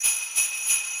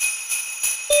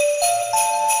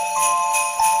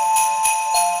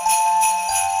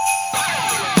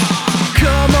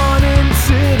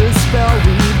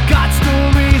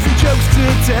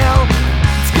to tell.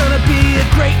 It's gonna be a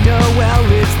great Noel.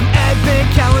 It's the Advent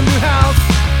Calendar House.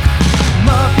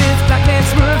 Muppets, Batman,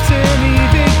 Smurfs, and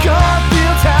even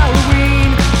Garfield's Halloween.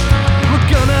 We're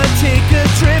gonna take a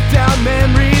trip down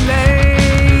memory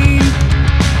lane.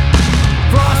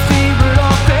 Frosty,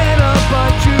 Rudolph, and a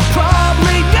bunch you've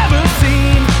probably never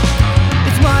seen.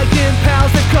 It's Mike and pals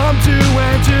that come to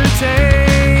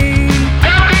entertain.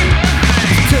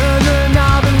 Turn the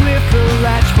knob and lift the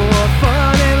latch for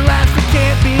fun and laughs that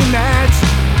can't be matched.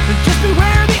 And just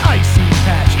beware the icy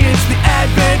patch. It's the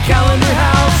Advent Calendar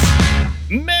House.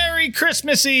 Merry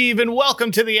Christmas Eve and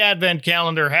welcome to the Advent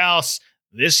Calendar House.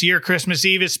 This year Christmas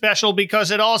Eve is special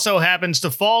because it also happens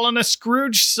to fall on a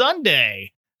Scrooge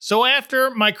Sunday. So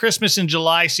after my Christmas in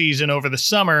July season over the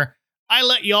summer, I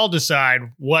let y'all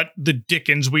decide what the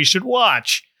dickens we should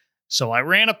watch. So I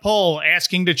ran a poll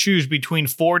asking to choose between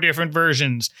 4 different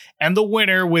versions, and the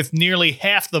winner with nearly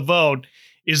half the vote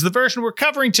is the version we're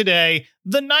covering today,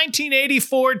 the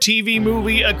 1984 TV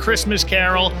movie A Christmas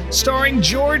Carol, starring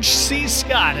George C.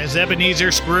 Scott as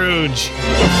Ebenezer Scrooge.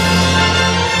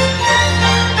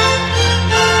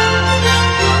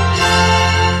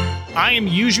 I am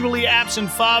usually absent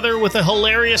father with a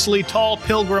hilariously tall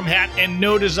pilgrim hat and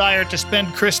no desire to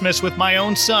spend Christmas with my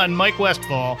own son, Mike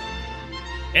Westfall.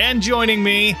 And joining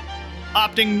me,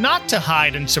 opting not to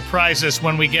hide and surprise us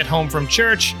when we get home from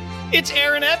church, it's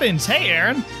Aaron Evans. Hey,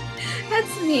 Aaron.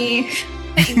 That's me.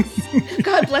 Thanks.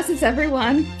 God blesses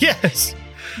everyone. Yes.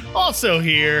 Also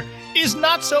here is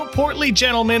not-so-portly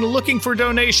gentleman looking for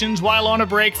donations while on a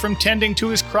break from tending to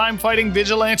his crime-fighting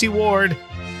vigilante ward.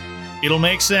 It'll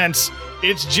make sense.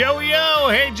 It's Joey O.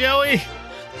 Hey, Joey.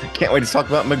 I can't wait to talk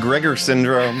about McGregor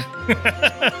syndrome.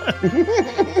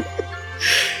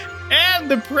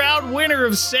 And the proud winner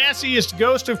of Sassiest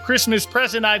Ghost of Christmas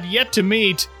Present I've yet to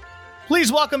meet. Please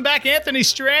welcome back Anthony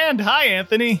Strand. Hi,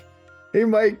 Anthony. Hey,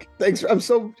 Mike. Thanks. I'm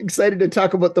so excited to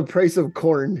talk about the price of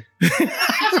corn.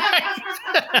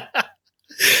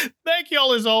 Thank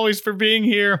y'all as always for being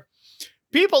here.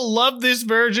 People love this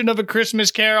version of A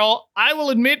Christmas Carol. I will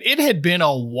admit it had been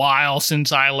a while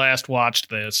since I last watched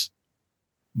this.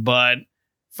 But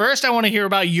first, I want to hear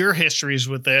about your histories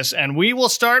with this, and we will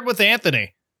start with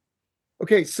Anthony.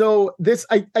 Okay, so this,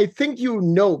 I think you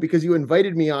know because you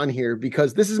invited me on here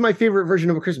because this is my favorite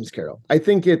version of A Christmas Carol. I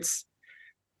think it's,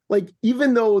 like,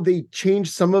 even though they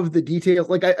changed some of the details,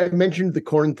 like I mentioned the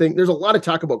corn thing, there's a lot of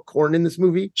talk about corn in this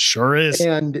movie. Sure is.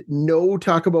 And no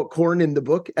talk about corn in the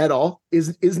book at all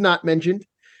is not mentioned.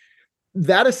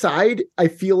 That aside, I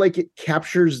feel like it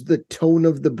captures the tone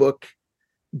of the book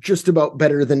just about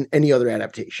better than any other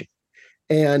adaptation.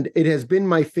 And it has been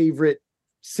my favorite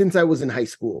since I was in high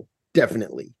school,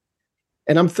 definitely.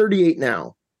 And I'm 38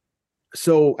 now.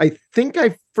 So I think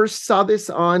I first saw this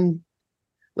on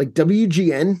like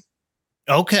WGN.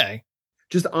 Okay.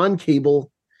 Just on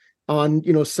cable on,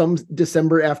 some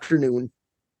December afternoon.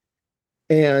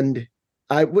 And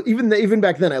even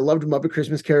back then, I loved Muppet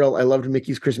Christmas Carol. I loved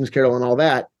Mickey's Christmas Carol and all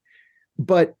that.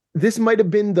 But this might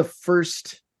have been the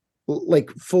first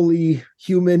like fully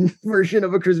human version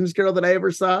of A Christmas Carol that I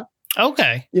ever saw.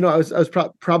 Okay. I was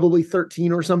probably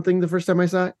 13 or something the first time I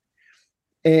saw it.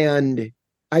 And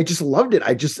I just loved it.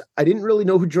 I didn't really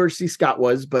know who George C. Scott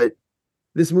was, but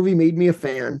this movie made me a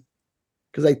fan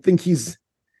because I think he's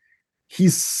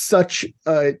such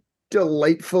a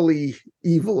delightfully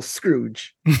evil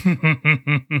Scrooge.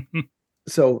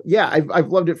 So yeah, I've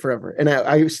loved it forever, and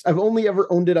I've only ever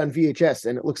owned it on VHS,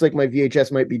 and it looks like my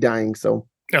VHS might be dying. So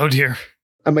oh dear,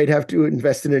 I might have to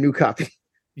invest in a new copy.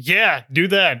 Yeah, do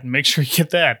that. Make sure you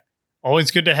get that.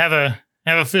 Always good to have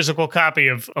a physical copy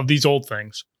of these old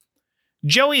things.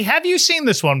 Joey, have you seen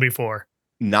this one before?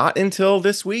 Not until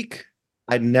this week.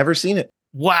 I'd never seen it.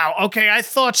 Wow. Okay, I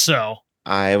thought so.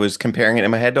 I was comparing it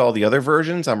in my head to all the other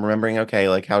versions. I'm remembering, okay,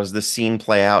 like how does this scene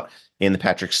play out in the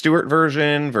Patrick Stewart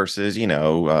version versus,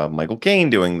 Michael Caine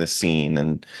doing this scene.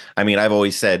 And I mean, I've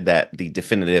always said that the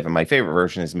definitive and my favorite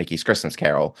version is Mickey's Christmas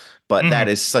Carol, but that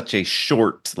is such a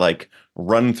short, like,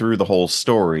 run through the whole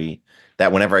story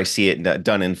that whenever I see it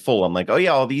done in full, I'm like, oh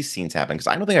yeah, all these scenes happen. Because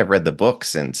I don't think I've read the book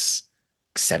since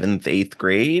 7th, 8th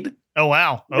grade. Oh,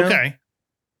 wow. Okay.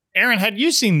 Aaron, had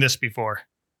you seen this before?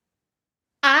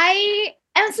 I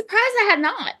am surprised I had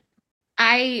not.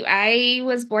 I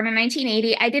was born in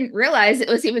 1980. I didn't realize it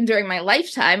was even during my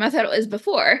lifetime. I thought it was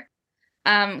before.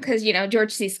 Because,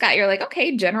 George C. Scott, you're like,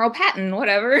 okay, General Patton,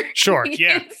 whatever. Sure,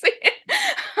 yeah.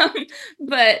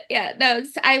 But yeah, no,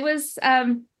 I was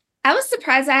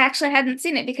surprised I actually hadn't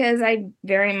seen it because I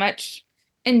very much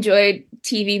enjoyed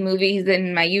TV movies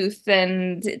in my youth,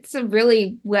 and it's a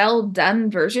really well done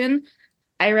version.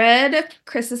 I read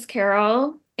Christmas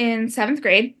Carol in 7th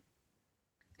grade.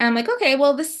 And I'm like, okay,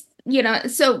 well, this,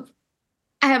 so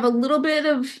I have a little bit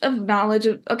of knowledge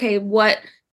of, okay, what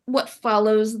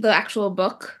follows the actual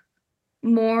book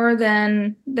more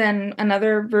than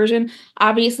another version.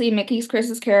 Obviously, Mickey's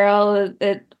Christmas Carol,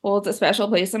 it holds a special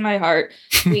place in my heart.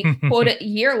 We quote it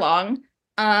year long.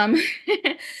 One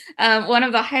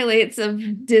of the highlights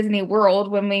of Disney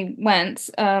World when we went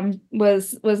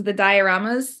was the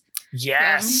dioramas.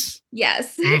 Yes.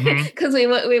 Yes, because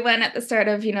we went at the start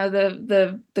of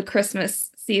the Christmas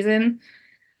season.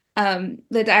 The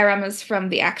dioramas from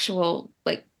the actual,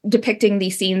 like, depicting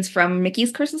these scenes from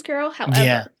Mickey's Christmas Carol.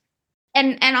 However,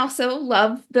 and also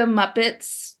love the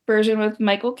Muppets version with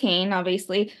Michael Caine,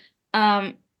 obviously.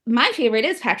 My favorite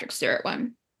is Patrick Stewart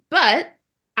one, but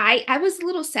I was a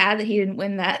little sad that he didn't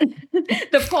win that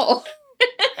the poll.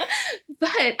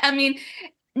 But I mean,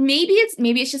 maybe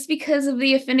it's just because of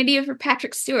the affinity for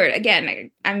Patrick Stewart. Again,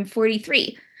 I'm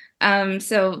 43,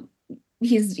 so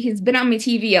he's been on my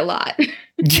TV a lot.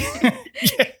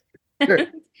 Sure.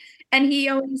 And he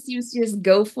always seems to just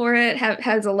go for it,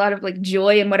 has a lot of, like,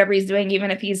 joy in whatever he's doing,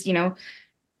 even if he's,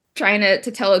 trying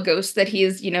to tell a ghost that he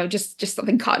is, just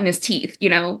something caught in his teeth,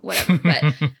 whatever.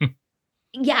 But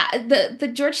yeah, the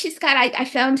George C. Scott, I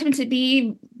found him to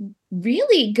be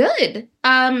really good.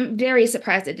 Very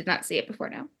surprised I did not see it before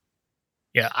now.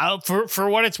 Yeah, for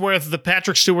what it's worth, the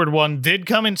Patrick Stewart one did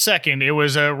come in second. It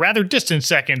was a rather distant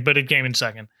second, but it came in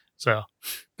second. So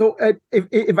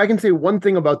if I can say one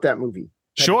thing about that movie,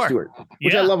 Patrick sure, Stewart,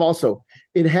 which I love also,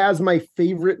 it has my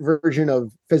favorite version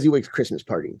of Fezziwig's Christmas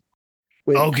Party.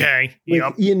 With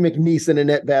Ian McNeice and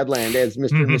Annette Badland as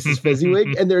Mr. and Mrs.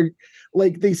 Fezziwig, and they're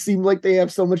like, they seem like they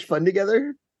have so much fun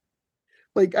together.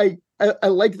 Like I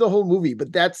like the whole movie,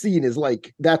 but that scene is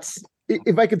like, that's,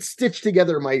 if I could stitch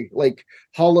together my, like,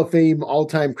 Hall of Fame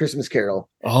all-time Christmas Carol,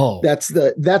 that's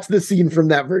the scene from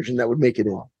that version that would make it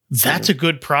in. That's a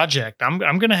good project.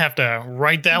 I'm gonna have to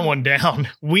write that one down.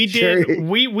 We did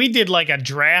we did like a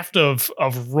draft of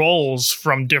roles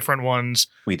from different ones.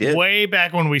 We did way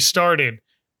back when we started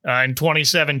in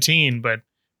 2017.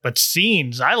 But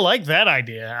scenes, I like that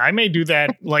idea. I may do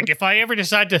that. Like, if I ever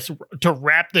decide to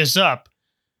wrap this up,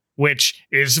 which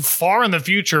is far in the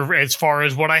future as far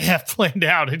as what I have planned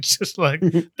out. It's just like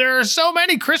there are so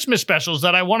many Christmas specials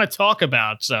that I want to talk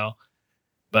about. So.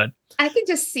 But I can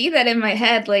just see that in my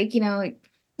head, like,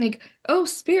 oh,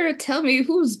 Spirit, tell me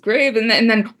who's grave, and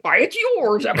then why it's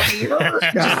yours, Ebenezer.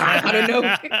 I don't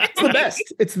know. It's the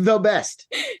best. It's the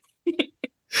best.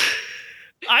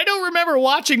 I don't remember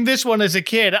watching this one as a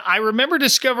kid. I remember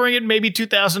discovering it maybe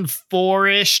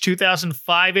 2004-ish,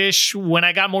 2005-ish, when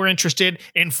I got more interested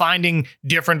in finding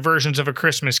different versions of A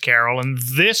Christmas Carol. And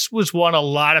this was one a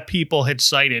lot of people had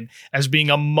cited as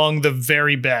being among the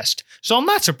very best. So I'm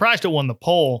not surprised it won the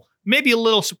poll. Maybe a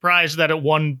little surprised that it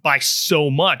won by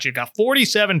so much. It got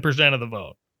 47% of the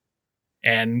vote.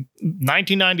 And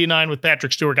 1999 with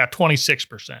Patrick Stewart got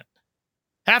 26%.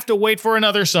 Have to wait for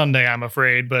another Sunday, I'm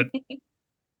afraid, but...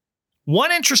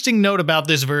 One interesting note about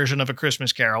this version of A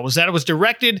Christmas Carol was that it was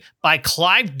directed by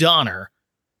Clive Donner,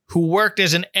 who worked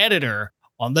as an editor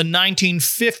on the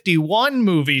 1951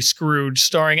 movie Scrooge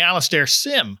starring Alastair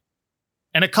Sim.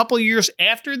 And a couple years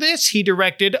after this, he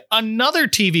directed another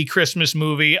TV Christmas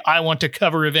movie I want to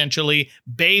cover eventually,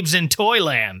 Babes in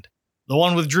Toyland, the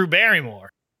one with Drew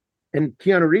Barrymore. And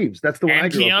Keanu Reeves. That's the one I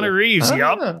grew up with. Keanu Reeves,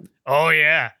 yup. Oh,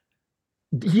 yeah.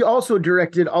 He also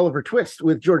directed Oliver Twist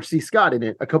with George C. Scott in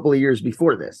it a couple of years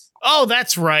before this. Oh,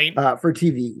 that's right. For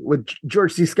TV. With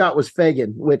George C. Scott was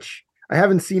Fagin, which I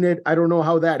haven't seen it. I don't know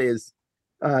how that is.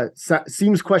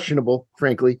 Seems questionable,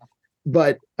 frankly.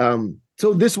 But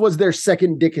so this was their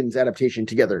second Dickens adaptation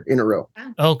together in a row.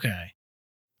 Okay.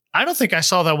 I don't think I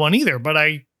saw that one either, but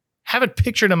I have it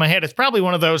pictured in my head. It's probably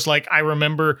one of those, like, I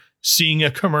remember seeing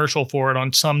a commercial for it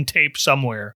on some tape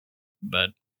somewhere. But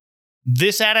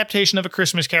this adaptation of A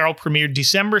Christmas Carol premiered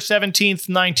December 17th,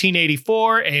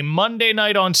 1984, a Monday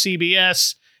night on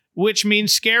CBS, which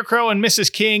means Scarecrow and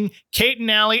Mrs. King, Kate and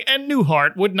Allie, and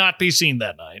Newhart would not be seen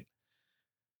that night.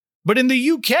 But in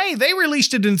the UK, they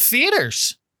released it in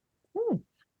theaters.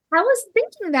 I was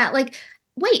thinking that, like,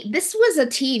 wait, this was a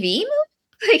TV movie?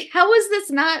 Like, how was this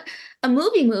not a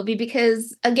movie?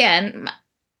 Because, again,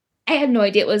 I had no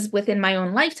idea it was within my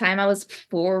own lifetime. I was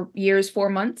 4 years, 4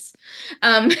 months.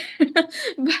 But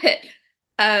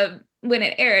when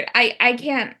it aired, I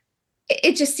can't,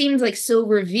 it just seems like so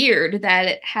revered that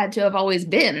it had to have always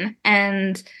been.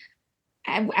 And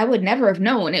I would never have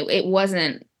known it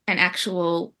wasn't an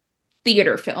actual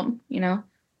theater film,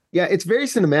 Yeah, it's very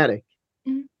cinematic.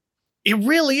 Mm-hmm. It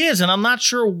really is. And I'm not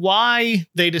sure why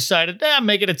they decided,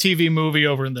 make it a TV movie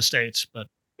over in the States. But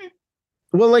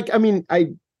Well, like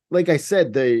I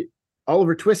said, the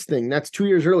Oliver Twist thing, that's 2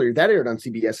 years earlier. That aired on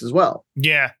CBS as well.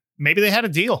 Yeah, maybe they had a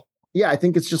deal. Yeah, I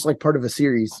think it's just like part of a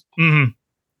series. Mm-hmm.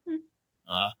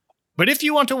 But if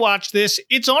you want to watch this,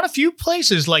 it's on a few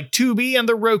places like Tubi and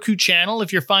the Roku channel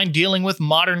if you're fine dealing with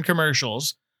modern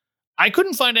commercials. I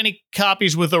couldn't find any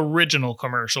copies with original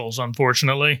commercials,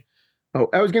 unfortunately. Oh,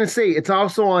 I was going to say, it's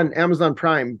also on Amazon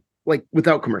Prime, like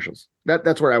without commercials.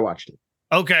 That's where I watched it.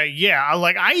 Okay, yeah,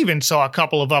 I even saw a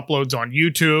couple of uploads on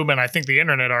YouTube and I think the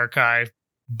Internet Archive.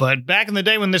 But back in the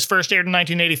day when this first aired in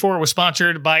 1984, it was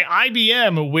sponsored by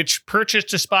IBM, which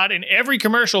purchased a spot in every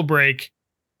commercial break,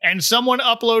 and someone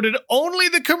uploaded only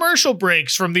the commercial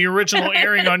breaks from the original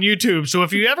airing on YouTube. So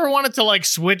if you ever wanted to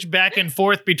switch back and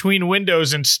forth between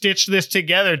windows and stitch this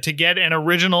together to get an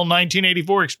original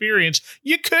 1984 experience,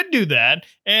 you could do that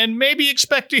and maybe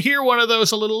expect to hear one of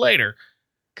those a little later.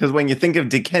 Because when you think of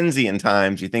Dickensian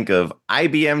times, you think of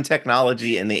IBM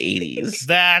technology in the 80s.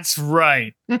 That's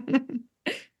right.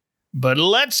 But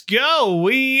let's go.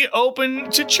 We open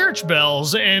to church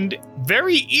bells and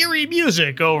very eerie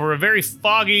music over a very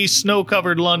foggy,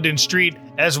 snow-covered London street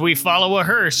as we follow a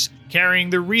hearse carrying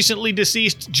the recently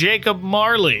deceased Jacob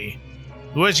Marley,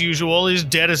 who as usual is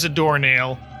dead as a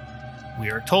doornail. We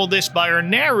are told this by our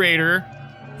narrator,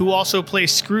 who also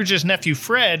plays Scrooge's nephew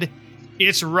Fred.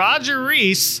 It's Roger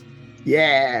Rees.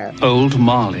 Yeah. Old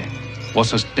Marley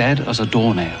was as dead as a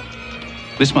doornail.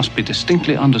 This must be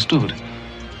distinctly understood,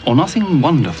 or nothing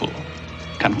wonderful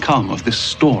can come of this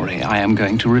story I am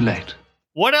going to relate.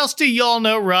 What else do y'all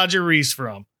know Roger Rees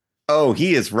from? Oh,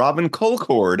 he is Robin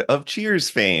Colcord of Cheers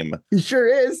fame. He sure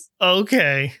is.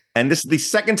 Okay. And this is the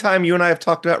second time you and I have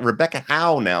talked about Rebecca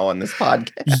Howe now on this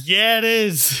podcast. Yeah, it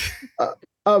is.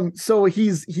 So he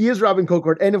is Robin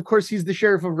Colcord, and of course he's the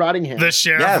sheriff of Rottingham. The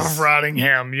sheriff of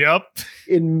Rottingham, yep.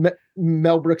 In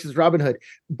Mel Brooks's Robin Hood.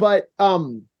 But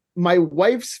my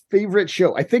wife's favorite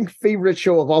show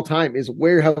of all time is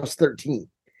Warehouse 13.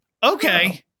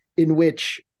 Okay. In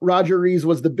which Roger Rees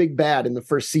was the big bad in the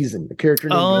first season, a character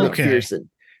named Nick Pearson.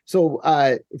 So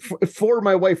for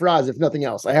my wife Roz, if nothing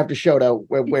else, I have to shout out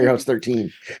Warehouse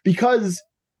 13 because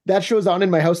that show's on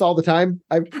in my house all the time.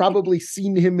 I've probably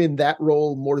seen him in that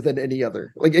role more than any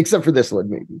other, except for this one,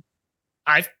 maybe.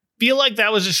 I feel like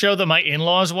that was a show that my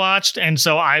in-laws watched, and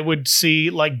so I would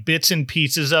see bits and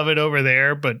pieces of it over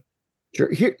there, but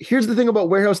sure. Here's the thing about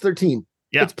Warehouse 13.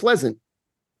 Yeah. It's pleasant.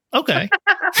 Okay.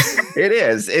 It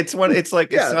is. It's a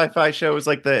sci-fi show. It's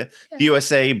like the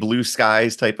USA Blue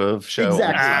Skies type of show.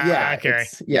 Exactly. Okay.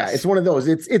 It's one of those.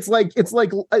 It's like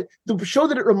the show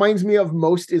that it reminds me of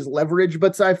most is Leverage,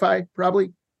 but sci-fi,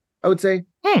 probably, I would say.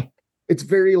 It's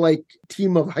very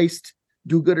team of heist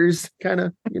do-gooders kind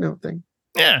of, thing.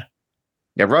 Yeah.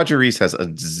 Yeah, Roger Rees has a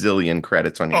zillion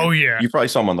credits on here. Oh, yeah. You probably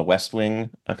saw him on The West Wing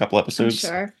a couple episodes. I'm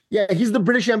sure. Yeah, he's the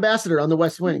British ambassador on The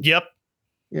West Wing. Yep.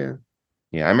 Yeah.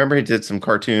 Yeah, I remember he did some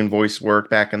cartoon voice work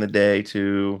back in the day,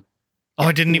 too. Oh,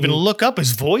 I didn't even look up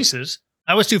his voices.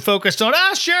 I was too focused on,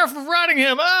 Sheriff of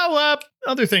Rottingham.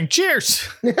 Other thing. Cheers.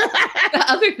 The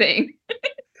other thing.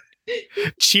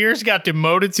 Cheers got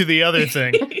demoted to the other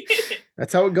thing.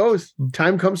 That's how it goes.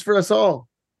 Time comes for us all.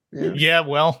 Yeah,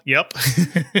 well, yep.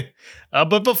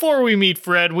 But before we meet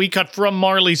Fred, we cut from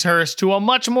Marley's hearse to a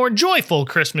much more joyful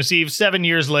Christmas Eve 7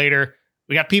 years later.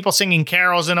 We got people singing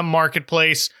carols in a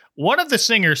marketplace. One of the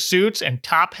singer's suits and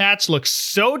top hats looks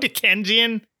so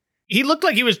Dickensian. He looked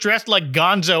like he was dressed like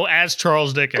Gonzo as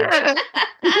Charles Dickens.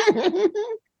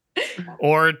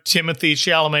 Or Timothy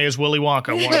Chalamet as Willy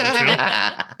Wonka. One of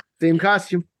the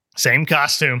two. Same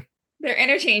costume. They're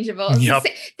interchangeable. Yep.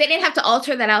 They didn't have to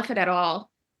alter that outfit at all.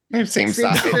 They're same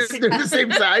size. They're the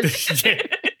same size. Yeah.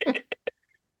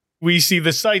 We see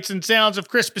the sights and sounds of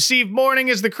Christmas Eve morning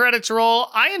as the credits roll.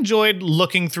 I enjoyed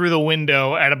looking through the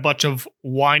window at a bunch of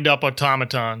wind-up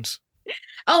automatons.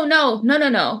 Oh, no.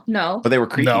 But they were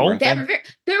creepy. No. Weren't they?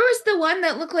 There was the one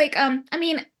that looked like,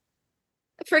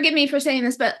 forgive me for saying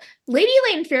this, but Lady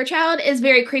Elaine Fairchild is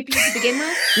very creepy to begin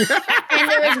with.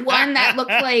 And there was one that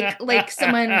looked like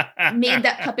someone made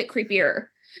that puppet creepier.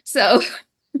 So.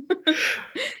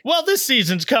 Well, this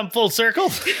season's come full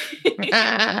circle.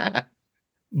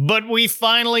 But we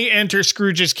finally enter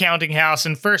Scrooge's counting house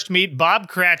and first meet Bob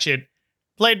Cratchit,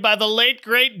 played by the late,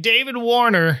 great David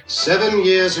Warner. 7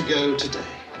 years ago today.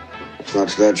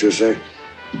 What's that you say?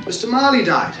 Mr. Marley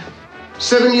died.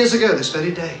 7 years ago this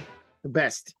very day. The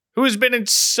best. Who has been in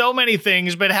so many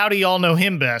things, but how do y'all know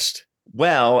him best?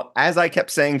 Well, as I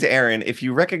kept saying to Aaron, if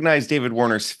you recognize David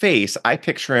Warner's face, I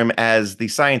picture him as the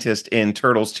scientist in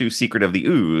Turtles 2: Secret of the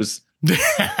Ooze.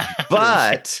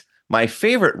 But my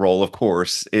favorite role, of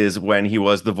course, is when he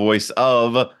was the voice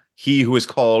of he who is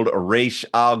called Ra's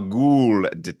al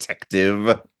Ghul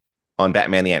detective on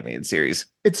Batman the Animated Series.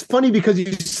 It's funny because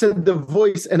you said the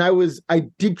voice, and I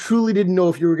truly didn't know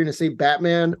if you were going to say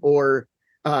Batman or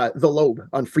the Loeb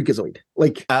on Freakazoid.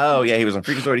 Like, oh yeah, he was on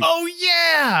Freakazoid. Oh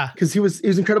yeah, because he was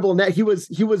incredible in that. He was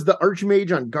the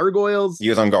Archmage on Gargoyles. He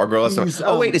was on Gargoyles. He's,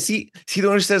 oh wait, is he the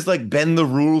one who says like bend the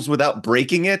rules without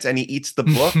breaking it, and he eats the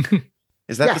book?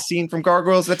 Is that the scene from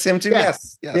Gargoyles? That's him too. Yeah.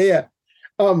 Yes. Yeah.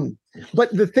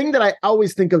 But the thing that I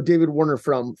always think of David Warner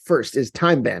from first is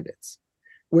Time Bandits,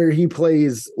 where he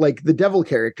plays like the devil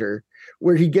character,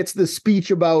 where he gets the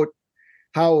speech about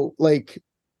how like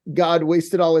God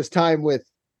wasted all his time with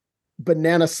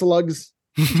banana slugs,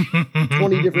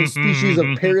 20 different species of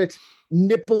parrot,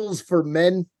 nipples for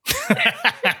men.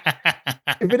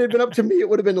 If it had been up to me, it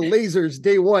would have been lasers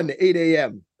day 1, 8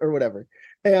 a.m. or whatever.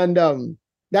 And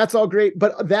that's all great.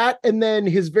 But that, and then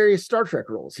his various Star Trek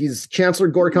roles. He's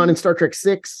Chancellor Gorkon in Star Trek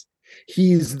 6.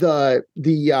 He's the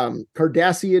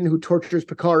Cardassian who tortures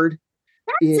Picard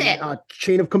in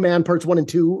Chain of Command parts 1 and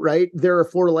 2, right? There are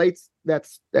 4 lights.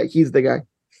 He's the guy.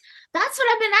 That's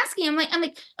what I've been asking. I'm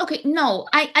like, okay, no,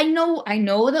 I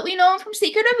know that we know him from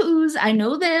Secret of Ooze. I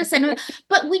know this,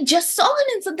 but we just saw him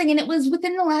in something, and it was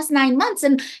within the last 9 months.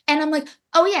 And I'm like,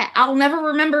 oh yeah, I'll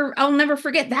never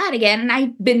forget that again. And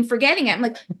I've been forgetting it. I'm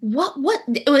like, what?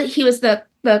 He was the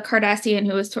Cardassian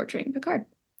who was torturing Picard.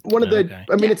 One of the,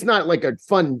 I mean, it's not like a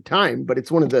fun time, but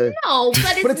it's one of the, no,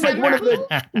 but it's like one of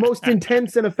the most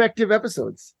intense and effective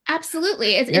episodes.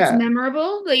 Absolutely. It's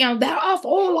memorable. That off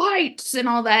all lights and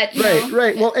all that.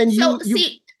 Right. Well, and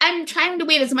see, I'm trying to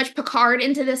weave as much Picard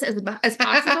into this as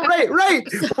possible. Right.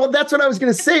 Well, that's what I was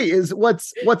going to say is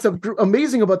what's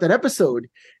amazing about that episode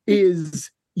is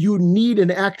you need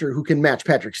an actor who can match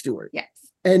Patrick Stewart. Yes.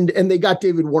 And they got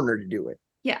David Warner to do it.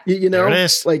 Yeah. You know, there it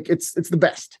is. Like it's the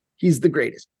best. He's the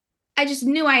greatest. I just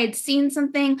knew I had seen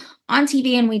something on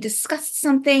TV and we discussed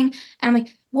something, and I'm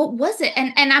like, what was it?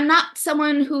 And I'm not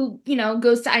someone who,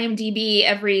 goes to IMDb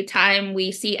every time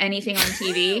we see anything on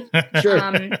TV. Sure.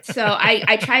 So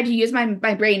I tried to use my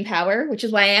brain power, which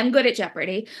is why I am good at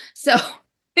Jeopardy. So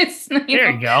it's there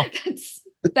you go.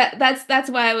 That's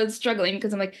why I was struggling,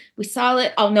 because I'm like, we saw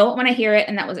it, I'll know it when I hear it,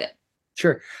 and that was it.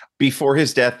 Sure. Before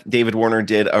his death, David Warner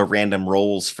did a random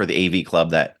roles for the AV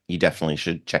Club that you definitely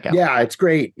should check out. Yeah, it's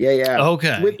great. Yeah.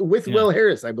 Okay. With Will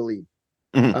Harris, I believe,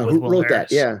 Mhm. who wrote that.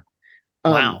 Yeah.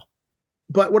 Wow.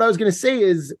 But what I was going to say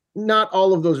is not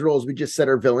all of those roles we just said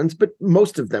are villains, but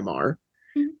most of them are.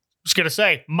 I was going to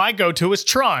say, my go-to is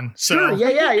Tron. So Sure.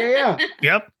 Yeah.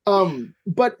 Yep.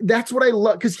 But that's what I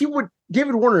love, because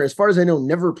David Warner, as far as I know,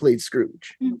 never played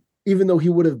Scrooge, even though he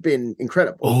would have been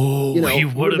incredible. Oh, he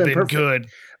would have been perfect. good.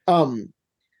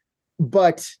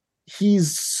 But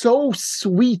he's so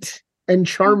sweet and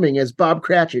charming as Bob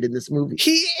Cratchit in this movie.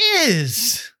 He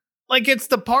is. Like, it's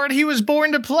the part he was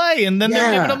born to play, and then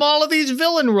they're giving him all of these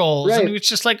villain roles. Right. And it's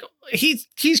just like,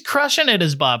 he's crushing it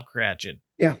as Bob Cratchit.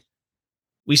 Yeah.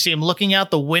 We see him looking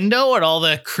out the window at all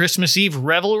the Christmas Eve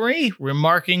revelry,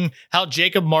 remarking how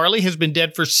Jacob Marley has been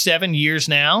dead for 7 years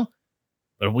now.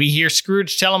 But we hear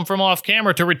Scrooge tell him from off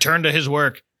camera to return to his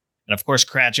work. And of course,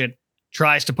 Cratchit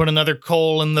tries to put another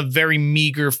coal in the very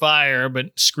meager fire, but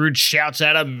Scrooge shouts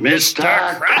at him,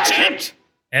 Mr. Cratchit!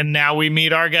 And now we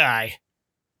meet our guy.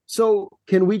 So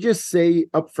can we just say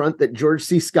up front that George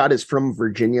C. Scott is from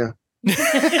Virginia?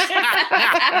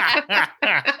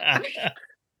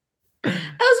 I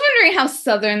was wondering how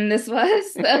Southern this was.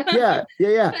 Yeah.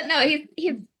 But no,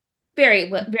 he's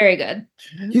very, very good.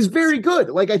 He's very good.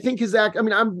 Like, I think his act, I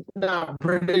mean, I'm not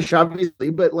British, obviously,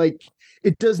 but like,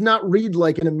 it does not read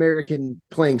like an American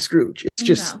playing Scrooge. It's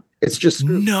just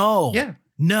Scrooge. No. Yeah.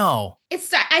 No.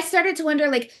 I started to wonder,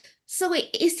 like, so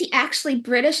wait, is he actually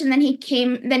British? And then he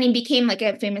became like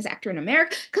a famous actor in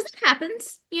America? Because it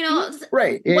happens,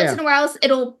 Right. Yeah. Once in a while,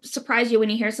 it'll surprise you when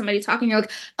you hear somebody talking. You're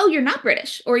like, oh, you're not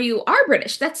British, or you are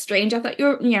British. That's strange. I thought you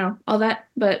were, all that.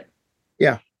 But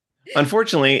yeah.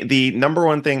 Unfortunately, the number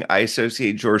one thing I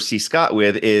associate George C. Scott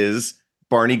with is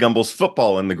Barney Gumbel's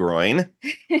football in the groin.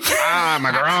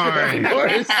 My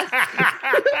groin.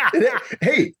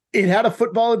 Hey, it had a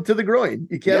football into the groin.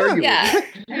 You can't argue. yeah.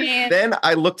 I mean, Then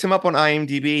I looked him up on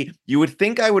IMDb. You would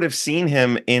think I would have seen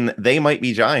him in They Might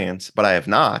Be Giants, but I have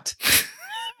not.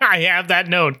 I have that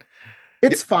note.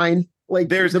 It's fine. Like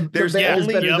There's the band is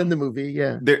only- better than the movie.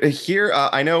 Yeah. Here,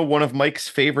 I know one of Mike's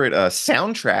favorite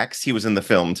soundtracks. He was in the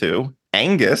film too.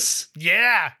 Angus.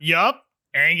 Yeah. Yup.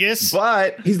 Angus.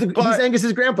 But He's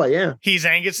Angus's grandpa. Yeah. He's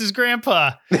Angus's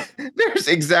grandpa. there's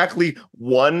exactly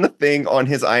one thing on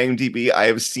his IMDb I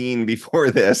have seen before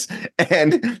this,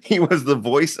 and he was the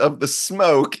voice of the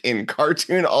Smoke in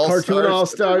Cartoon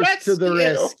All-Stars to the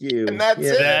Rescue. And that's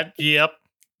it. Yep.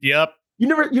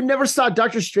 You never saw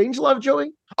Dr. Strangelove,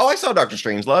 Joey? Oh, I saw Dr.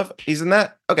 Strangelove. He's in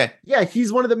that? Okay. Yeah,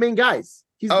 he's one of the main guys.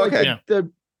 He's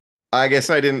the I guess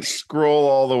I didn't scroll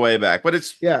all the way back, but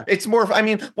it's more. I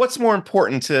mean, what's more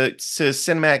important to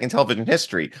cinematic and television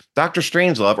history, Dr.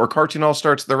 Strangelove or Cartoon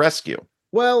All-Stars to the Rescue?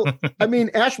 Well, I mean,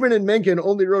 Ashman and Menken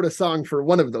only wrote a song for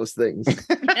one of those things.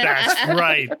 That's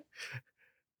right.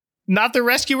 Not the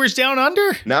Rescuers Down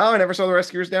Under? No, I never saw the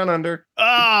Rescuers Down Under.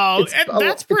 Oh,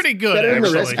 that's pretty good. Better than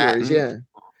the actually. Rescuers, yeah.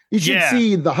 You should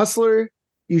see The Hustler.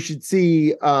 You should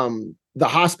see The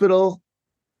Hospital.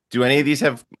 Do any of these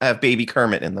have Baby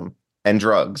Kermit in them and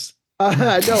drugs?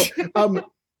 No.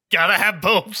 Gotta have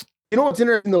both. You know what's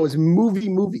interesting though is movie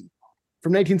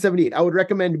from 1978. I would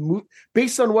recommend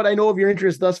based on what I know of your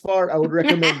interest thus far. I would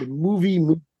recommend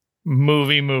movie.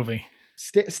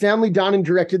 Stanley Donen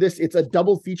directed this. It's a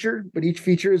double feature, but each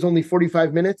feature is only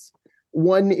 45 minutes.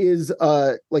 One is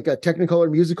like a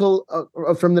Technicolor musical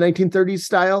from the 1930s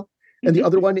style, and the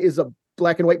other one is a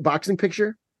black and white boxing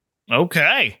picture.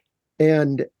 Okay.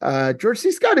 And George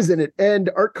C. Scott is in it, and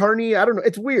Art Carney. I don't know.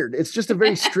 It's weird. It's just a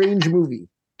very strange movie.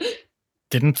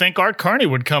 Didn't think Art Carney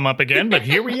would come up again, but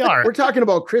here we are. We're talking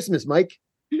about Christmas, Mike.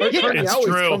 Art Carney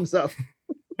always comes up.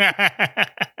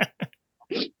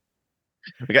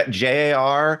 We got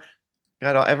JAR,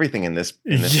 got everything in this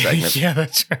segment. Yeah,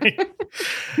 that's right.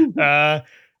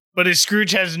 But as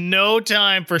Scrooge has no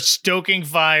time for stoking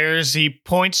fires, he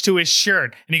points to his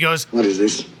shirt and he goes, What is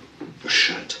this? A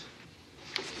shirt.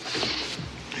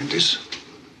 And this?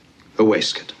 A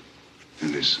waistcoat.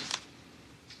 And this?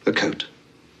 A coat.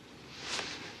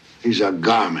 These are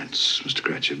garments, Mr.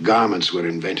 Cratchit. Garments were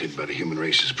invented by the human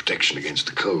race's protection against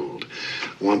the cold.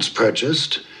 Once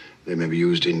purchased, they may be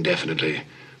used indefinitely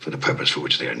for the purpose for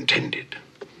which they are intended.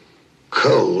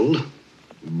 Cold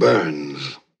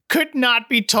burns. Could not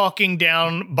be talking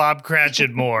down Bob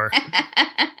Cratchit more.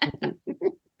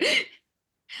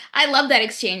 I love that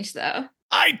exchange, though.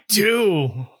 I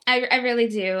do. I really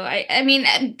do. I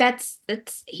mean, that's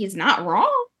he's not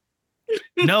wrong.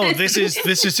 No, this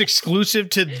is exclusive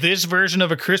to this version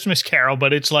of A Christmas Carol,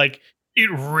 but it's like it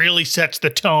really sets the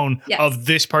tone of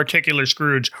this particular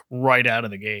Scrooge right out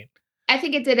of the gate. I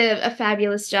think it did a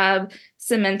fabulous job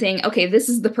cementing, okay, this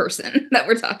is the person that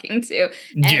we're talking to.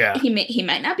 And he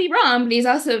might not be wrong, but he's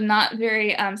also not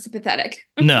very sympathetic.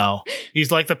 No, he's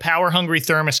like the power-hungry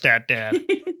thermostat dad.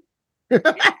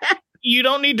 You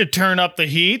don't need to turn up the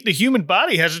heat. The human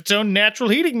body has its own natural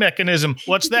heating mechanism.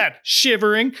 What's that?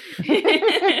 Shivering.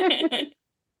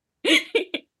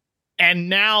 And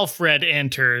now Fred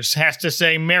enters, has to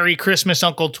say Merry Christmas,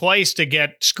 Uncle twice to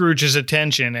get Scrooge's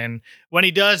attention. And when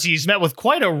he does, he's met with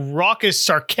quite a raucous,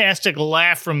 sarcastic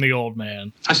laugh from the old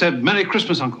man. I said, Merry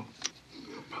Christmas, Uncle.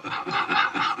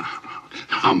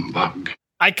 Humbug.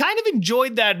 I kind of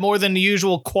enjoyed that more than the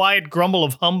usual quiet grumble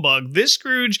of humbug. This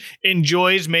Scrooge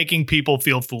enjoys making people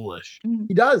feel foolish.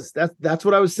 He does. That's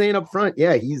what I was saying up front.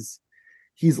 Yeah, he's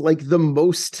like the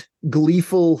most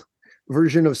gleeful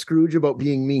version of Scrooge about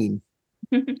being mean.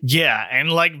 Yeah, and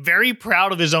like very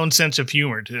proud of his own sense of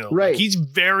humor too. Right. He's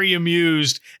very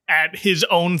amused at his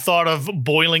own thought of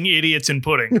boiling idiots in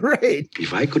pudding. Right.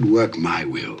 If I could work my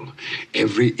will,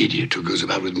 every idiot who goes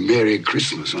about with Merry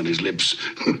Christmas on his lips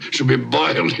should be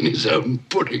boiled in his own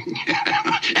pudding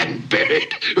and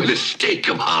buried with a stake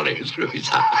of holly through his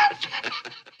heart.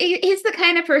 He's the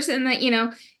kind of person that,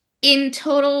 in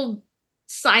total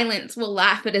silence will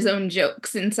laugh at his own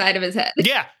jokes inside of his head.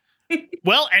 Yeah.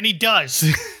 Well, and he does.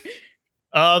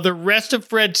 The rest of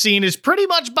Fred's scene is pretty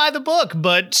much by the book,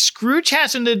 but Scrooge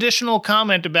has an additional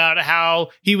comment about how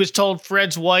he was told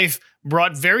Fred's wife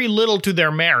brought very little to their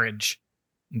marriage.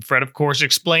 And Fred, of course,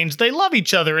 explains they love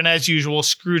each other, and as usual,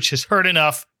 Scrooge has heard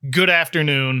enough. Good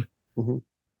afternoon. Mm-hmm.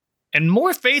 And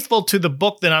more faithful to the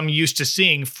book than I'm used to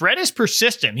seeing, Fred is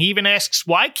persistent. He even asks,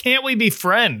 why can't we be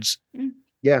friends?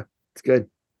 Yeah, it's good.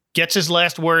 Gets his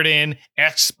last word in,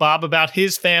 asks Bob about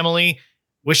his family,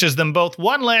 wishes them both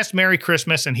one last Merry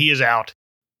Christmas, and he is out.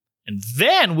 And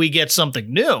then we get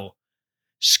something new.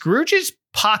 Scrooge's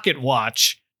pocket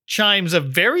watch chimes a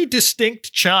very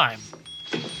distinct chime.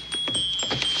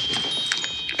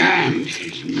 And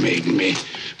he's made me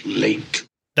late.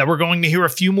 That we're going to hear a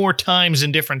few more times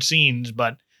in different scenes,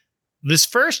 but this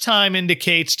first time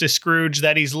indicates to Scrooge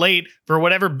that he's late for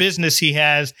whatever business he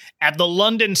has at the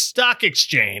London Stock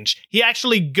Exchange. He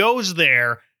actually goes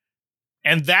there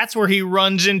And that's where he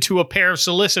runs into a pair of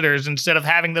solicitors instead of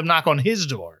having them knock on his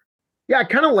door. Yeah, I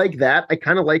kind of like that. I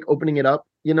kind of like opening it up,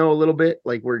 a little bit,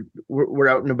 like we're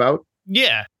out and about.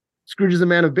 Yeah. Scrooge is a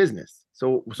man of business.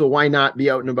 So why not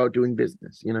be out and about doing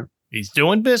business, He's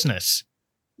doing business.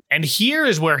 And here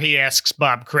is where he asks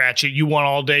Bob Cratchit, "You want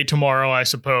all day tomorrow, I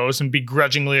suppose," and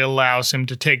begrudgingly allows him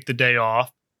to take the day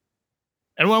off.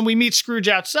 And when we meet Scrooge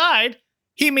outside,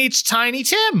 he meets Tiny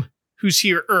Tim, who's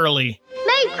here early.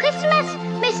 Merry Christmas,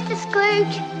 Mr.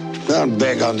 Scrooge. Don't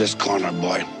beg on this corner,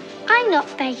 boy. I'm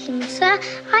not begging, sir.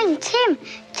 I'm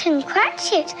Tim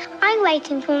Cratchit. I'm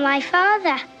waiting for my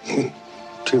father.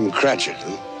 Tim Cratchit,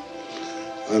 huh?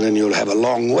 Well, then you'll have a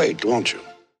long wait, won't you?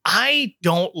 I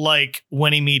don't like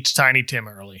when he meets Tiny Tim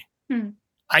early.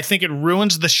 I think it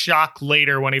ruins the shock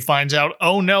later when he finds out,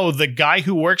 oh no, the guy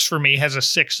who works for me has a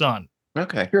sick son.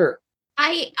 Okay. Sure.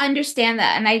 I understand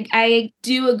that, and I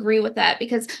do agree with that,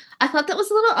 because I thought that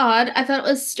was a little odd. I thought it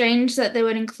was strange that they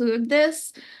would include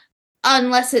this,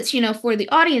 unless it's, for the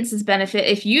audience's benefit.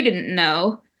 If you didn't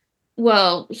know,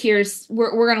 well,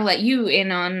 we're going to let you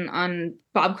in on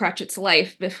Bob Cratchit's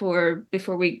life before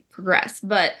we progress.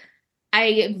 But I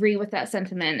agree with that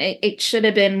sentiment. It should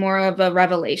have been more of a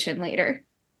revelation later.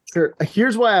 Sure.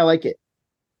 Here's why I like it.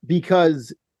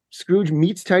 Because Scrooge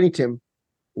meets Tiny Tim,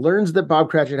 learns that Bob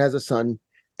Cratchit has a son,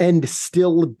 and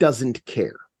still doesn't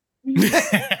care.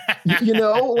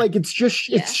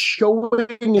 It's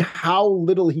showing how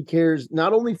little he cares,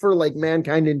 not only for like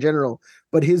mankind in general,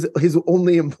 but his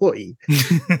only employee.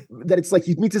 That it's like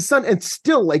he meets his son, and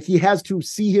still like he has to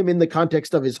see him in the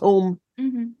context of his home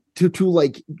to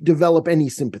like develop any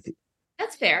sympathy.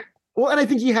 That's fair. Well, and I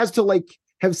think he has to like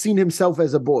have seen himself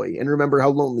as a boy and remember how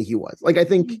lonely he was. Like I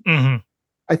think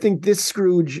this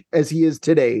Scrooge as he is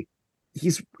today,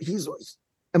 he's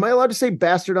am I allowed to say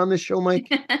bastard on this show, Mike?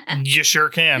 You sure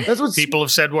can. That's what people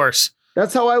have said worse.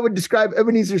 That's how I would describe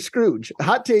Ebenezer Scrooge.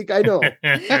 Hot take, I know.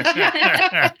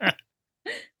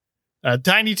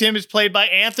 Tiny Tim is played by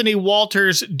Anthony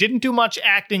Walters. Didn't do much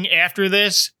acting after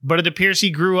this, but it appears he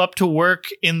grew up to work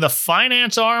in the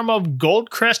finance arm of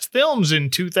Goldcrest Films in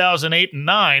 2008 and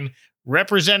 9,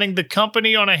 representing the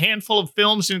company on a handful of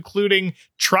films, including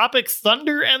Tropic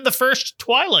Thunder and the first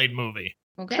Twilight movie.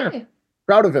 Okay. Sure.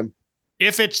 Proud of him.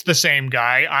 If it's the same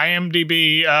guy,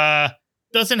 IMDb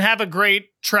doesn't have a great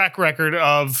track record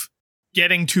of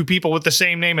getting two people with the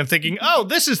same name and thinking, oh,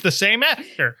 this is the same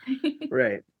actor.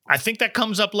 Right. I think that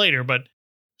comes up later, but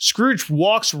Scrooge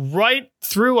walks right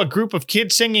through a group of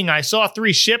kids singing, "I saw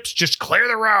three ships, just clear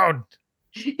the road."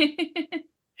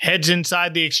 Heads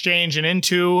inside the exchange and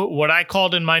into what I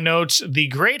called in my notes, the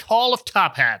Great Hall of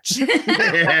Top Hats.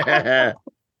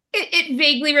 It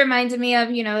vaguely reminded me of,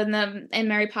 in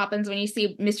Mary Poppins when you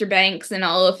see Mr. Banks and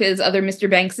all of his other Mr.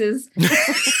 Bankses.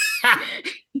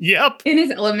 Yep. In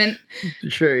his element.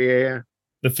 Sure, yeah.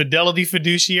 The Fidelity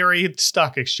Fiduciary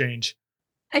Stock Exchange.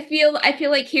 I feel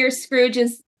like here Scrooge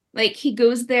is like, he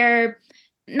goes there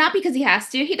not because he has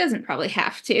to. He doesn't probably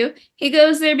have to. He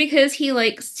goes there because he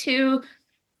likes to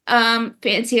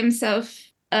fancy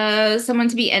himself someone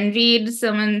to be envied,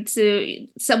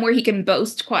 somewhere he can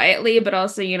boast quietly, but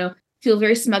also, feel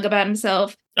very smug about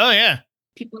himself. Oh, yeah.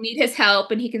 People need his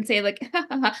help, and he can say, like,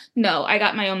 no, I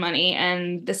got my own money,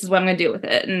 and this is what I'm going to do with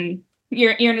it. And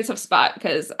you're in a tough spot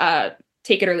because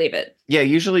take it or leave it. Yeah,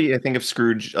 usually I think of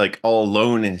Scrooge like all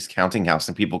alone in his counting house,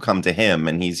 and people come to him,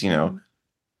 and he's,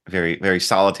 very, very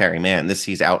solitary man.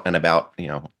 He's out and about,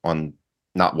 on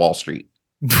not Wall Street.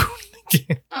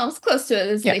 Oh, it's close to it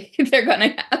as they're going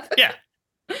to have. Yeah.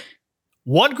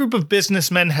 One group of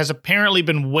businessmen has apparently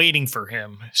been waiting for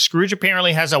him. Scrooge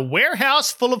apparently has a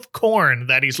warehouse full of corn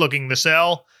that he's looking to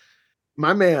sell.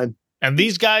 My man. And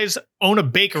these guys own a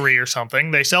bakery or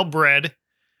something. They sell bread.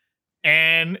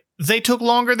 And they took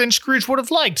longer than Scrooge would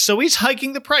have liked, so he's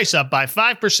hiking the price up by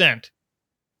 5%.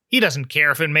 He doesn't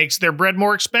care if it makes their bread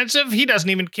more expensive. He doesn't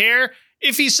even care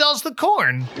if he sells the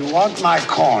corn. You want my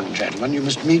corn, gentlemen, you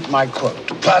must meet my quote.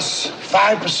 Plus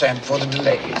 5% for the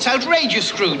delay. That's outrageous,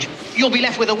 Scrooge. You'll be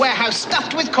left with a warehouse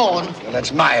stuffed with corn. Well,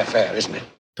 that's my affair, isn't it?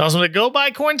 Tells him to go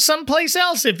buy corn someplace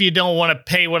else if you don't want to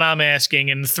pay what I'm asking,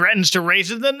 and threatens to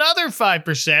raise it another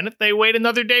 5% if they wait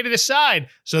another day to decide.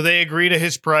 So they agree to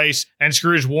his price, and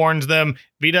Scrooge warns them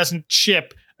if he doesn't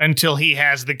ship until he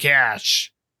has the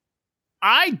cash.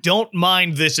 I don't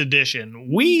mind this addition.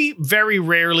 We very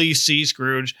rarely see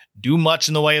Scrooge do much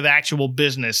in the way of actual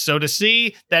business. So to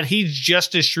see that he's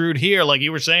just as shrewd here, like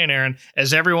you were saying, Aaron,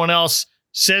 as everyone else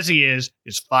says he is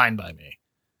fine by me.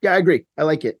 Yeah, I agree. I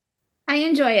like it. I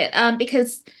enjoy it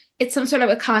because it's some sort of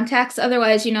a context.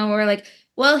 Otherwise, we're like,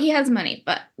 well, he has money,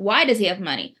 but why does he have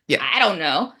money? Yeah. I don't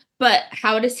know. But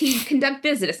how does he conduct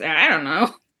business? I don't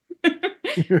know.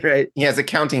 Right. He has a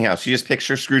counting house. You just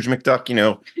picture Scrooge McDuck,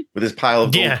 with his pile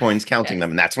of gold coins counting them.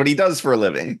 And that's what he does for a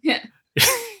living. Yeah.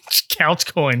 Counts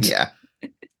coins. Yeah.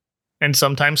 And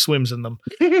sometimes swims in them.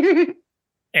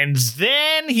 And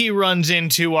then he runs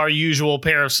into our usual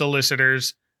pair of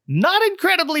solicitors. Not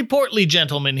incredibly portly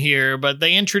gentlemen here, but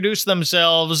they introduce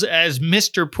themselves as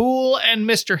Mr. Poole and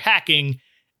Mr. Hacking.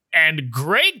 And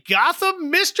great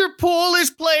Gotham, Mr. Poole is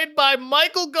played by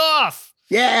Michael Gough.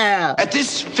 Yeah. At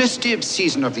this festive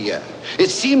season of the year, it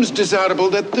seems desirable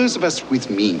that those of us with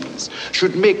means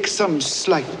should make some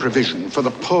slight provision for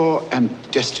the poor and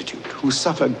destitute who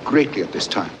suffer greatly at this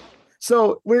time.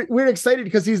 So we're excited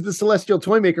because he's the celestial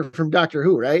toy maker from Doctor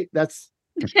Who, right? That's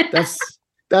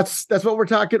what we're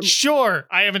talking. Sure,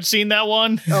 I haven't seen that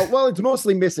one. Well, it's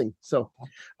mostly missing. So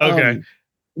okay,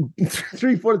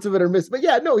 3/4 of it are missing. But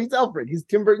yeah, no, he's Alfred. He's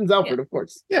Tim Burton's Alfred, of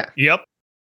course. Yeah. Yep.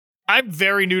 I'm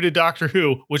very new to Doctor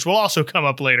Who, which will also come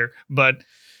up later. But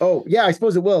yeah, I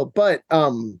suppose it will. But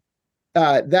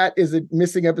that is a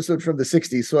missing episode from the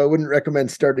 60s, so I wouldn't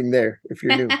recommend starting there if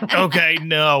you're new. Okay,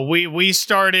 no, we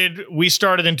started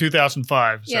in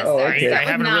 2005, so Yes, I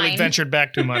haven't really ventured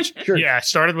back too much. Sure. Yeah,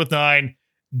 started with 9,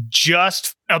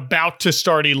 just about to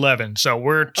start 11, so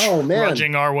we're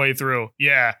trudging our way through.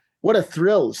 Yeah, what a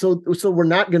thrill! So we're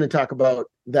not going to talk about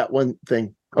that one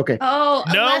thing. Okay. Oh,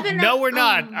 no, we're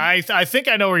not. I think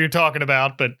I know what you're talking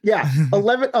about, but yeah,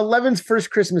 11's first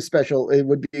Christmas special, it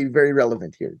would be very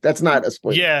relevant here. That's not a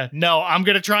spoiler. Yeah, no, I'm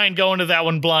gonna try and go into that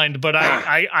one blind, but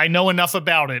I know enough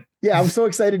about it. Yeah, I'm so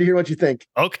excited to hear what you think.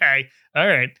 Okay, all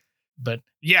right, but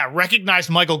yeah, recognized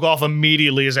Michael Gough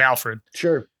immediately as Alfred.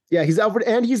 Sure. Yeah, he's Alfred,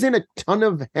 and he's in a ton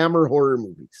of Hammer horror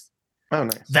movies. Oh,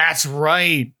 nice. That's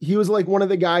right. He was like one of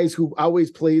the guys who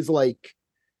always plays like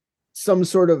some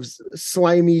sort of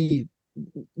slimy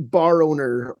bar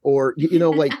owner, or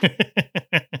like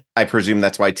I presume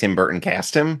that's why Tim Burton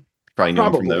cast him. Probably knew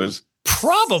him from those.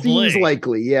 Probably. Seems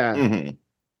likely, yeah. Mm-hmm.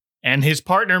 And his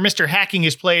partner, Mr. Hacking,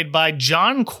 is played by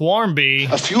John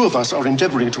Quarmby. A few of us are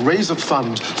endeavoring to raise a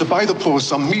fund to buy the poor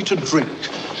some meat and drink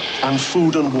and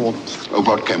food and warmth. Oh,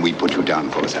 what can we put you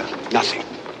down for, sir? Nothing.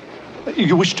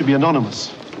 You wish to be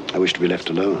anonymous? I wish to be left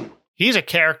alone. He's a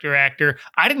character actor.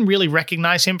 I didn't really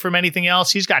recognize him from anything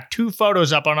else. He's got 2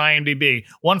 photos up on IMDb.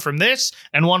 One from this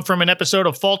and one from an episode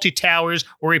of Fawlty Towers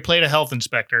where he played a health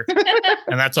inspector.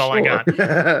 And that's all I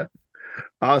got.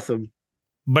 Awesome.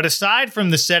 But aside from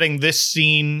the setting, this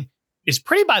scene is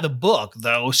pretty by the book,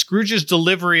 though. Scrooge's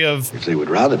delivery of... If they would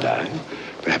rather die,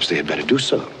 perhaps they had better do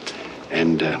so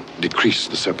and decrease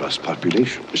the surplus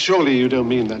population. Surely you don't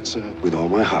mean that, sir. With all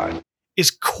my heart. Is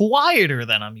quieter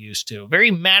than I'm used to.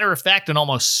 Very matter-of-fact and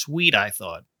almost sweet, I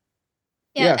thought.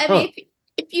 Yeah, I mean,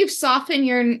 if you soften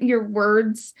your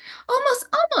words,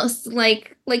 almost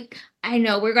like I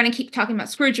know we're going to keep talking about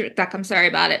Scrooge McDuck. I'm sorry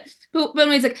about it. But when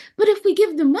he's like, but if we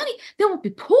give them money, they won't be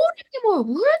poor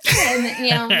anymore.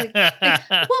 And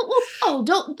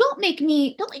don't make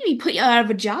me put you out of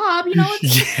a job.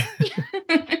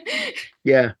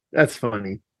 Yeah, that's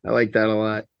funny. I like that a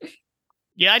lot.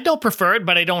 Yeah, I don't prefer it,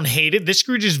 but I don't hate it. This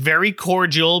Scrooge is very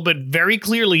cordial, but very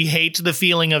clearly hates the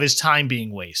feeling of his time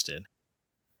being wasted.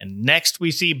 And next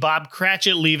we see Bob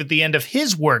Cratchit leave at the end of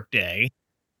his workday.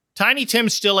 Tiny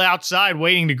Tim's still outside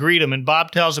waiting to greet him, and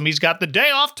Bob tells him he's got the day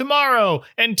off tomorrow.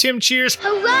 And Tim cheers,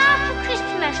 "Hurrah for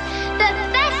Christmas, the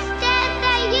best day of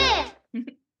the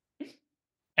year!"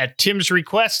 At Tim's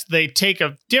request, they take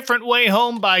a different way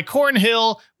home by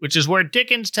Cornhill, which is where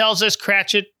Dickens tells us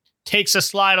Cratchit takes a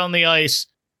slide on the ice.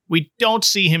 We don't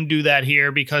see him do that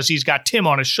here because he's got Tim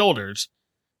on his shoulders.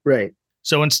 Right.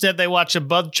 So instead they watch a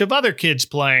bunch of other kids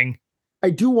playing. I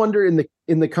do wonder in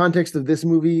the context of this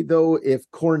movie, though, if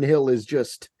Cornhill is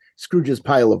just Scrooge's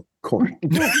pile of corn.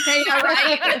 Yeah,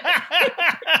 right.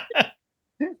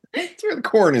 That's where the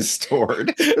corn is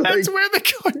stored. That's where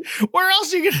the corn... Where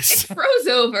else are you going to... It froze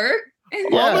over.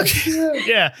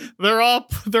 Yeah, they're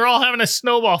all having a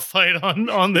snowball fight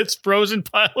on this frozen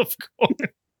pile of corn.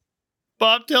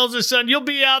 Bob tells his son, "You'll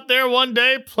be out there one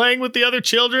day playing with the other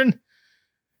children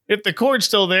if the corn's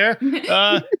still there."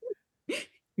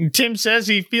 Tim says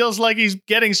he feels like he's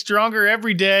getting stronger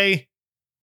every day.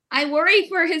 I worry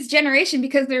for his generation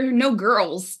because there are no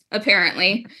girls,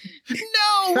 apparently.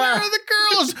 No, where are the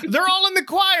girls? They're all in the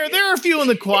choir. There are a few in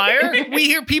the choir. We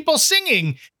hear people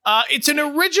singing. It's an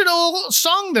original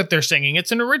song that they're singing.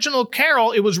 It's an original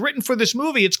carol. It was written for this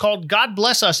movie. It's called God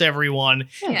Bless Us, Everyone.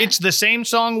 Yeah. It's the same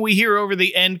song we hear over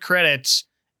the end credits.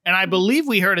 And I believe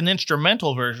we heard an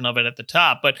instrumental version of it at the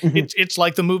top, but it's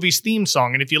like the movie's theme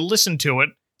song. And if you listen to it,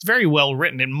 it's very well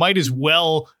written. It might as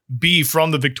well be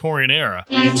from the Victorian era.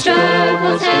 He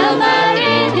struggles hell, but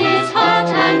in his heart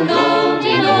and gold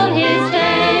in all his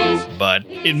days. But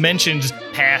it mentions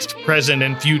past, present,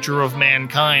 and future of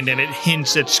mankind, and it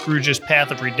hints at Scrooge's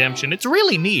path of redemption. It's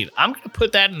really neat. I'm going to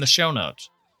put that in the show notes.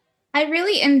 I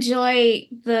really enjoy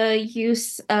the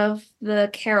use of the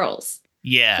carols.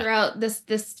 Yeah. Throughout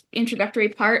this introductory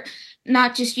part,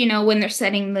 not just, when they're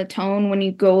setting the tone when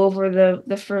you go over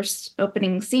the first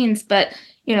opening scenes, but,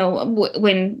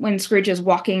 when Scrooge is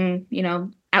walking,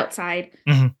 outside,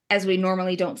 as we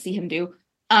normally don't see him do.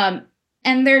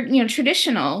 And they're,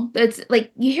 traditional. It's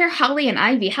like you hear holly and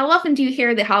ivy. How often do you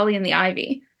hear the holly and the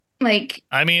ivy? Like,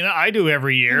 I mean, I do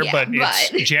every year, but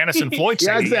it's Janice and Floyd.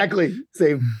 Yeah, exactly.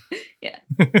 Same. Yeah.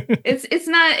 It's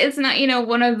not,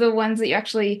 one of the ones that you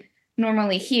actually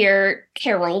normally hear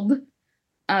caroled.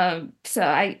 So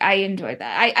I enjoyed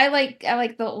that. I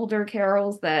like the older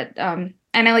carols that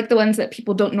and I like the ones that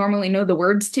people don't normally know the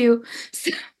words to.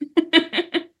 So.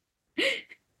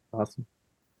 Awesome.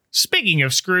 Speaking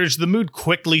of Scrooge, the mood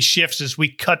quickly shifts as we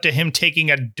cut to him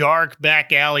taking a dark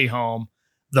back alley home.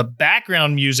 The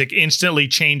background music instantly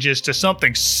changes to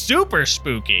something super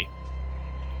spooky.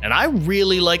 And I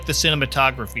really like the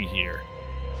cinematography here.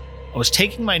 I was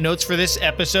taking my notes for this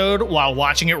episode while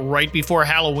watching it right before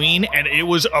Halloween, and it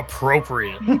was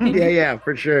appropriate. Yeah,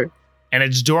 for sure. And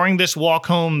it's during this walk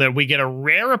home that we get a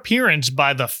rare appearance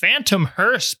by the Phantom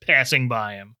Hearse passing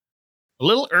by him. A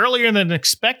little earlier than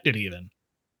expected, even.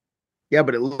 Yeah,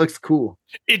 but it looks cool.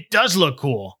 It does look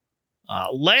cool.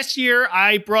 Last year,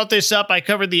 I brought this up. I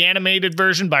covered the animated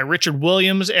version by Richard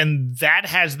Williams, and that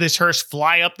has this hearse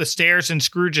fly up the stairs in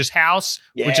Scrooge's house,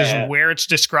 which is where it's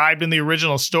described in the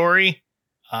original story.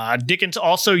 Dickens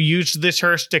also used this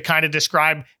hearse to kind of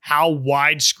describe how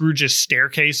wide Scrooge's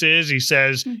staircase is. He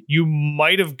says, you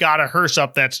might have got a hearse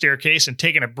up that staircase and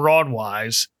taken it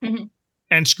broadwise. Mm-hmm.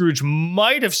 And Scrooge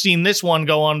might have seen this one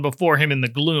go on before him in the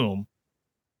gloom.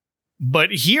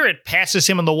 But here it passes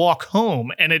him on the walk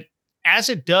home, and as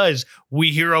it does,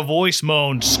 we hear a voice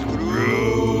moan,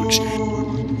 Scrooge.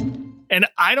 And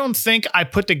I don't think I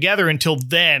put together until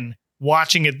then,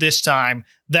 watching it this time,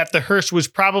 that the hearse was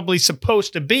probably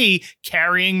supposed to be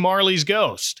carrying Marley's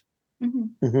ghost.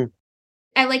 Mm-hmm. Mm-hmm.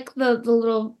 I like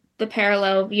the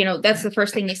parallel, that's the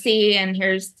first thing you see, and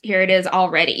here it is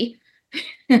already.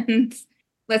 And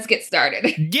let's get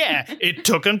started. Yeah, it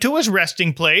took him to his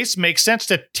resting place. Makes sense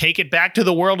to take it back to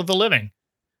the world of the living.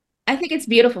 I think it's a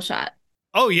beautiful shot.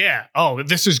 Oh, yeah. Oh,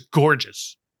 this is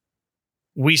gorgeous.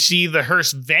 We see the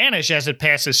hearse vanish as it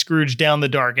passes Scrooge down the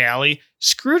dark alley.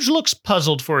 Scrooge looks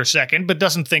puzzled for a second, but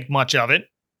doesn't think much of it.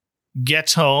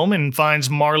 Gets home and finds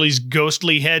Marley's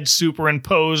ghostly head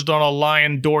superimposed on a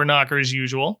lion door knocker as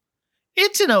usual.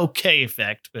 It's an okay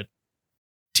effect, but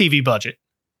TV budget.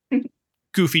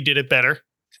 Goofy did it better.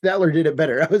 Statler did it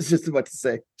better. I was just about to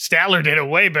say. Statler did it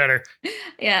way better.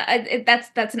 Yeah,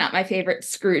 that's not my favorite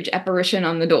Scrooge apparition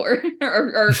on the door,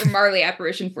 or Marley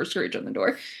apparition for Scrooge on the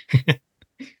door.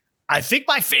 I think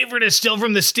my favorite is still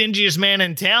from The Stingiest Man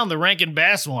in Town, the Rankin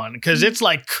Bass one, because it's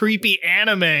like creepy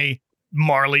anime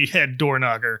Marley head door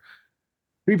knocker.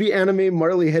 Creepy anime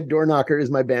Marley head door knocker is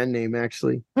my band name,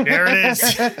 actually. There it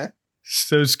is.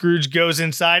 So Scrooge goes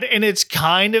inside, and it's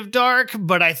kind of dark,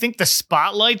 but I think the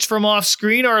spotlights from off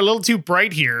screen are a little too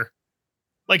bright here.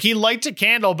 Like, he lights a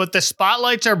candle, but the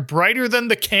spotlights are brighter than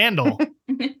the candle.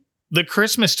 The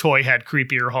Christmas toy had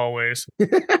creepier hallways.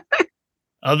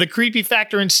 The creepy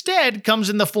factor instead comes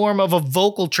in the form of a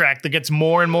vocal track that gets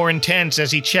more and more intense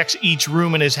as he checks each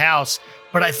room in his house,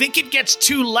 but I think it gets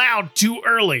too loud too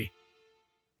early.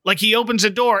 Like, he opens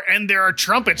a door and there are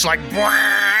trumpets like,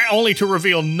 only to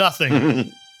reveal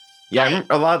nothing. Yeah,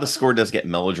 a lot of the score does get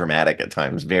melodramatic at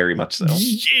times, very much so.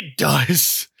 It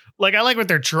does. Like, I like what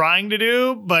they're trying to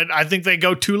do, but I think they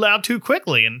go too loud too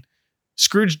quickly, and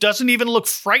Scrooge doesn't even look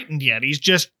frightened yet. He's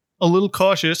just a little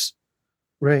cautious.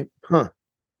 Right. Huh.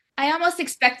 I almost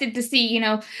expected to see,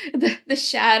 the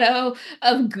shadow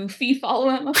of Goofy follow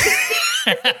him.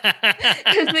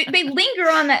 Because they linger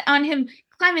on him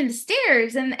climbing the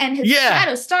stairs and his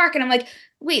shadow Stark, and I'm like,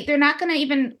 wait, they're not going to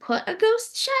even put a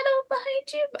ghost shadow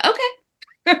behind you?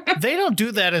 Okay. They don't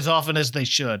do that as often as they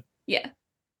should. Yeah.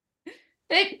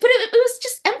 But it was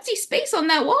just empty space on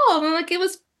that wall. I mean, like, it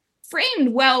was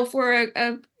framed well for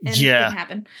and it didn't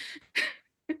happen.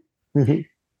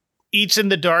 Eats in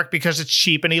the dark because it's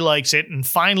cheap and he likes it. And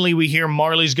finally, we hear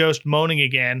Marley's ghost moaning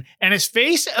again, and his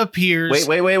face appears.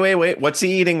 Wait. What's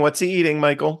he eating,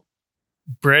 Michael?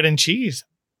 Bread and cheese.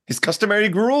 His customary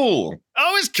gruel.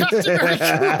 Oh, his customary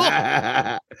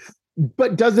gruel.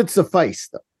 But does it suffice,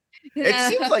 though? It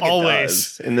seems like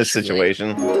Always. it does in this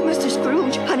situation. Oh, Mr.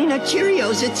 Scrooge, Honey Nut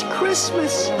Cheerios, it's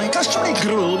Christmas.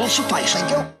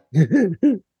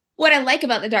 What I like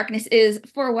about the darkness is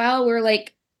for a while we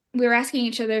were asking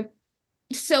each other,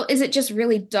 so is it just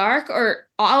really dark, or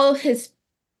all of his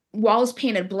walls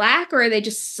painted black, or are they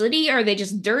just sooty, or are they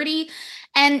just dirty?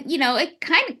 And it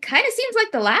kind of seems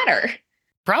like the latter.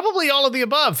 Probably all of the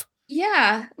above.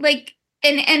 Yeah, like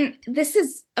and this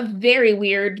is a very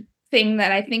weird thing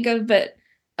that I think of, but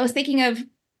I was thinking of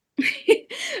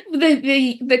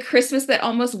the Christmas that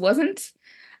almost wasn't,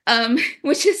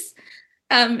 which is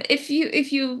if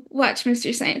you watch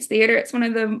Mystery Science Theater, it's one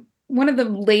of the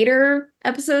later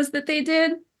episodes that they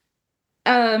did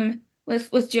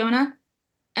with Jonah,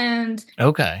 and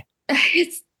Okay.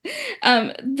 it's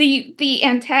the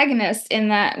antagonist in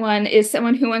that one is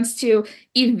someone who wants to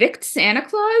evict Santa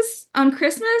Claus on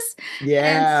Christmas.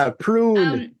 Yeah, And,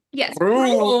 Prune. Yes,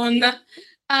 Prune.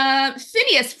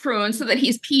 Phineas Prune, so that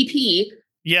he's PP.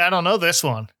 Yeah, I don't know this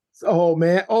one. Oh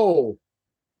man. Oh,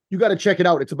 you got to check it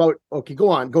out. It's about. Okay, go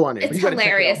on. It's You gotta check it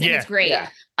hilarious out. and it's great. Yeah.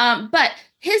 But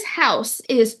his house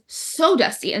is so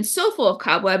dusty and so full of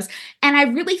cobwebs, and I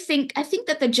think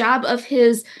that the job of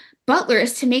his butler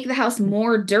is to make the house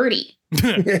more dirty.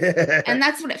 And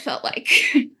that's what it felt like.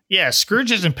 Yeah,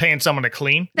 Scrooge isn't paying someone to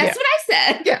clean. That's what I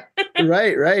said. Yeah.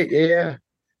 Right. Yeah.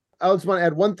 I just want to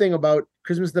add one thing about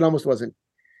Christmas that almost wasn't.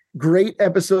 Great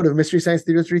episode of Mystery Science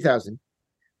Theater 3000.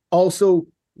 Also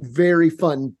very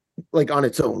fun, like on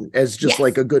its own, as just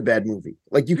like a good bad movie.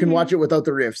 Like you can watch it without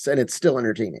the riffs and it's still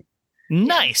entertaining.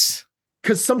 Nice.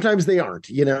 Because sometimes they aren't,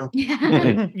 Yeah.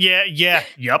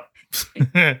 Yup.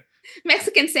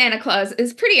 Mexican Santa Claus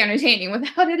is pretty entertaining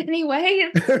without it anyway.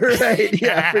 Right.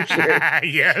 Yeah, for sure.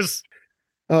 Yes.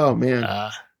 Oh,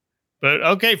 man. But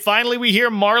okay, finally we hear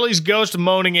Marley's ghost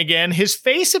moaning again. His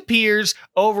face appears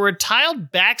over a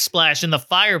tiled backsplash in the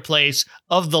fireplace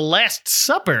of The Last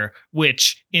Supper,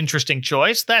 which, interesting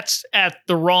choice, that's at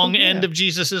the wrong end of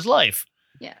Jesus's life.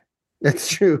 Yeah. That's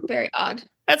true. Very odd.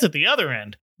 That's at the other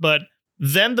end. But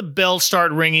then the bells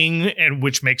start ringing, and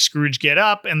which makes Scrooge get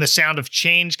up, and the sound of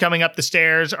change coming up the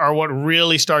stairs are what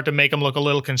really start to make him look a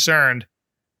little concerned.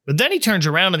 But then he turns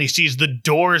around and he sees the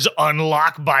doors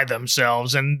unlock by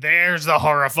themselves, and there's the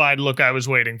horrified look I was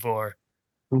waiting for.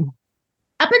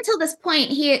 Up until this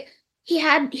point, he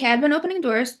had been opening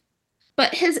doors,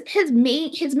 but his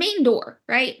main door,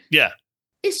 right? Yeah.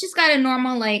 It's just got a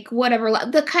normal, like, whatever,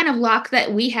 the kind of lock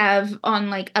that we have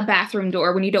on, like, a bathroom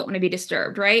door when you don't want to be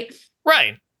disturbed, right?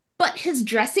 Right. But his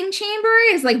dressing chamber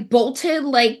is, like, bolted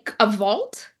like a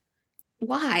vault?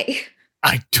 Why?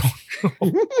 I don't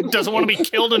know. He doesn't want to be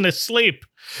killed in his sleep.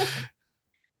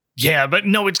 Yeah, but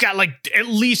no, it's got, like, at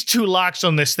least 2 locks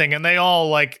on this thing, and they all,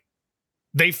 like,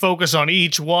 they focus on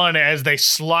each one as they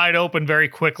slide open very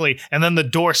quickly, and then the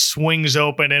door swings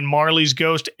open, and Marley's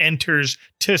ghost enters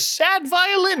to sad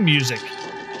violin music.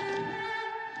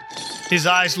 His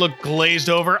eyes look glazed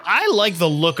over. I like the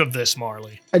look of this,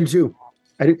 Marley. I do too.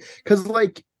 I do. Because,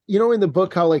 like, in the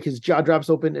book, how, like, his jaw drops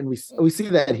open, and we see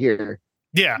that here.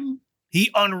 Yeah. He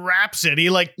unwraps it.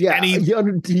 And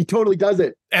he totally does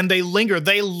it. And they linger.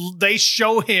 They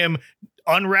show him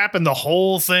unwrapping the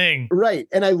whole thing. Right.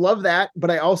 And I love that,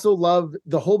 but I also love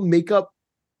the whole makeup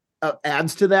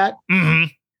adds to that. Mm-hmm.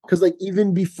 Because, like,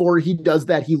 even before he does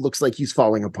that, he looks like he's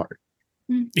falling apart.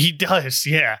 He does,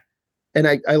 yeah. And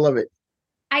I love it.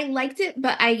 I liked it,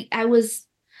 but I was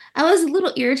a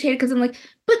little irritated because I'm like,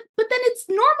 but then it's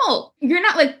normal. You're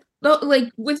not like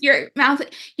with your mouth,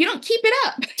 you don't keep it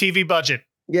up. TV budget.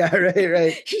 Yeah,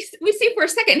 right. We see for a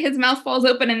second his mouth falls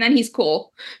open and then he's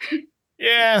cool.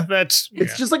 Yeah, it's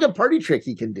just like a party trick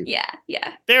he can do.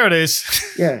 Yeah. There it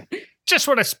is. Yeah. Just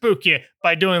want to spook you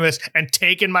by doing this and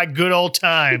taking my good old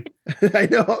time. I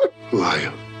know. Who are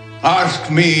you? Ask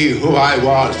me who I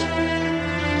was.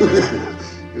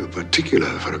 You're particular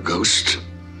for a ghost.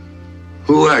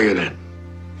 Who are you then?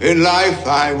 In life,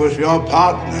 I was your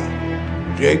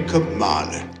partner, Jacob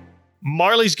Marley.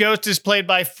 Marley's ghost is played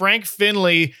by Frank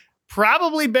Finlay,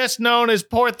 probably best known as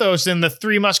Porthos in the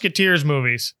Three Musketeers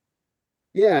movies.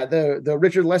 Yeah, the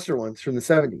Richard Lester ones from the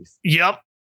 70s. Yep.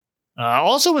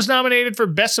 Also was nominated for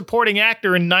Best Supporting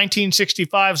Actor in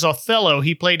 1965's Othello.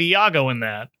 He played Iago in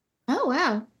that. Oh,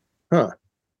 wow. Huh.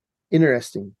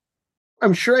 Interesting.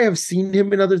 I'm sure I have seen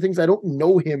him in other things. I don't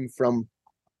know him from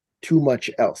too much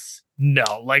else. No,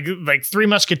 like Three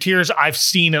Musketeers, I've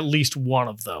seen at least one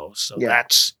of those. So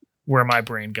that's where my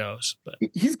brain goes. But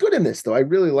he's good in this, though. I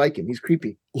really like him. He's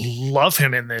creepy. Love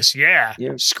him in this, yeah.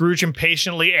 Scrooge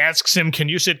impatiently asks him, "Can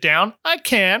you sit down?" "I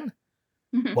can."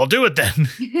 Well, do it then.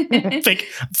 I'm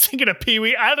thinking of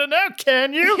Pee-wee. I don't know,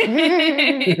 can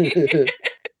you?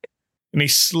 And he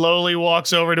slowly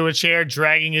walks over to a chair,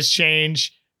 dragging his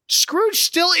change. Scrooge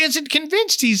still isn't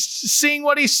convinced he's seeing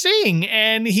what he's seeing,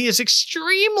 and he is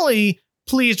extremely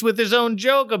pleased with his own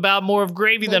joke about more of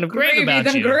gravy than of grave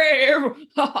about you.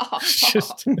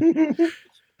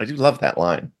 I do love that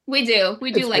line. We do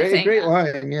like saying great that.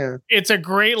 line, yeah. It's a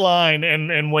great line,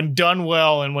 and when done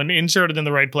well and when inserted in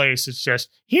the right place, it's just,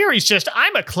 he's just,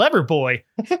 I'm a clever boy.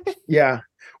 Yeah.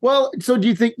 Well, so do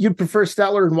you think you'd prefer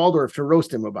Statler and Waldorf to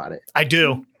roast him about it? I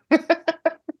do.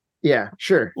 Yeah,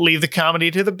 sure. Leave the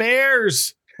comedy to the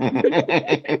bears.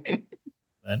 And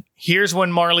here's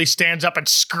when Marley stands up and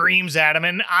screams at him,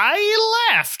 and I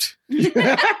laughed.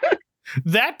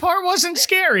 That part wasn't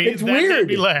scary. It's that weird. Made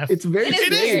me laugh. It's very It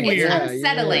It is strange. weird. It's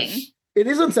unsettling. Yeah. It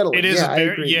is unsettling. It is I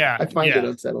very- agree. yeah, I find yeah. it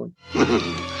unsettling.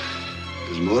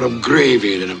 There's more of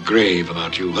gravy than of grave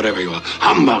about you, whatever you are.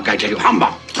 Humbug, I tell you,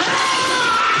 humbug!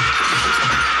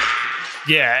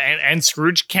 Yeah, and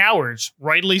Scrooge cowers,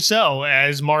 rightly so,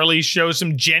 as Marley shows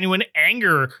some genuine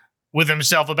anger with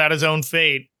himself about his own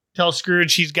fate. Tells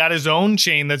Scrooge he's got his own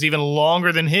chain that's even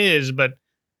longer than his, but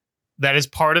that is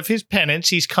part of his penance.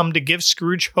 He's come to give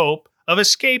Scrooge hope of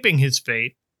escaping his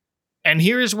fate. And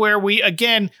here's where we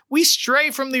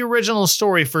stray from the original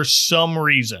story for some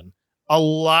reason. A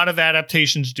lot of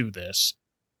adaptations do this.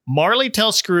 Marley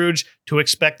tells Scrooge to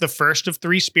expect the first of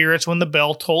 3 spirits when the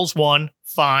bell tolls 1,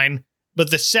 fine. But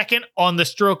the second on the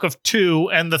stroke of 2,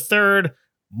 and the third,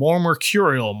 more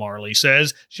mercurial, Marley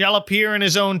says, shall appear in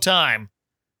his own time.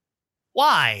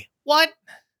 Why? What?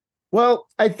 Well,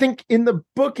 I think in the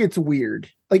book it's weird.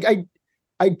 Like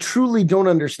I truly don't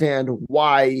understand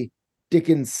why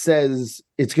Dickens says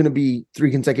it's going to be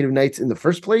 3 consecutive nights in the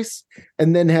first place,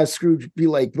 and then has Scrooge be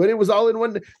like, but it was all in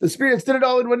one, the spirits did it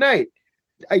all in one night.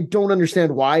 I don't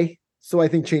understand why, so I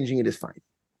think changing it is fine.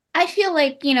 I feel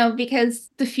like, because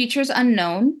the future's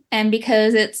unknown and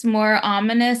because it's more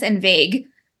ominous and vague.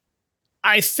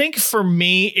 I think for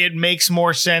me, it makes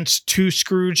more sense to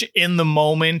Scrooge in the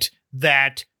moment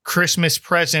that Christmas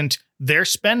present, they're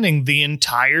spending the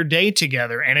entire day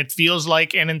together, and it feels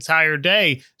like an entire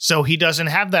day. So he doesn't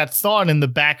have that thought in the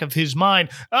back of his mind,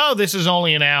 oh, this is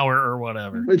only an hour or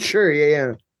whatever. But sure,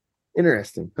 yeah.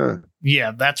 Interesting, huh?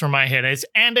 Yeah, that's where my head is.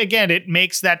 And again, it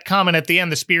makes that comment at the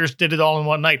end, the spirits did it all in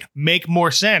one night, make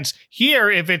more sense. Here,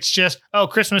 if it's just, oh,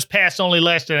 Christmas past only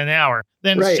lasted an hour,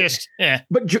 then Right. it's just,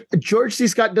 But George C.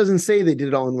 Scott doesn't say they did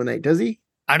it all in one night, does he?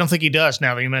 I don't think he does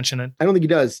now that you mention it. I don't think he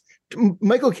does.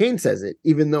 Michael Caine says it,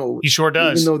 even though He sure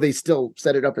does. Even though they still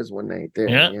set it up as one night. There,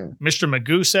 Yeah. yeah. Mr.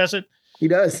 Magoo says it. He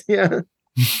does, yeah.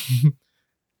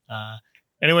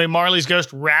 Anyway, Marley's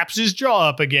ghost wraps his jaw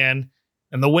up again,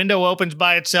 and the window opens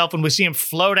by itself, and we see him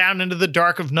float out into the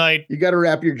dark of night. You got to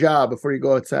wrap your jaw before you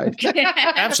go outside.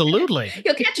 Absolutely.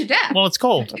 You'll catch your death. Well, it's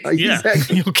cold. Yeah,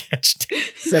 Exactly. you'll catch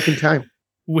it. Second time.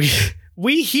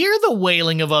 We hear the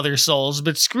wailing of other souls,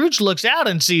 but Scrooge looks out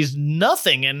and sees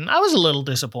nothing, and I was a little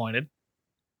disappointed.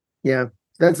 Yeah,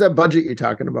 that's that budget you're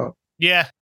talking about. Yeah,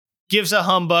 gives a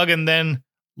humbug and then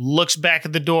looks back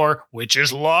at the door, which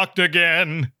is locked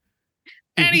again.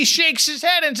 And he shakes his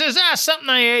head and says, something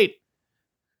I ate.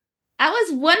 I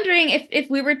was wondering if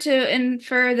we were to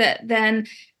infer that then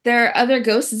there are other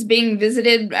ghosts being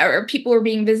visited, or people were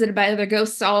being visited by other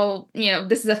ghosts. All,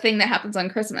 this is a thing that happens on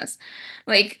Christmas.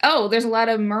 Like, oh, there's a lot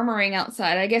of murmuring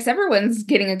outside. I guess everyone's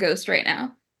getting a ghost right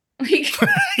now. Like,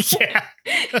 Yeah.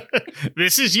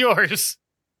 This is yours.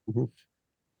 Mhm.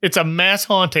 It's a mass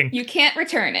haunting. you can't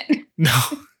return it. No.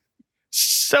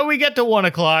 So we get to 1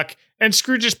 o'clock, and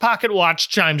Scrooge's pocket watch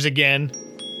chimes again.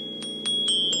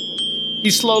 He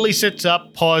slowly sits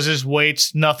up, pauses,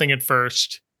 waits, nothing at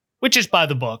first, which is by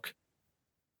the book.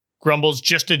 Grumbles,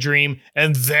 just a dream,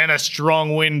 and then a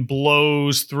strong wind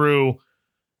blows through,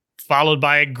 followed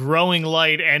by a growing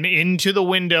light, and into the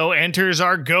window enters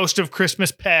our ghost of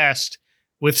Christmas past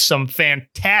with some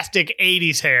fantastic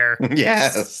 80s hair.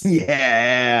 Yes.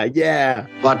 Yeah.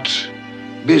 What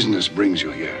business brings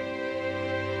you here?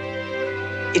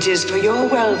 It is for your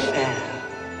welfare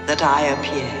that I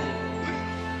appear.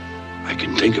 I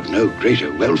can think of no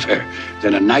greater welfare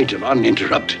than a night of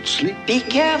uninterrupted sleep. Be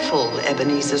careful,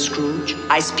 Ebenezer Scrooge.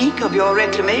 I speak of your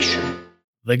reclamation.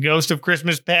 The ghost of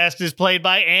Christmas past is played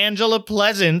by Angela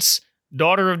Pleasance,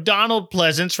 daughter of Donald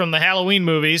Pleasance from the Halloween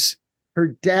movies. Her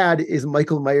dad is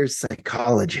Michael Myers'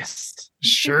 psychologist.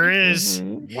 Sure is.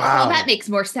 Wow. Well, that makes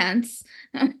more sense.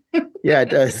 Yeah, it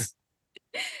does.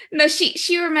 No,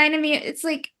 she reminded me. It's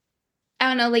like, I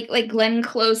don't know, like Glenn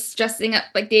Close dressing up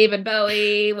like David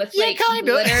Bowie with Yeah, like kind of.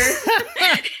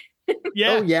 glitter.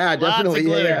 Yeah. Oh, yeah, lots of definitely.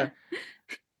 glitter. Yeah.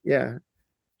 Yeah.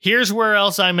 Here's where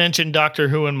else I mentioned Doctor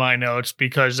Who in my notes,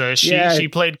 because she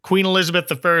played Queen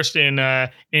Elizabeth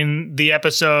I in the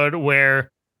episode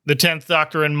where the 10th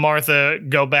Doctor and Martha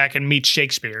go back and meet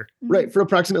Shakespeare. Right, for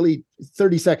approximately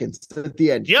 30 seconds at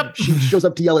the end. Yep. She shows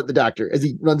up to yell at the Doctor as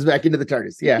he runs back into the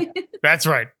TARDIS. Yeah. That's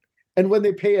right. And when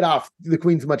they pay it off, the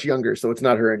Queen's much younger, so it's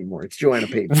not her anymore. It's Joanna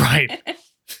Page. Right.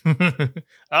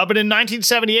 But in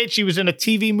 1978, she was in a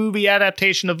TV movie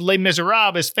adaptation of Les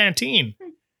Miserables as Fantine.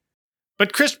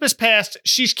 But Christmas past,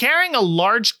 she's carrying a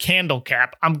large candle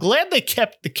cap. I'm glad they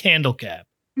kept the candle cap.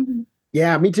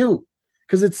 Yeah, me too.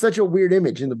 Because it's such a weird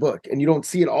image in the book, and you don't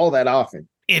see it all that often.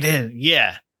 It is,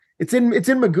 yeah. It's in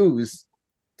Magoo's.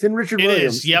 It's in Richard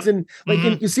Williams. Is, yep. It's in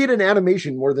you see it in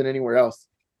animation more than anywhere else.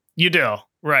 You do,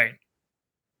 right.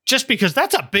 Just because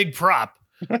that's a big prop.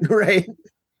 Right.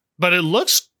 But it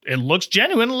looks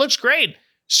genuine. It looks great.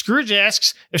 Scrooge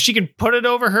asks if she can put it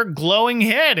over her glowing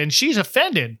head, and she's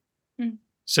offended.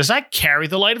 Says, I carry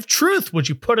the light of truth. Would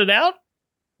you put it out?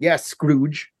 Yes,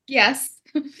 Scrooge. Yes.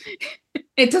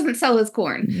 It doesn't sell his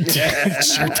corn.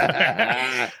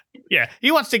 Yeah,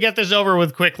 he wants to get this over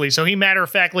with quickly, so he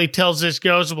matter-of-factly tells this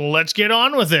ghost, well, let's get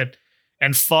on with it.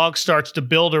 And fog starts to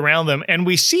build around them, and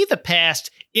we see the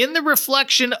past in the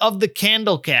reflection of the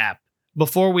candle cap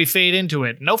before we fade into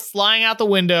it. No flying out the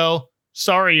window.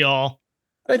 Sorry, y'all.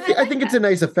 I think it's a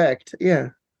nice effect. Yeah.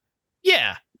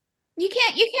 Yeah. You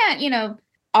can't,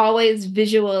 always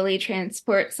visually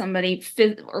transport somebody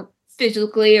or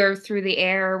physically or through the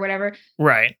air or whatever.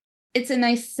 Right. It's a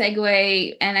nice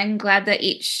segue, and I'm glad that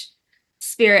each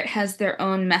spirit has their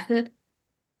own method.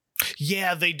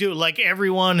 Yeah, they do. Like,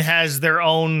 everyone has their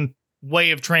own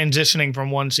way of transitioning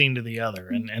from one scene to the other,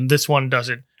 and this one does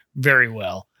it very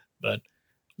well. But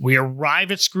we arrive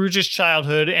at Scrooge's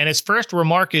childhood, and his first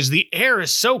remark is, the air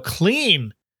is so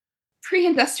clean.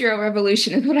 Pre-industrial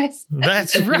revolution is what I said.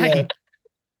 That's right. Yeah.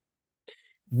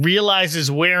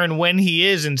 Realizes where and when he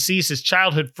is and sees his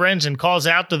childhood friends and calls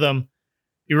out to them.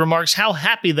 He remarks how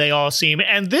happy they all seem,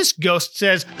 and this ghost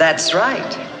says, that's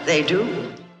right, they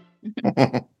do.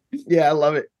 Yeah, I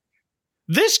love it.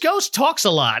 This ghost talks a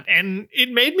lot, and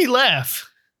it made me laugh.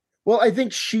 Well, I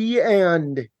think she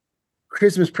and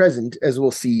Christmas Present, as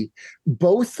we'll see,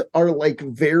 both are like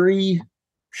very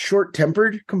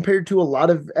short-tempered compared to a lot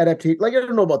of adaptations. Like, I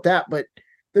don't know about that, but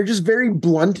they're just very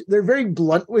blunt. They're very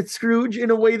blunt with Scrooge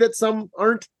in a way that some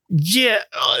aren't. Yeah,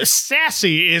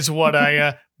 sassy is what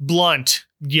I blunt.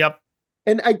 Yep.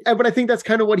 And but I think that's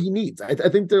kind of what he needs. I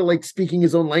think they're like speaking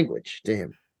his own language to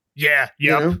him. Yeah.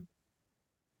 Yep.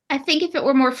 I think if it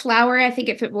were more flowery, I think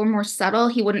if it were more subtle,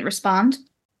 he wouldn't respond.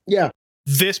 Yeah.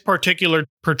 This particular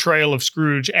portrayal of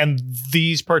Scrooge and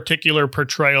these particular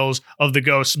portrayals of the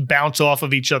ghosts bounce off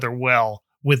of each other well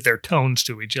with their tones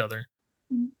to each other.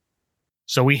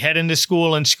 So we head into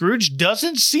school, and Scrooge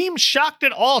doesn't seem shocked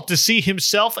at all to see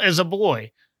himself as a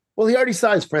boy. Well, he already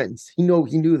saw his friends. He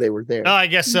knew they were there. Oh, I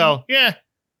guess so. Yeah.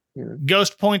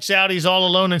 Ghost points out he's all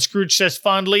alone, and Scrooge says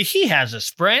fondly, he has his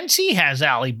friends. He has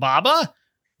Alibaba,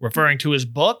 referring to his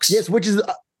books. Yes, which is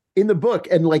in the book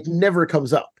and like never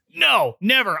comes up. No,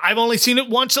 never. I've only seen it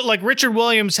once. Like, Richard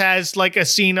Williams has like a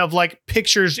scene of like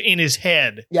pictures in his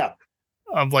head. Yeah.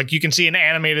 Of like, you can see an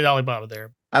animated Alibaba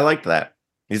there. I liked that.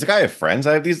 He's like, I have friends.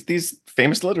 I have these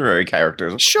famous literary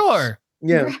characters. Sure.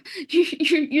 Yeah.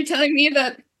 You're telling me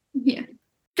that. Yeah.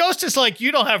 Ghost is like,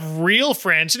 you don't have real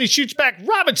friends. And he shoots back,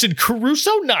 Robinson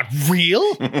Crusoe, not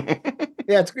real.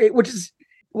 Yeah, it's great. Which is,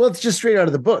 well, it's just straight out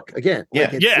of the book again. Yeah.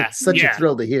 Like it's such a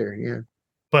thrill to hear. Yeah.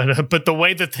 But the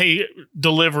way that they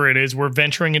deliver it is we're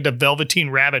venturing into Velveteen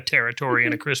Rabbit territory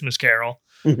in A Christmas Carol.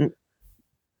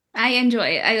 I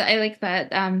enjoy it. I like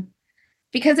that.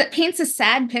 Because it paints a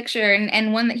sad picture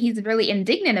and one that he's really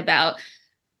indignant about.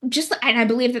 And I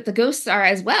believe that the ghosts are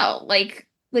as well. Like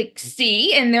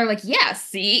see, and they're like, yeah,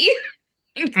 see,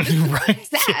 right?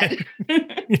 Sad.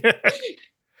 Yeah.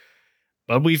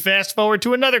 But we fast forward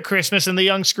to another Christmas, and the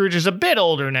young Scrooge is a bit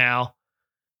older now.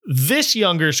 This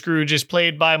younger Scrooge is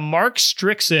played by Mark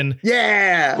Strickson.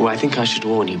 Yeah. Oh, I think I should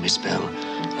warn you, Miss Bell.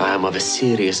 I am of a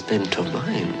serious bent of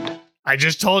mind. I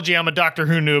just told you I'm a Doctor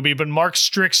Who newbie, but Mark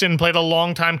Strickson played a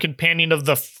longtime companion of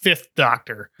the Fifth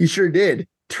Doctor. He sure did.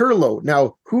 Turlough.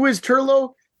 Now, who is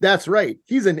Turlough? That's right.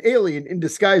 He's an alien in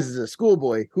disguise as a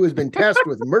schoolboy who has been tasked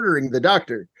with murdering the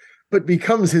Doctor, but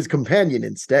becomes his companion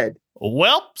instead.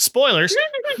 Well, spoilers.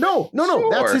 No.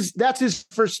 Sure. That's his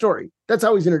first story. That's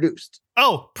how he's introduced.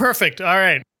 Oh, perfect. All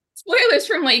right. Spoilers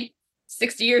from like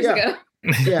 60 years ago.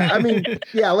 Yeah, I mean,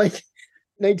 like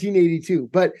 1982.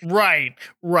 But right.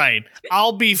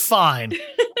 I'll be fine.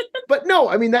 But no,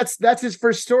 I mean, that's his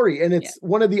first story. And it's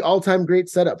one of the all-time great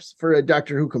setups for a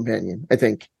Doctor Who companion, I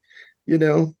think.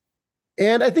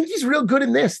 And I think he's real good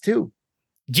in this too.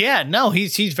 Yeah, no,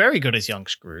 he's very good as young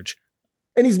Scrooge.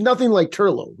 And he's nothing like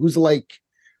Turlough, who's like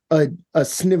a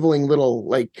sniveling little,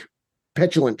 like,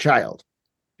 petulant child.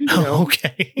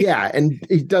 Okay. Yeah, and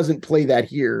he doesn't play that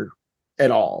here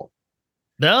at all.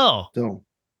 No. So.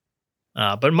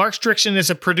 But Mark Strickson is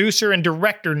a producer and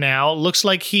director now. Looks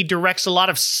like he directs a lot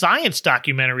of science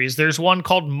documentaries. There's one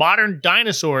called Modern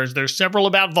Dinosaurs. There's several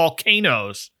about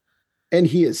volcanoes. And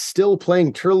he is still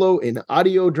playing Turlough in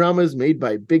audio dramas made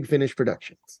by Big Finish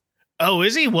Productions. Oh,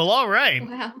 is he? Well, all right.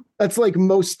 Wow. That's like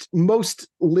most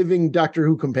living Doctor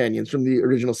Who companions from the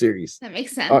original series. That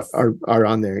makes sense. Are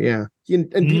on there, yeah.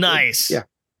 And nice. Yeah.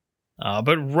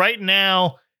 But right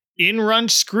now, in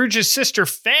runs Scrooge's sister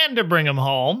Fan to bring him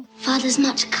home. Father's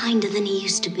much kinder than he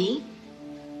used to be.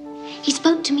 He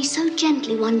spoke to me so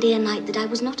gently one dear night that I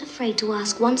was not afraid to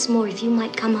ask once more if you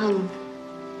might come home.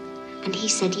 And he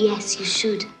said, yes, you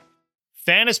should.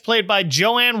 Fan is played by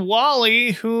Joanne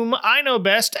Whalley, whom I know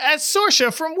best as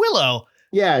Saoirse from Willow.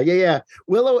 Yeah.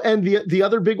 Willow, and the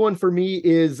other big one for me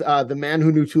is The Man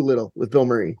Who Knew Too Little with Bill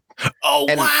Murray. Oh,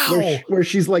 and wow. Where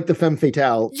she's like the femme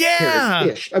fatale.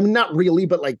 Yeah. I mean, not really,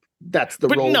 but like that's the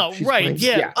role. No, right. Playing.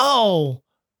 Yeah. Oh,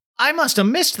 I must have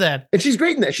missed that. And she's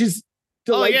great in that. She's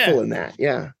delightful in that.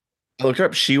 Yeah. I looked her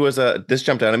up. She was this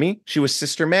jumped out at me. She was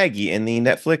Sister Maggie in the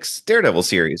Netflix Daredevil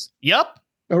series. Yep.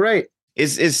 All right.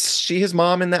 Is she his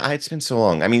mom in that? It's been so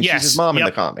long. I mean, she's his mom in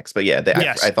the comics, but yeah,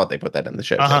 I thought they put that in the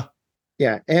show. Uh-huh.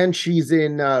 Yeah, and she's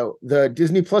in the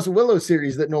Disney Plus Willow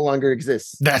series that no longer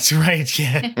exists. That's right.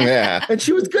 Yeah. Yeah. And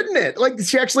she was good in it. Like,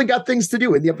 she actually got things to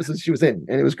do in the episodes she was in,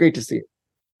 and it was great to see it.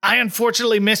 I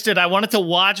unfortunately missed it. I wanted to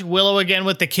watch Willow again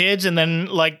with the kids, and then,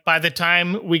 like, by the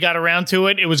time we got around to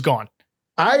it, it was gone.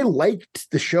 I liked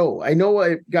the show. I know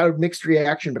I got a mixed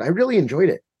reaction, but I really enjoyed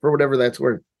it for whatever that's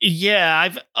worth. Yeah,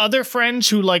 I've other friends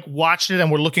who like watched it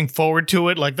and were looking forward to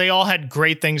it. Like, they all had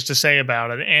great things to say about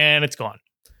it, and it's gone.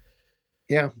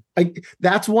 Yeah,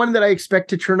 that's one that I expect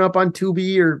to turn up on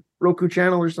Tubi or Roku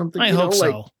channel or something. I hope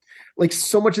so. Like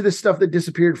so much of this stuff that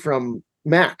disappeared from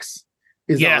Max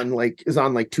is on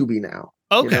Tubi now.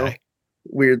 Okay.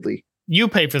 Weirdly. You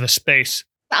pay for the space.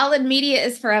 Solid media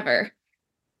is forever.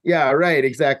 Yeah, right,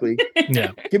 exactly.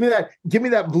 Yeah. Give me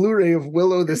that Blu-ray of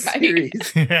Willow the series.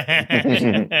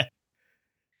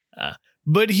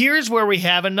 But here's where we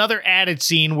have another added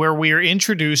scene where we are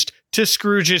introduced to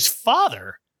Scrooge's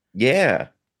father. Yeah.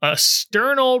 A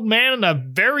stern old man in a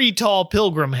very tall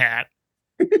pilgrim hat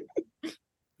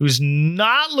who's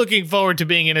not looking forward to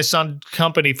being in his son's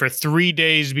company for 3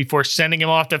 days before sending him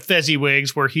off to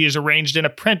Fezziwig's, where he has arranged an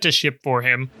apprenticeship for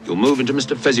him. You'll move into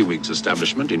Mr. Fezziwig's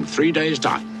establishment in 3 days'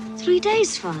 time. 3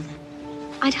 days, Father?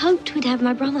 I'd hoped we'd have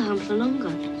my brother home for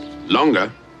longer.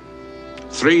 Longer?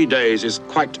 3 days is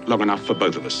quite long enough for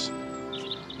both of us.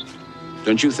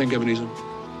 Don't you think, Ebenezer?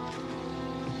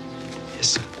 Yes,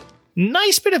 sir.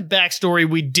 Nice bit of backstory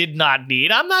we did not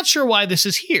need. I'm not sure why this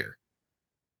is here.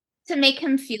 To make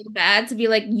him feel bad, to be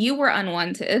like, you were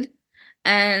unwanted,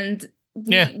 and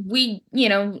we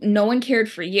no one cared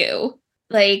for you.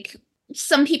 Like,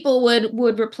 some people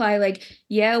would reply like,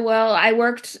 yeah, well, I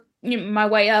worked my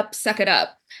way up, suck it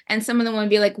up. And some of them would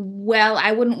be like, well,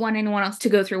 I wouldn't want anyone else to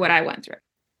go through what I went through.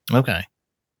 Okay.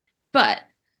 But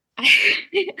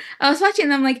I was watching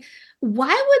them like, why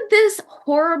would this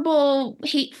horrible,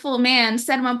 hateful man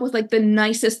set him up with like the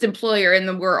nicest employer in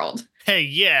the world? Hey,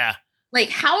 yeah. Like,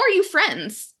 how are you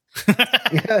friends?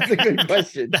 Yeah, that's a good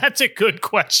question. That's a good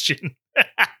question.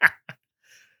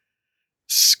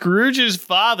 Scrooge's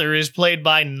father is played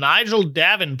by Nigel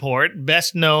Davenport,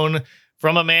 best known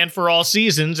from A Man for All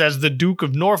Seasons as the Duke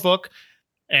of Norfolk,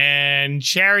 and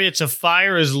Chariots of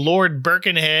Fire as Lord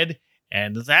Birkenhead,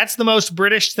 and that's the most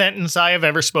British sentence I have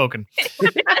ever spoken.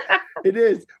 It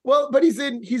is. Well, but he's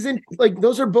in like,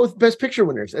 those are both Best Picture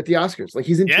winners at the Oscars. Like,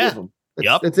 he's in two of them.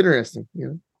 That's interesting. Yeah.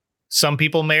 Some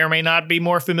people may or may not be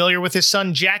more familiar with his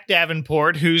son, Jack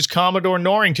Davenport, who's Commodore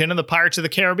Norrington in the Pirates of the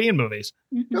Caribbean movies.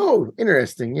 Oh,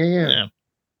 interesting. Yeah.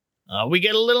 We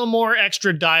get a little more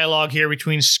extra dialogue here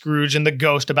between Scrooge and the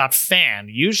ghost about Fan.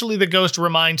 Usually the ghost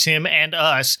reminds him and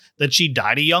us that she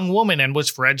died a young woman and was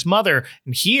Fred's mother.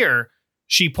 And here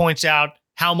she points out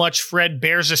how much Fred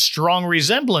bears a strong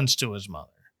resemblance to his mother.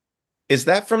 Is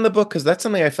that from the book? Because that's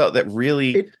something I felt that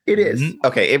really... It is.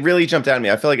 Okay, it really jumped out at me.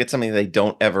 I feel like it's something they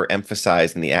don't ever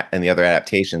emphasize in the other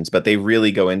adaptations, but they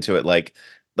really go into it like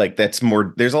that's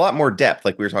more... There's a lot more depth,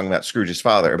 like we were talking about Scrooge's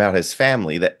father, about his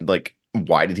family, that like,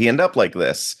 why did he end up like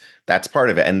this? That's part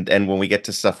of it. And when we get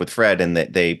to stuff with Fred, and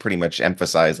that they pretty much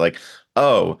emphasize like,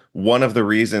 oh, one of the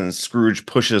reasons Scrooge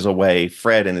pushes away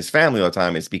Fred and his family all the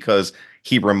time is because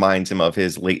he reminds him of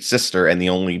his late sister and the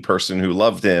only person who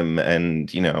loved him,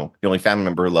 and, you know, the only family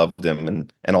member who loved him,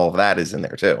 and all of that is in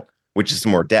there too, which is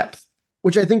some more depth.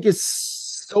 Which I think is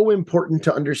so important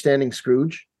to understanding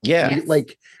Scrooge. Yeah. Yes.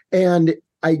 Like, and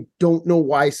I don't know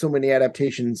why so many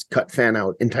adaptations cut Fan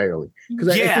out entirely. Because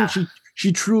I think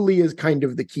she truly is kind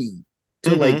of the key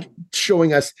to like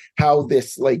showing us how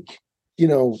this, like, you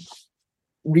know,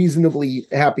 reasonably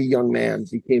happy young man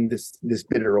became this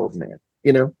bitter old man,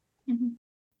 you know?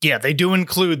 Yeah, they do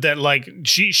include that, like,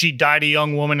 she died a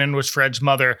young woman and was Fred's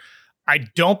mother. I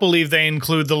don't believe they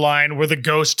include the line where the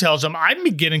ghost tells him, I'm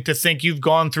beginning to think you've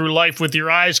gone through life with your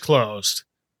eyes closed.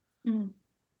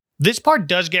 This part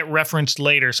does get referenced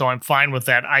later, so I'm fine with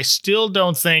that. I still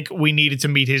don't think we needed to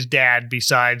meet his dad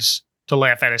besides to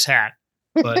laugh at his hat.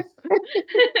 But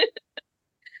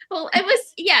Well, it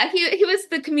was, he was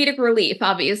the comedic relief,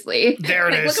 obviously. There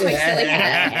it is. Look at my silly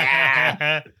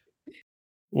hat.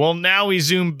 Well, now we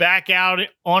zoom back out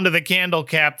onto the candle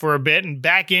cap for a bit and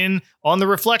back in on the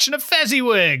reflection of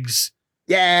Fezziwigs.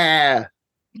 Yeah.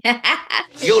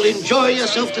 You'll enjoy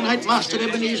yourself tonight, Master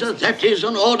Ebenezer. That is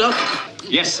an order.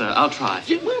 Yes, sir, I'll try.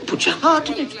 Well, put your heart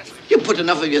in it. You put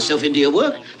enough of yourself into your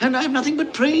work, and I have nothing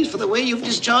but praise for the way you've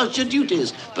discharged your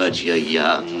duties. But you're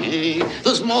young, eh?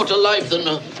 There's more to life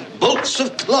than bolts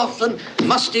of cloth and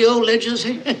musty old ledgers,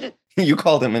 eh? You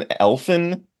called him an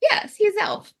elfin? Yes, he's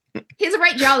elf. He's a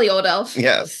right jolly old elf.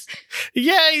 Yes.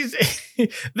 Yeah,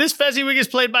 this Fezziwig is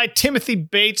played by Timothy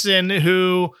Bateson,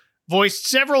 who voiced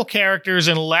several characters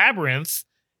in Labyrinth,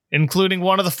 including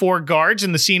one of the four guards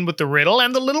in the scene with the riddle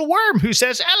and the little worm who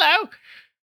says hello.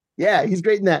 Yeah, he's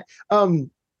great in that.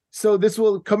 So this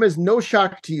will come as no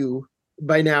shock to you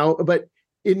by now, but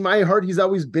in my heart, he's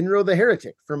always Binro the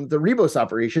Heretic from the Rebus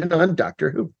operation on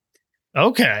Doctor Who.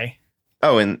 Okay.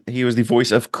 Oh, and he was the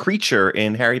voice of Creature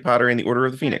in Harry Potter and the Order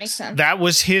of the Phoenix. That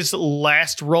was his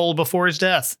last role before his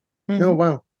death.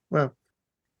 Oh, wow.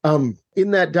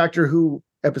 In that Doctor Who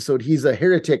episode, he's a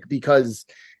heretic because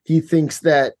he thinks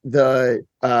that the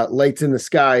lights in the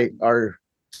sky are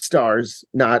stars,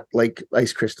 not like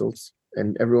ice crystals.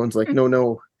 And everyone's like,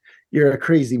 no, you're a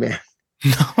crazy man.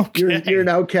 Okay. You're an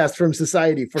outcast from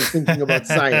society for thinking about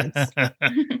science.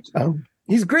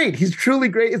 He's great. He's truly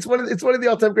great. It's one of the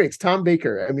all-time greats. Tom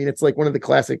Baker. I mean, it's like one of the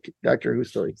classic Doctor Who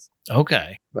stories.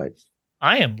 Okay. But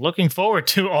I am looking forward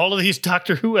to all of these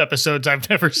Doctor Who episodes I've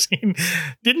never seen.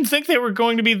 Didn't think they were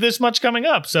going to be this much coming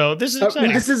up. So this is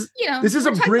exciting. This is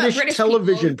a British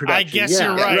television production. I guess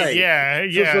you're right. Yeah.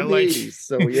 So from the like 80s,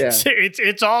 so yeah.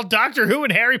 It's all Doctor Who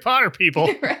and Harry Potter people.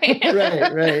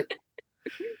 right.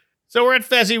 So we're at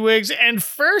Fezziwig's, and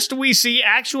first we see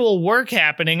actual work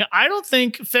happening. I don't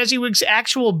think Fezziwig's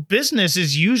actual business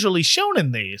is usually shown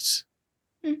in these.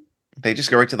 They just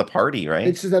go right to the party, right?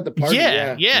 It's just at the party.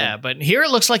 Yeah. But here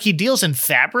it looks like he deals in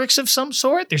fabrics of some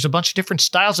sort. There's a bunch of different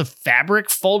styles of fabric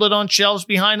folded on shelves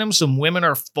behind him. Some women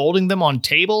are folding them on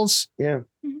tables. Yeah.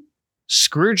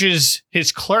 Scrooge is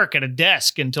his clerk at a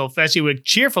desk until Fezziwig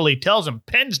cheerfully tells him,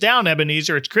 "Pens down,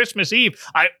 Ebenezer. It's Christmas Eve.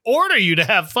 I order you to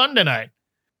have fun tonight."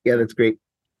 Yeah, that's great.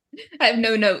 I have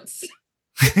no notes.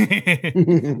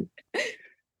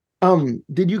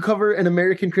 Did you cover An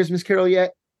American Christmas Carol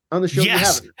yet on the show?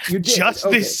 Yes, you haven't. You did. Just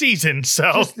Okay. this season.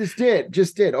 So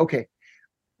just did. Okay,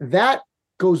 that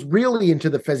goes really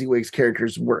into the Fezziwig's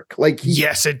character's work. Like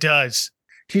yes, it does.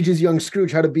 Teaches young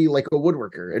Scrooge how to be like a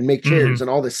woodworker and make chairs and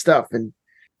all this stuff. And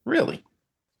really,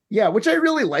 yeah, which I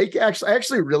really like. Actually, I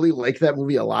actually really like that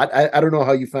movie a lot. I don't know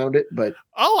how you found it, but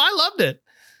I loved it.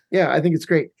 Yeah, I think it's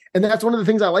great. And that's one of the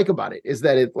things I like about it is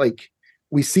that it like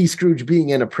we see Scrooge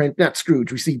being an apprentice, not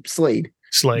Scrooge, we see Slade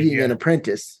being an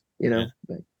apprentice, you know.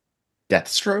 Yeah.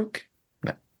 Deathstroke?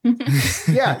 No.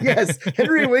 Yes.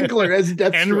 Henry Winkler as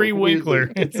Deathstroke. Henry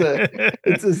Winkler.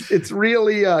 It's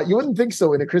really you wouldn't think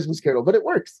so in A Christmas Carol, but it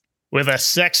works. With a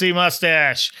sexy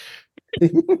mustache.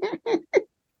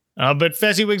 But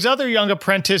Fezziwig's other young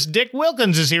apprentice, Dick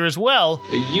Wilkins, is here as well.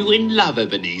 Are you in love,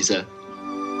 Ebenezer?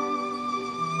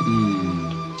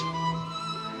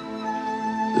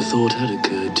 The thought had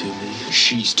occurred to me.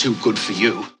 She's too good for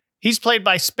you. He's played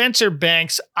by Spencer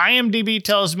Banks. IMDb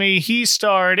tells me he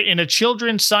starred in a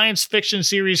children's science fiction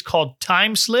series called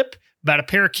Time Slip, about a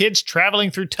pair of kids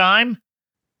traveling through time.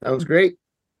 That was great.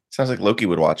 Sounds like Loki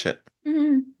would watch it.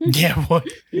 Yeah, what?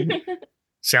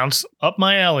 Sounds up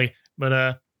my alley.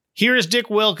 But here is Dick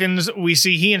Wilkins. We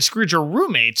see he and Scrooge are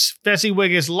roommates.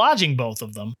 Fezziwig is lodging both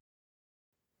of them.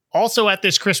 Also at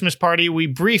this Christmas party, we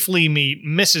briefly meet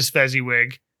Mrs.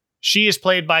 Fezziwig. She is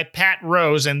played by Pat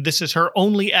Rose, and this is her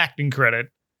only acting credit.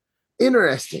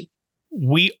 Interesting.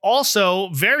 We also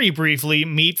very briefly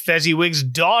meet Fezziwig's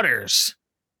daughters.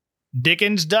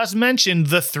 Dickens does mention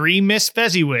the 3 Miss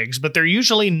Fezziwigs, but they're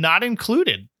usually not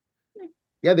included.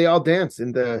 Yeah, they all dance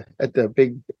at the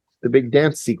big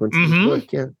dance sequence. In the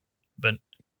book, yeah. But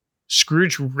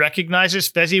Scrooge recognizes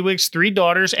Fezziwig's 3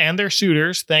 daughters and their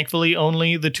suitors. Thankfully,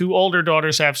 only the 2 older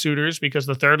daughters have suitors because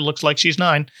the third looks like she's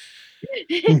 9.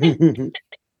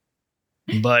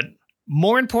 But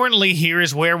more importantly, here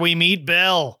is where we meet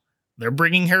Belle. They're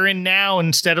bringing her in now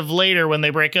instead of later when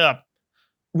they break up.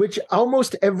 Which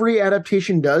almost every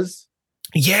adaptation does.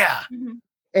 Yeah.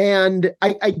 And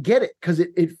I get it because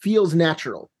it feels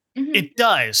natural. It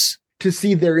does. To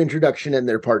see their introduction and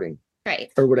their parting.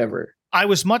 Right. Or whatever. I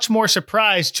was much more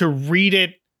surprised to read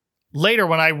it later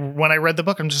when I read the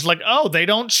book. I'm just like, oh, they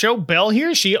don't show Belle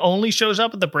here? She only shows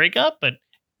up at the breakup? But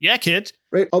yeah, kids.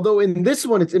 Right. Although in this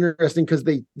one, it's interesting because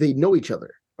they know each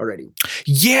other already.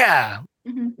 Yeah.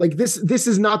 Like this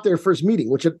is not their first meeting,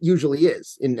 which it usually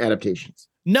is in adaptations.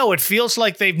 No, it feels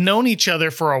like they've known each other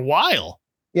for a while.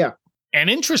 Yeah. And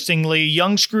interestingly,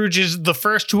 young Scrooge is the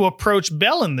first to approach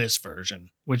Belle in this version,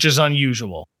 which is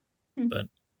unusual. But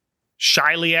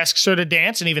shyly asks her to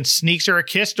dance and even sneaks her a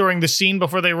kiss during the scene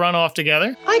before they run off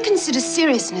together. I consider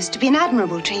seriousness to be an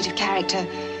admirable trait of character,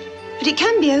 but it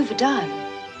can be overdone.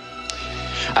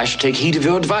 I should take heed of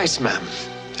your advice, ma'am,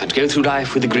 and go through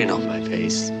life with a grin on my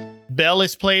face. Belle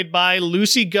is played by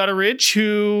Lucy Gutteridge,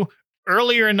 who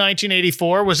earlier in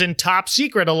 1984 was in Top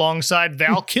Secret alongside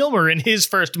Val Kilmer in his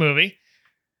first movie.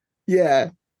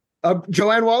 Yeah.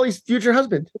 Joanne Wally's future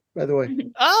husband, by the way.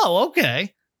 Oh,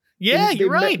 okay. Yeah, you're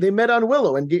right. They met on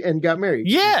Willow and got married.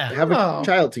 Yeah. They have a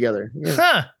child together. Yeah.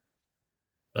 Huh.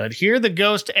 But here the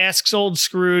ghost asks old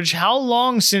Scrooge, how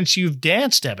long since you've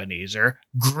danced, Ebenezer?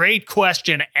 Great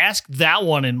question. Ask that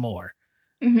one and more.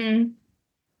 I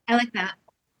like that.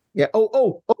 Yeah.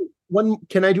 Oh, one.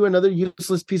 Can I do another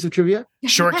useless piece of trivia?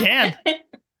 Sure can.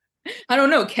 I don't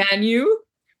know. Can you?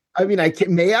 I mean, I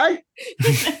can. May I?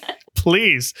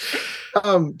 Please.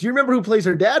 Do you remember who plays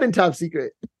her dad in Top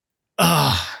Secret?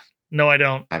 No, I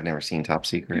don't. I've never seen Top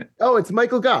Secret. Oh, it's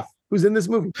Michael Gough, who's in this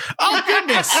movie. Oh,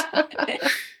 goodness.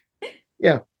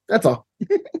 Yeah, that's all.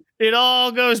 It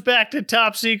all goes back to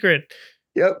Top Secret.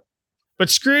 Yep. But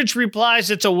Scrooge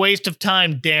replies it's a waste of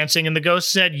time dancing, and the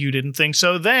ghost said you didn't think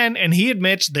so then, and he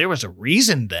admits there was a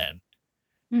reason then.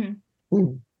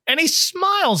 And he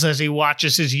smiles as he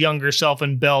watches his younger self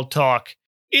and Belle talk.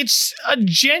 It's a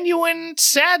genuine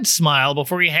sad smile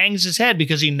before he hangs his head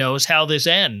because he knows how this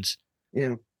ends.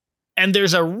 Yeah. And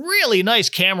there's a really nice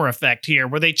camera effect here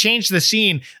where they change the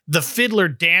scene. The fiddler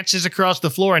dances across the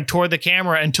floor and toward the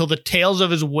camera until the tails of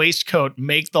his waistcoat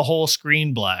make the whole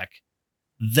screen black.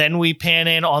 Then we pan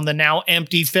in on the now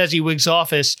empty Fezziwig's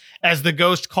office as the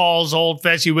ghost calls old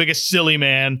Fezziwig a silly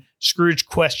man. Scrooge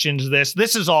questions this.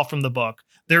 This is all from the book.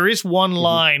 There is one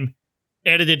line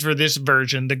edited for this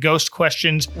version. The ghost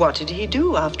questions, what did he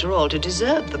do, after all, to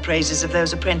deserve the praises of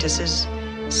those apprentices?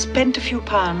 Spent a few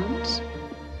pounds?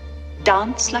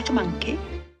 Dance like a monkey?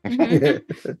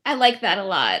 I like that a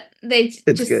lot. It's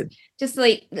good.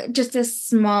 Just a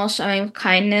small showing of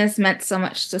kindness meant so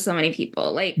much to so many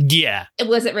people. Like, yeah,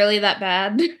 was it really that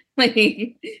bad?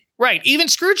 Right. Even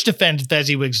Scrooge defends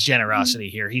Fezziwig's generosity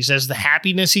here. He says the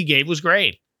happiness he gave was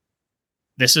great.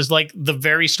 This is like the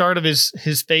very start of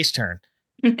his face turn.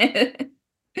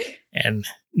 And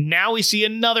now we see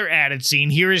another added scene.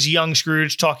 Here is young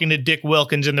Scrooge talking to Dick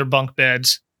Wilkins in their bunk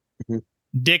beds.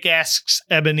 Dick asks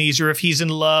Ebenezer if he's in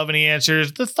love, and he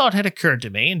answers, the thought had occurred to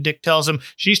me, and Dick tells him,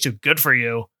 she's too good for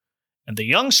you. And the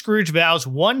young Scrooge vows,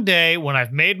 one day, when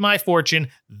I've made my fortune,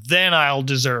 then I'll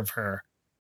deserve her.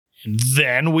 And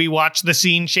then we watch the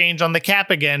scene change on the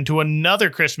cap again to another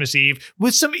Christmas Eve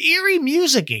with some eerie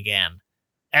music again,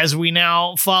 as we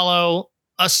now follow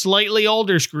a slightly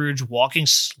older Scrooge walking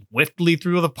swiftly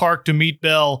through the park to meet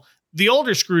Belle. The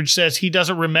older Scrooge says he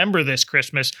doesn't remember this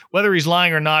Christmas. Whether he's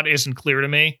lying or not isn't clear to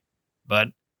me. But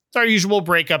it's our usual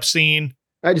breakup scene.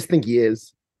 I just think he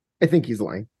is. I think he's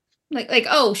lying. Like,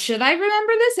 oh, should I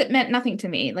remember this? It meant nothing to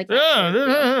me. Like,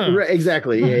 right,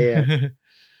 exactly. Yeah.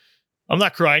 I'm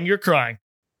not crying. You're crying.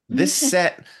 This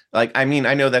set, like, I mean,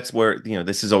 I know that's where,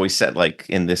 this is always set like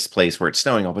in this place where it's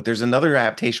snowing all, but there's another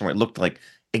adaptation where it looked like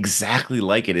exactly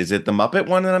like it. Is it the Muppet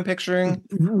one that I'm picturing?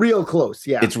 Real close,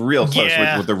 yeah. It's real close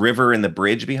with the river and the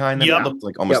bridge behind them. Yep. It looked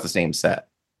like almost the same set.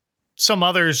 Some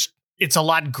others, it's a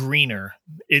lot greener.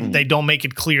 They don't make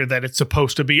it clear that it's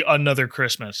supposed to be another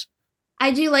Christmas.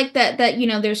 I do like that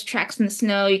there's tracks in the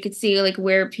snow. You could see like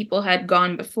where people had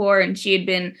gone before, and she had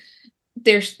been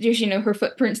there's her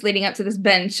footprints leading up to this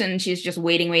bench, and she's just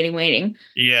waiting.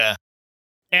 Yeah.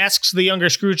 asks the younger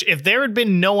Scrooge, if there had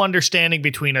been no understanding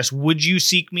between us, would you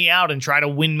seek me out and try to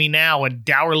win me now, a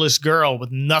dowerless girl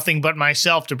with nothing but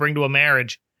myself to bring to a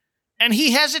marriage? And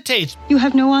he hesitates. You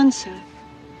have no answer.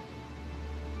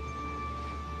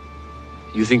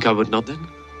 You think I would not then?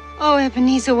 Oh,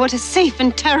 Ebenezer, what a safe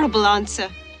and terrible answer.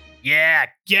 Yeah,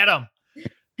 get him.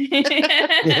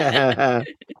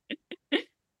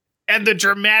 And the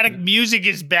dramatic music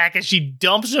is back as she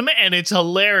dumps him, and it's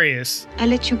hilarious. I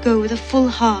let you go with a full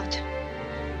heart.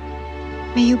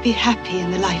 May you be happy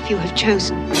in the life you have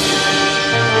chosen.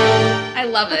 I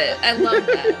love it. I love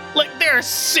that. Like, there are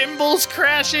cymbals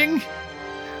crashing.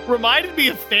 Reminded me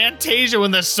of Fantasia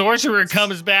when the sorcerer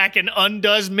comes back and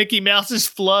undoes Mickey Mouse's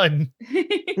flood.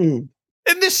 And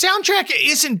the soundtrack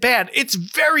isn't bad. It's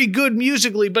very good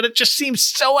musically, but it just seems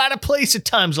so out of place at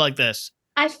times like this.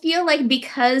 I feel like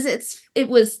because it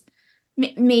was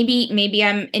maybe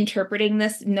I'm interpreting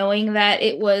this knowing that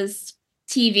it was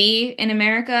TV in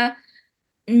America.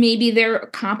 Maybe they're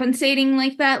compensating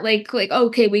like that. Like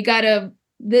okay, we gotta.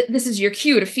 This is your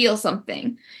cue to feel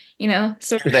something, you know.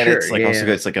 So that it's like also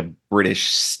it's like a British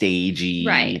stagey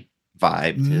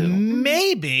vibe too.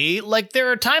 Maybe like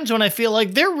there are times when I feel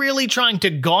like they're really trying to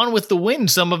Gone with the Wind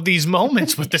some of these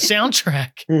moments with the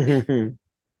soundtrack.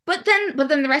 But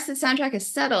then the rest of the soundtrack is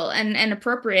subtle and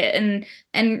appropriate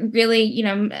and really, you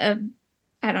know,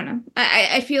 I don't know.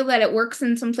 I feel that it works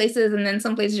in some places, and then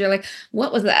some places you're like,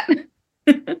 what was that?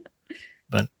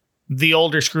 But the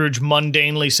older Scrooge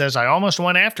mundanely says, I almost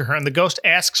went after her, and the ghost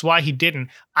asks why he didn't.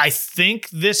 I think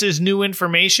this is new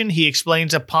information. He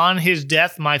explains, upon his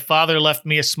death, my father left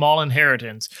me a small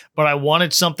inheritance, but I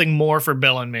wanted something more for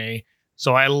Bill and me.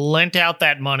 So I lent out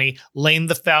that money, laying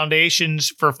the foundations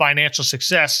for financial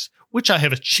success, which I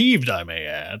have achieved, I may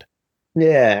add.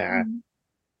 Yeah.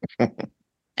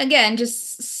 Again,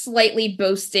 just slightly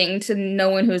boasting to no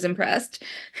one who's impressed.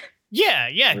 Yeah.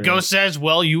 Right. Ghost says,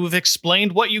 well, you've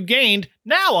explained what you gained.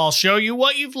 Now I'll show you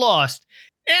what you've lost.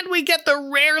 And we get the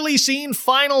rarely seen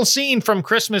final scene from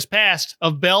Christmas Past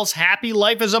of Belle's happy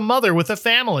life as a mother with a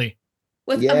family.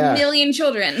 With a million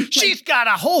children. She's got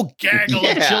a whole gaggle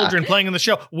of children playing in the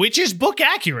show, which is book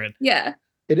accurate. Yeah.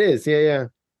 It is, yeah.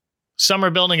 Some are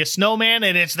building a snowman,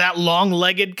 and it's that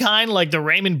long-legged kind, like the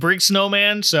Raymond Briggs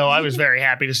snowman, so I was very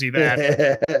happy to see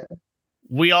that.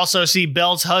 We also see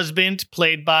Belle's husband,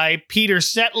 played by Peter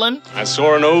Setlin. I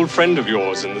saw an old friend of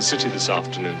yours in the city this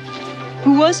afternoon.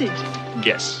 Who was it?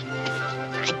 Guess.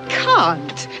 I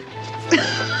can't.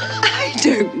 I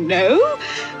don't know.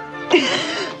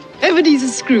 Ebenezer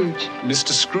Scrooge. Mr.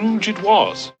 Scrooge it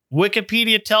was.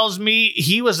 Wikipedia tells me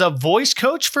he was a voice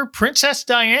coach for Princess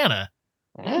Diana.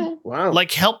 Oh, wow.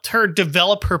 Like helped her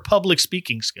develop her public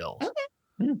speaking skills.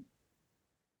 Okay.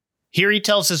 Here he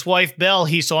tells his wife Belle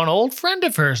he saw an old friend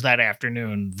of hers that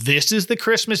afternoon. This is the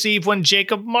Christmas Eve when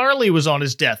Jacob Marley was on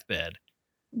his deathbed.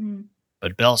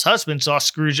 But Belle's husband saw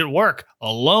Scrooge at work,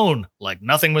 alone, like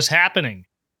nothing was happening.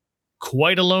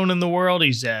 Quite alone in the world,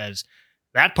 he says.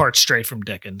 That part's straight from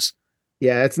Dickens.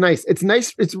 Yeah, it's nice. It's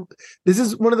nice. This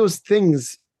is one of those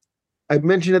things I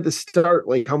mentioned at the start,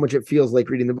 like how much it feels like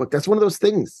reading the book. That's one of those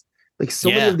things. Like so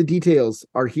many of the details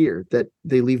are here that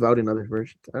they leave out in other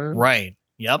versions. Right.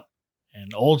 Yep.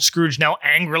 And old Scrooge now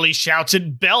angrily shouts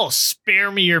at Belle,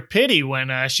 spare me your pity, when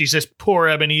she says, poor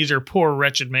Ebenezer, poor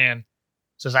wretched man.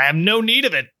 Says, I have no need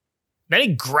of it. Then he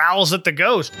growls at the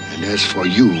ghost. And as for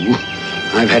you,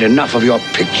 I've had enough of your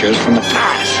pictures from the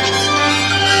past.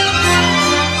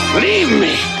 Leave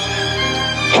me!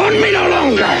 Haunt me no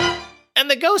longer! And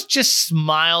the ghost just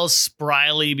smiles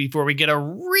spryly before we get a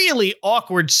really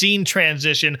awkward scene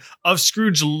transition of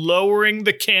Scrooge lowering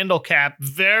the candle cap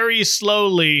very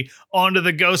slowly onto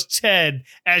the ghost's head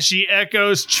as she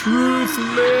echoes, truth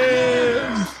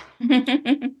lives!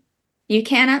 You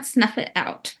cannot snuff it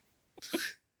out.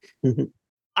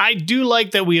 I do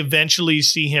like that we eventually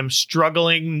see him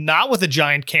struggling, not with a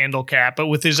giant candle cap, but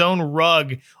with his own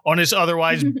rug on his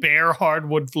otherwise bare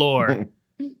hardwood floor.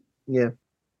 Yeah.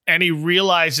 And he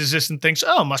realizes this and thinks,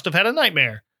 oh, must have had a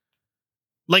nightmare.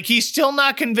 Like he's still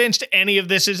not convinced any of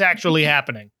this is actually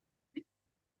happening.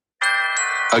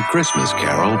 A Christmas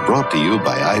Carol brought to you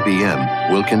by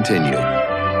IBM will continue.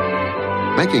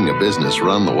 Making a business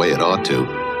run the way it ought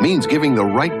to means giving the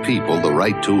right people the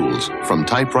right tools. From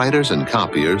typewriters and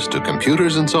copiers to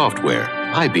computers and software,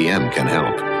 IBM can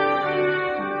help.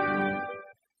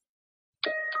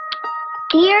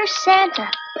 Dear Santa,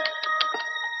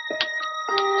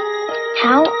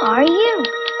 how are you?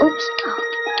 Oops. Oh.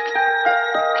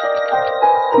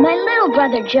 My little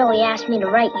brother Joey asked me to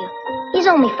write you. He's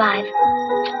only 5.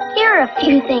 Here are a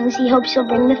few things he hopes you'll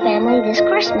bring the family this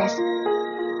Christmas.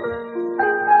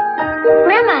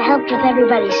 Grandma helped with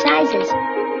everybody's sizes.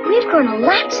 We've grown a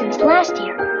lot since last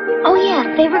year. Oh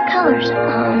yeah, favorite colors.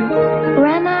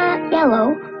 Grandma,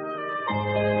 yellow.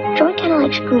 Joey kind of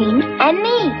likes green. And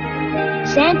me.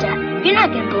 Santa, you're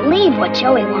not going to believe what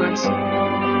Joey wants.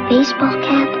 Baseball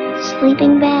cap,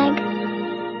 sleeping bag,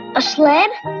 a sled,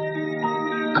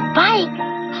 a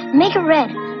bike, make it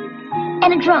red,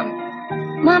 and a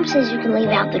drum. Mom says you can leave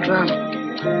out the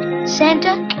drum.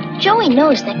 Santa, Joey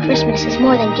knows that Christmas is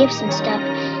more than gifts and stuff,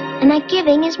 and that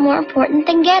giving is more important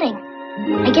than getting.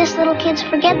 I guess little kids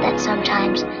forget that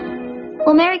sometimes.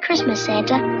 Well, Merry Christmas,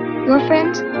 Santa. Your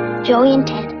friends, Joey and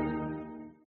Ted.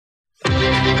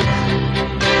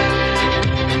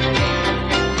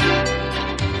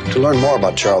 To learn more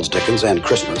about Charles Dickens and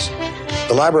Christmas,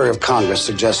 the Library of Congress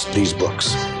suggests these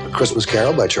books. A Christmas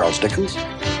Carol by Charles Dickens,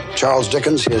 Charles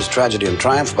Dickens, His Tragedy and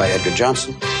Triumph by Edgar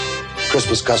Johnson,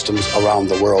 Christmas Customs Around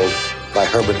the World by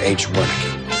Herbert H.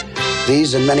 Wernicke.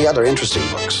 These and many other interesting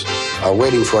books are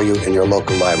waiting for you in your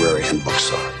local library and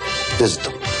bookstore. Visit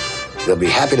them. They'll be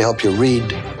happy to help you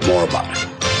read more about it.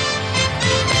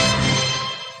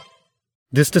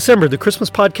 This December, the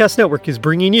Christmas Podcast Network is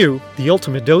bringing you the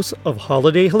ultimate dose of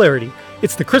holiday hilarity.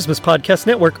 It's the Christmas Podcast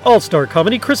Network All-Star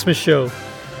Comedy Christmas Show.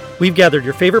 We've gathered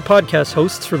your favorite podcast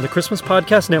hosts from the Christmas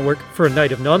Podcast Network for a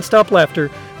night of nonstop laughter,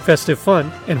 festive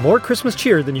fun, and more Christmas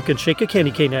cheer than you can shake a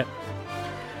candy cane at.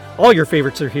 All your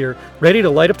favorites are here, ready to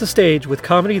light up the stage with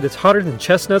comedy that's hotter than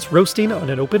chestnuts roasting on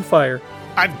an open fire.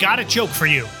 I've got a joke for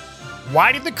you.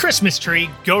 Why did the Christmas tree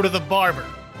go to the barber?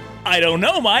 I don't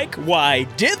know, Mike. Why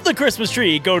did the Christmas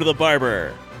tree go to the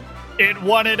barber? It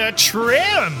wanted a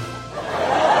trim.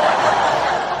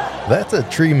 That's a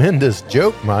tremendous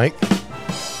joke, Mike.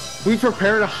 We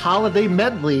prepared a holiday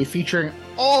medley featuring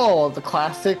all of the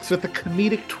classics with a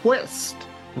comedic twist.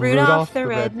 Rudolph the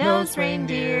red-nosed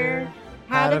reindeer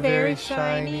had a very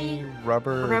shiny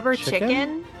rubber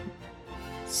chicken.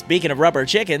 Speaking of rubber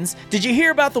chickens, did you hear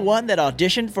about the one that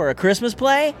auditioned for a Christmas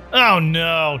play? Oh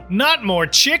no, not more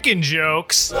chicken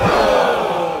jokes.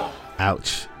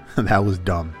 Ouch, that was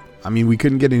dumb. I mean, we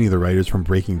couldn't get any of the writers from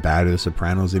Breaking Bad or The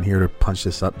Sopranos in here to punch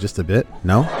this up just a bit?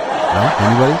 No? No?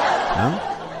 Anybody? No?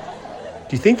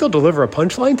 Do you think they'll deliver a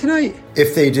punchline tonight?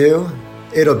 If they do,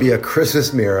 it'll be a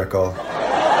Christmas miracle.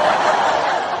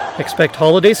 Expect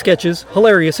holiday sketches,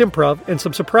 hilarious improv, and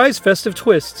some surprise festive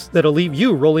twists that'll leave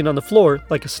you rolling on the floor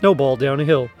like a snowball down a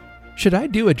hill. Should I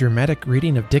do a dramatic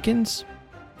reading of Dickens?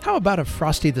 How about a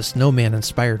Frosty the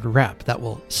Snowman-inspired rap that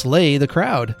will slay the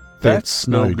crowd? That's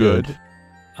no good.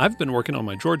 I've been working on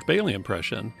my George Bailey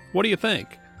impression. What do you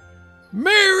think?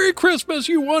 Merry Christmas,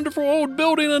 you wonderful old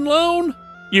building and loan!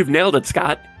 You've nailed it,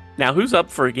 Scott. Now who's up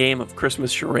for a game of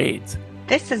Christmas charades?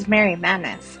 This is Merry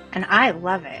Madness, and I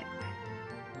love it.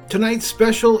 Tonight's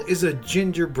special is a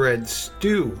gingerbread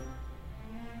stew.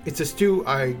 It's a stew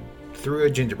I threw a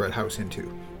gingerbread house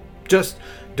into. Just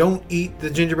don't eat the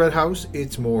gingerbread house,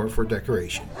 it's more for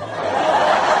decoration.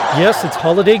 Yes, it's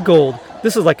holiday gold.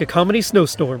 This is like a comedy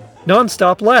snowstorm.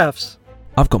 Non-stop laughs.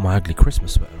 I've got my ugly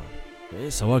Christmas sweater on.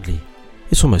 It's so ugly.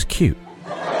 It's almost cute.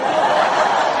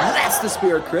 That's the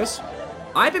spirit, Chris.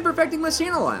 I've been perfecting my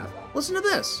Santa laugh. Listen to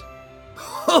this.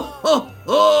 Ho, ho,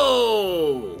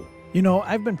 ho! You know,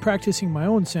 I've been practicing my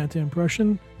own Santa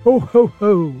impression. Ho, ho,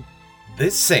 ho.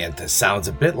 This Santa sounds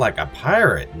a bit like a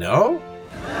pirate, no?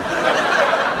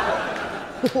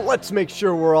 Let's make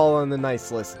sure we're all on the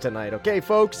nice list tonight, okay,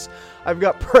 folks? I've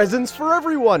got presents for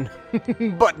everyone.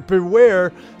 But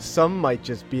beware, some might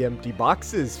just be empty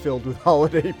boxes filled with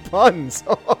holiday puns.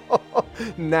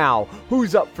 Now,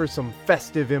 who's up for some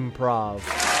festive improv?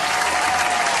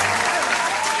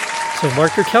 So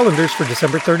mark your calendars for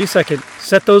December 32nd,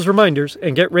 set those reminders,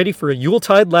 and get ready for a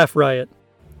Yuletide laugh riot.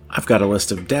 I've got a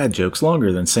list of dad jokes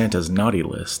longer than Santa's naughty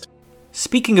list.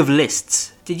 Speaking of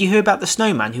lists, did you hear about the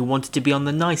snowman who wanted to be on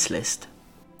the nice list?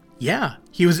 Yeah,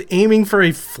 he was aiming for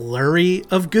a flurry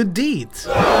of good deeds.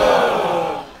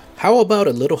 How about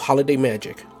a little holiday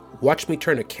magic? Watch me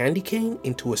turn a candy cane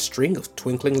into a string of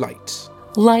twinkling lights.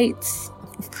 Lights.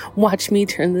 Watch me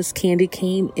turn this candy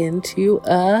cane into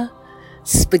a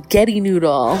spaghetti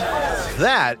noodle.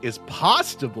 That is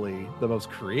possibly the most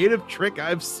creative trick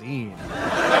I've seen.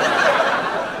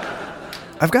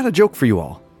 I've got a joke for you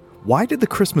all. Why did the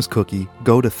Christmas cookie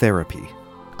go to therapy?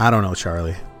 I don't know,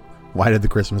 Charlie. Why did the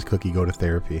Christmas cookie go to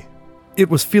therapy? It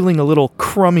was feeling a little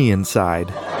crummy inside.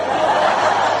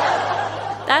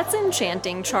 That's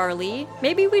enchanting, Charlie.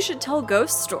 Maybe we should tell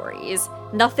ghost stories.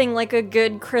 Nothing like a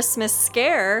good Christmas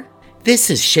scare.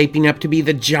 This is shaping up to be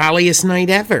the jolliest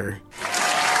night ever.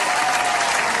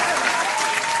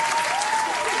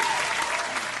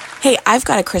 Hey, I've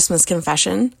got a Christmas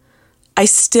confession. I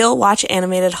still watch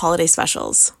animated holiday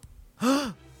specials.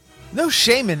 No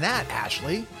shame in that,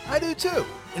 Ashley. I do too.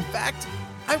 In fact,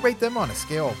 I rate them on a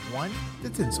scale of 1 to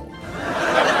tinsel.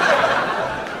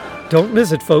 Don't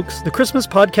miss it, folks. The Christmas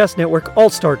Podcast Network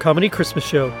All-Star Comedy Christmas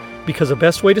Show. Because the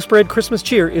best way to spread Christmas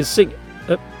cheer is sing...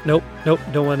 Nope.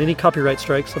 Don't want any copyright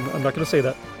strikes. I'm not going to say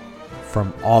that.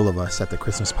 From all of us at the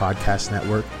Christmas Podcast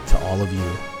Network to all of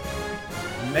you.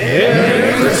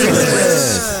 Merry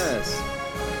Christmas!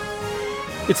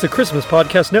 It's the Christmas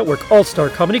Podcast Network All-Star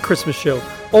Comedy Christmas Show,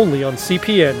 only on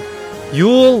CPN.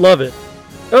 You'll love it.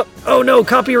 Oh no,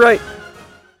 copyright!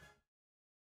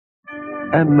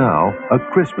 And now, A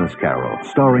Christmas Carol,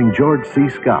 starring George C.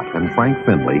 Scott and Frank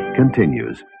Finley,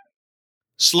 continues.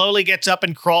 Slowly gets up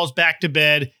and crawls back to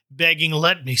bed, begging,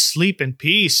 "Let me sleep in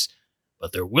peace."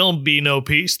 But there will be no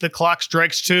peace. The clock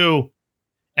strikes 2.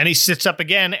 And he sits up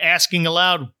again, asking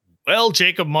aloud, "Well,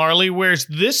 Jacob Marley, where's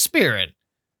this spirit?"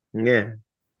 Yeah.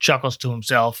 Chuckles to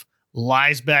himself,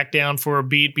 lies back down for a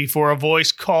beat before a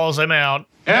voice calls him out.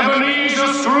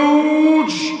 "Ebenezer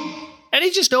Scrooge!" And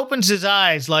he just opens his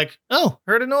eyes like, "Oh,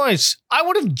 heard a noise." I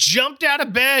would have jumped out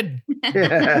of bed. Would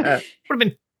have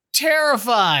been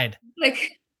terrified.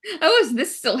 Like, oh, is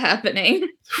this still happening?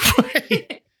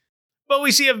 Right. But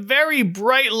we see a very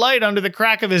bright light under the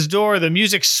crack of his door. The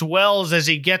music swells as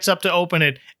he gets up to open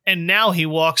it, and now he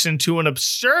walks into an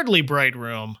absurdly bright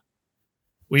room.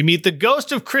 We meet the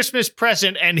ghost of Christmas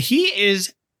Present, and he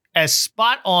is as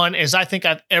spot on as I think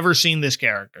I've ever seen this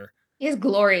character. He is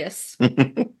glorious.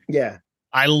 Yeah.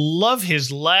 I love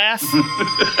his laugh.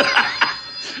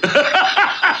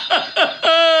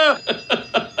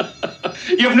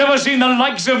 You've never seen the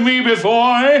likes of me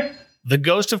before, eh? The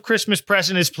ghost of Christmas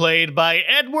Present is played by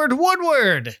Edward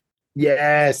Woodward.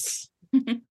 Yes.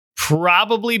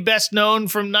 Probably best known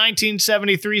from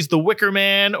 1973's The Wicker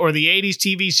Man or the 80s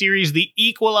TV series The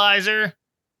Equalizer.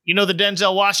 You know the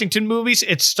Denzel Washington movies?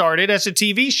 It started as a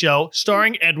TV show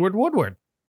starring Edward Woodward.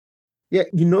 Yeah,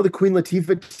 you know the Queen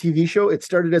Latifah TV show? It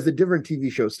started as a different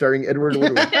TV show starring Edward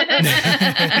Woodward.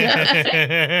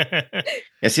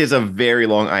 Yes, he has a very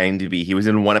long IMDb. He was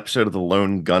in one episode of The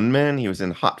Lone Gunman. He was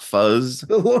in Hot Fuzz.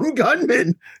 The Lone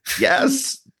Gunman?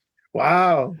 Yes.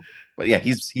 Wow. But yeah,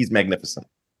 he's magnificent.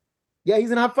 Yeah,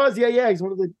 he's in Hot Fuzz. Yeah. He's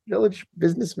one of the village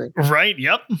businessmen. Right,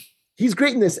 yep. He's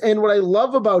great in this. And what I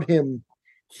love about him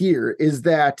here is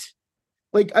that,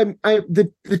 like,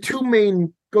 the two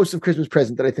main Ghosts of Christmas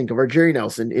Present that I think of are Jerry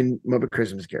Nelson in Muppet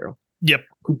Christmas Carol. Yep.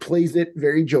 Who plays it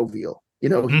very jovial. You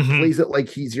know, he plays it like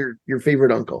he's your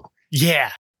favorite uncle.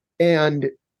 Yeah. And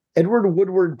Edward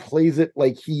Woodward plays it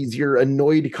like he's your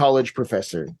annoyed college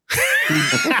professor.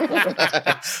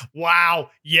 Wow.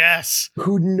 Yes.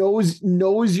 Who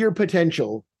knows your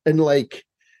potential and like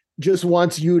just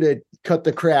wants you to cut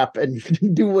the crap and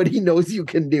do what he knows you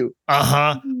can do.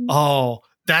 Uh-huh. Oh,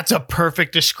 that's a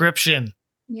perfect description.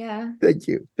 Yeah. Thank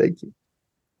you.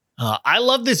 I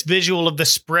love this visual of the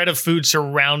spread of food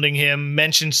surrounding him.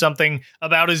 Mentions something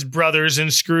about his brothers,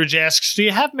 and Scrooge asks, "Do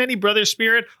you have many brothers,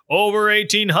 Spirit?" "Over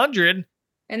 1,800.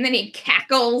 And then he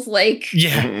cackles like,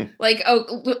 yeah, like,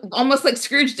 oh, almost like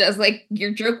Scrooge does. Like,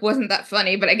 your joke wasn't that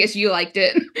funny, but I guess you liked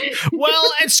it.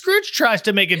 Well, and Scrooge tries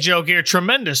to make a joke here.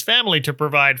 Tremendous family to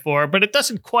provide for, but it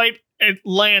doesn't quite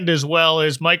land as well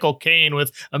as Michael Caine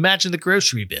with "Imagine the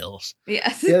grocery bills."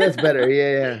 Yes. Yeah, that's better.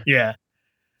 Yeah. Yeah.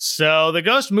 So the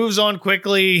ghost moves on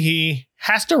quickly. He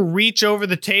has to reach over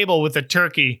the table with the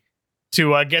turkey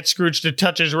to get Scrooge to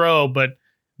touch his robe, but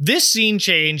this scene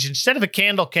change, instead of a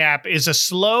candle cap, is a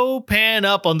slow pan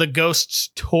up on the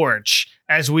ghost's torch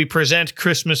as we present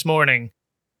Christmas morning.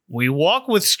 We walk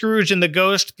with Scrooge and the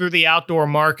ghost through the outdoor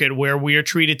market where we are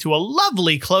treated to a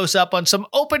lovely close-up on some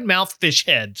open-mouthed fish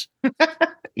heads.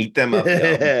 Eat them up.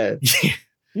 This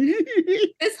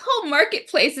whole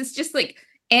marketplace is just like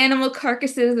animal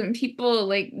carcasses and people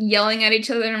like yelling at each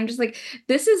other. And I'm just like,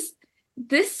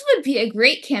 this would be a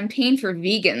great campaign for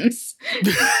vegans.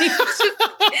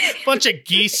 Bunch of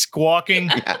geese squawking.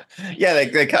 Yeah,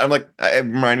 they kind of like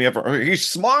remind me of, he's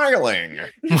smiling.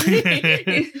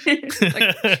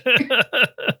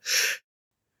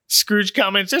 Scrooge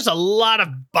comments, "There's a lot of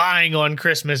buying on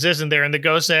Christmas, isn't there?" And the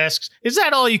ghost asks, "Is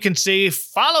that all you can see?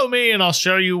 Follow me and I'll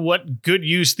show you what good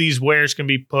use these wares can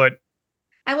be put."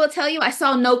 I will tell you, I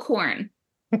saw no corn.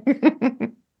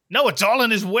 No, it's all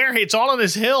in his it's all in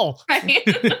his hill.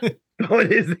 On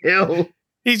his hill.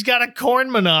 He's got a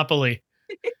corn monopoly.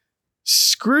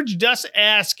 Scrooge does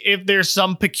ask if there's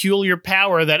some peculiar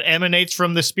power that emanates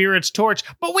from the spirit's torch,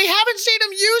 but we haven't seen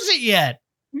him use it yet.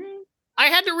 I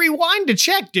had to rewind to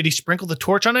check. Did he sprinkle the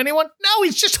torch on anyone? No,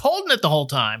 he's just holding it the whole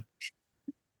time.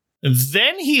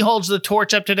 Then he holds the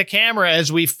torch up to the camera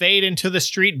as we fade into the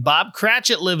street Bob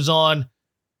Cratchit lives on.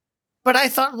 But I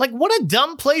thought, like, what a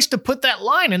dumb place to put that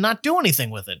line and not do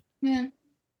anything with it. Yeah.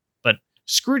 But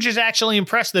Scrooge is actually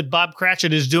impressed that Bob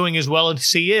Cratchit is doing as well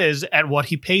as he is at what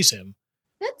he pays him.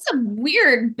 That's a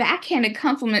weird backhanded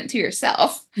compliment to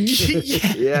yourself.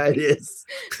 Yeah, it is.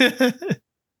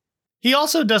 He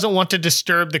also doesn't want to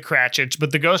disturb the Cratchits,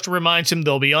 but the ghost reminds him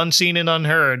they'll be unseen and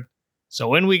unheard.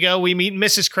 So in we go, we meet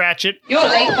Mrs. Cratchit. You're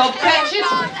late, Bob Cratchit.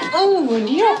 Oh, and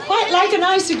you're quite like an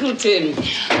icicle tin.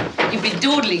 You've been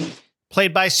dawdling.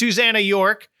 Played by Susanna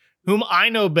York, whom I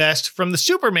know best from the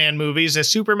Superman movies as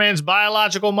Superman's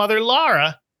biological mother,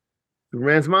 Lara.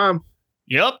 Superman's mom.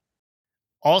 Yep.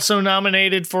 Also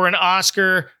nominated for an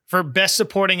Oscar for Best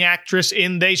Supporting Actress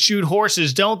in They Shoot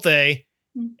Horses, Don't They?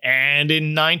 And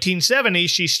in 1970,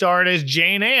 she starred as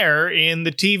Jane Eyre in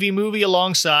the TV movie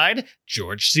alongside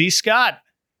George C. Scott.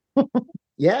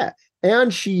 Yeah.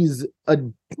 And she's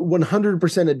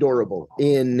 100% adorable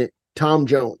in Tom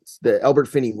Jones, the Albert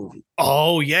Finney movie.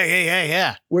 Oh,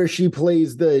 yeah. Where she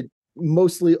plays the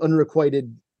mostly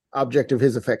unrequited object of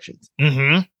his affections.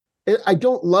 Mm-hmm. I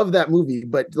don't love that movie,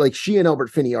 but like she and Albert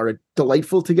Finney are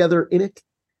delightful together in it.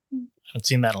 I haven't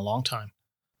seen that in a long time.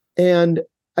 And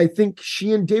I think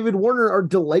she and David Warner are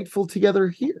delightful together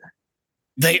here.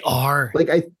 They are. Like,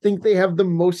 I think they have the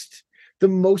most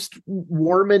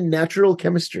warm and natural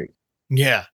chemistry.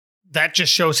 Yeah. That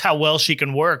just shows how well she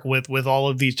can work with all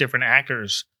of these different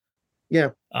actors. Yeah.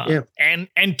 Yeah.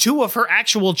 And two of her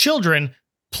actual children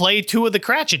play two of the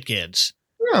Cratchit kids.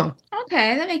 Oh.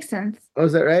 Okay, that makes sense. Oh,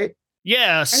 is that right?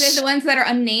 Yes. Are they the ones that are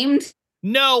unnamed?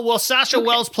 No, well, Sasha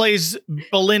Wells plays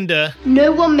Belinda.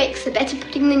 No one makes a better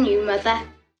pudding than you, Mother.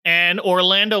 And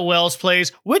Orlando Wells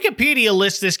plays... Wikipedia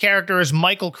lists this character as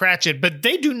Michael Cratchit, but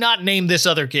they do not name this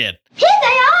other kid. Here they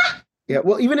are! Yeah,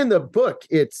 well, even in the book,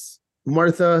 it's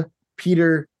Martha,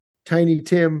 Peter, Tiny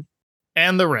Tim.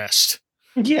 And the rest.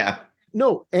 Yeah.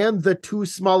 No, and the two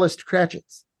smallest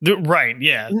Cratchits. Right,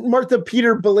 yeah. Martha,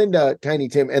 Peter, Belinda, Tiny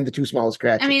Tim, and the two smallest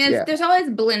Cratchits. I mean, there's always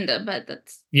Belinda, but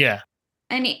that's... Yeah.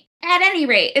 At any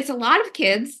rate, it's a lot of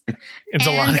kids. It's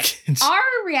a lot of kids. Our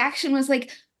reaction was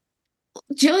like,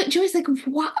 Joey's like,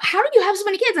 how do you have so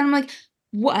many kids? And I'm like,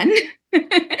 one,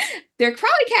 they're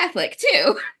probably Catholic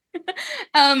too.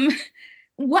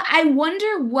 What I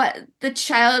wonder what the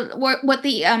child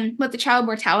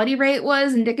mortality rate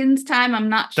was in Dickens' time. I'm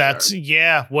not sure.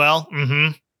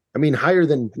 I mean, higher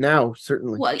than now,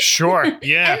 certainly. Well, sure,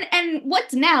 yeah. and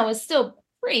what's now is still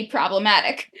pretty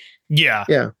problematic. Yeah.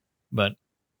 Yeah. But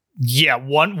yeah,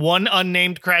 one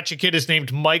unnamed Cratchit kid is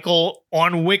named Michael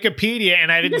on Wikipedia,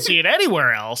 and I didn't see it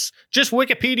anywhere else. Just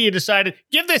Wikipedia decided,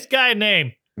 give this guy a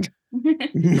name.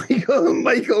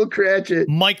 Michael Cratchit.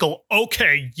 Michael,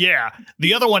 okay, yeah.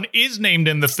 The other one is named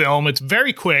in the film. It's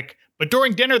very quick, but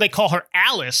during dinner they call her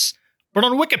Alice. But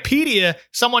on Wikipedia,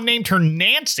 someone named her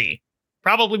Nancy.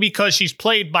 Probably because she's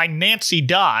played by Nancy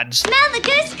Dodds. Smell the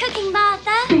goose cooking,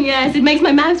 Martha. Yes, it makes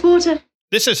my mouth water.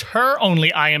 This is her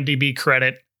only IMDb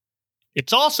credit.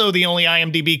 It's also the only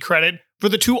IMDb credit for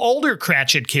the two older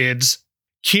Cratchit kids.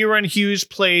 Kieran Hughes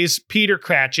plays Peter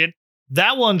Cratchit.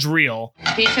 That one's real.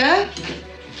 Peter,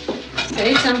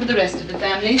 save some for the rest of the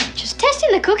family. Just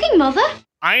testing the cooking, Mother.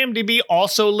 IMDb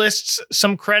also lists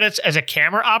some credits as a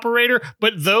camera operator,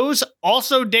 but those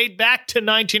also date back to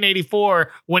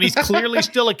 1984 when he's clearly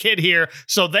still a kid here,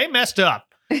 so they messed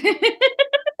up.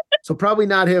 So probably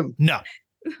not him. No.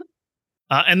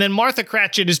 And then Martha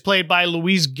Cratchit is played by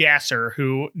Louise Gasser,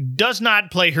 who does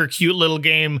not play her cute little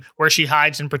game where she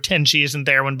hides and pretends she isn't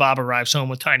there when Bob arrives home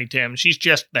with Tiny Tim. She's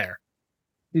just there.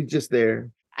 He's just there.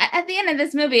 At the end of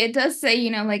this movie, it does say,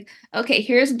 like, okay,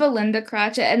 here's Belinda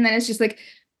Cratchit, and then it's just like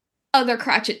other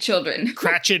Cratchit children.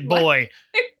 Cratchit boy.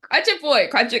 Cratchit boy,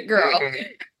 Cratchit girl.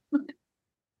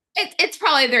 It's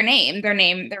probably their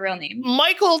real name.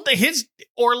 Michael,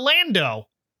 Orlando.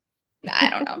 I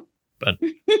don't know. But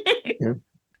yeah.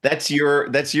 That's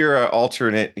your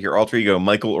alter ego,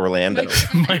 Michael Orlando.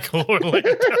 Michael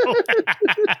Orlando.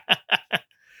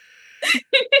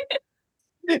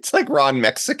 It's like Ron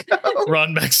Mexico.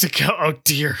 Ron Mexico. Oh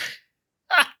dear.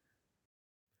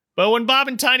 But when Bob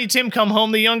and Tiny Tim come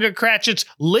home, the younger Cratchits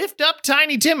lift up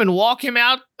Tiny Tim and walk him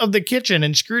out of the kitchen,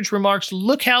 and Scrooge remarks,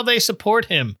 "Look how they support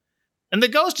him." And the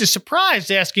ghost is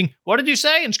surprised, asking, "What did you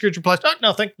say?" And Scrooge replies, "Oh,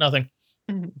 nothing.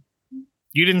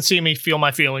 You didn't see me feel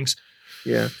my feelings."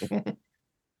 Yeah.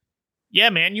 Yeah,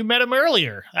 man, you met him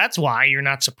earlier. That's why you're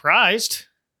not surprised.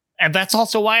 And that's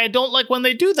also why I don't like when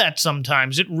they do that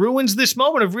sometimes. It ruins this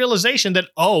moment of realization that,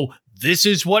 oh, this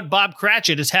is what Bob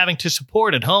Cratchit is having to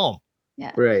support at home.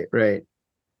 Yeah. Right.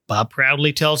 Bob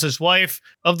proudly tells his wife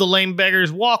of the lame beggar's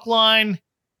walk line.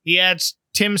 He adds,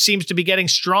 Tim seems to be getting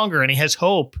stronger and he has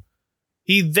hope.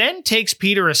 He then takes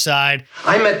Peter aside.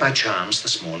 I met by chance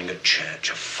this morning at church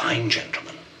a fine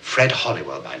gentleman, Fred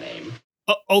Hollywell by name.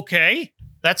 Okay,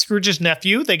 that's Scrooge's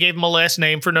nephew. They gave him a last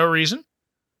name for no reason.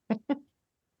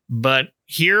 But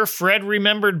here, Fred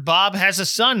remembered Bob has a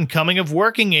son coming of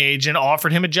working age and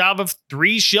offered him a job of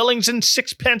 3 shillings and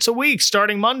 6 a week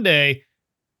starting Monday.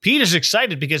 Peter's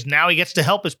excited because now he gets to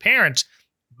help his parents.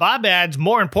 Bob adds,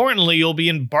 more importantly, you'll be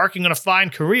embarking on a fine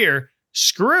career.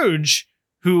 Scrooge,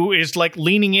 who is like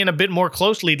leaning in a bit more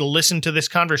closely to listen to this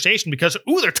conversation because,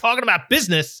 they're talking about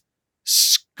business,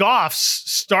 scoffs,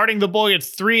 starting the boy at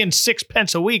 3 and 6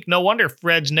 a week. No wonder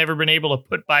Fred's never been able to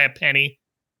put by a penny.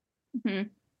 Mm-hmm.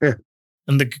 Yeah.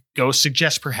 And the ghost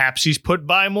suggests perhaps he's put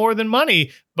by more than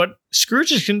money, but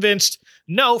Scrooge is convinced,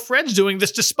 no, Fred's doing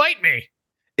this to spite me.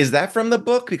 Is that from the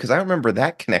book? Because I don't remember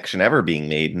that connection ever being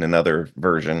made in another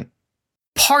version.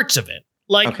 Parts of it.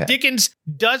 Like, Okay. Dickens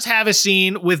does have a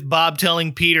scene with Bob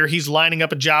telling Peter he's lining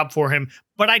up a job for him,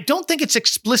 but I don't think it's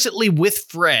explicitly with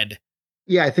Fred.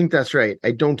 Yeah, I think that's right.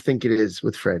 I don't think it is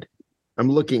with Fred. I'm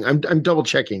looking. I'm double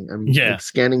checking. I'm like,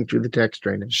 scanning through the text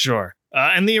right now. Sure.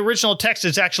 And the original text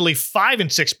is actually 5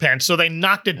 and 6 so they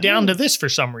knocked it down to this for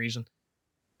some reason.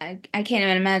 I can't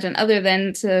even imagine, other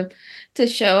than to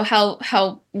show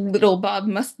how little Bob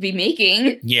must be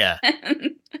making. Yeah.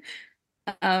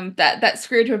 That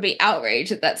Scrooge would be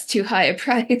outraged that that's too high a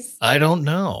price. I don't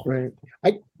know. Right.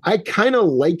 I kind of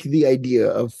like the idea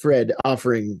of Fred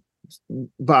offering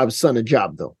Bob's son a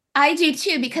job, though. I do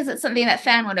too, because it's something that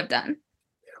Fan would have done.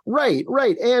 Right.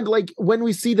 And like when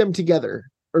we see them together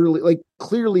early, like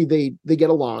clearly they get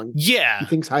along. Yeah. He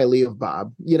thinks highly of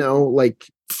Bob, like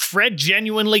Fred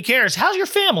genuinely cares. How's your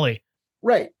family?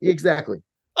 Right. Exactly.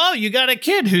 Oh, you got a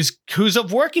kid who's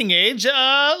of working age.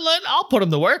 I'll put him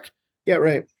to work. Yeah,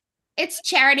 right. It's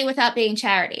charity without being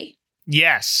charity.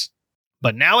 Yes.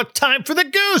 But now it's time for the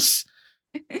goose.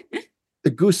 The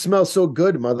goose smells so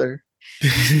good, Mother.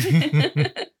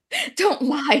 Don't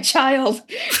lie, child.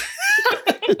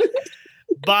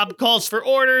 Bob calls for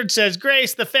order and says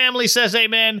grace. The family says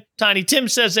amen. Tiny Tim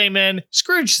says amen.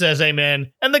 Scrooge says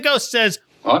amen. And the ghost says,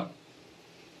 What?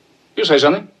 You say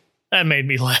something? That made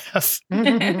me laugh.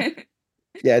 Yeah,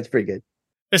 it's pretty good.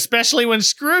 Especially when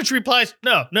Scrooge replies,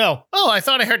 no. Oh, I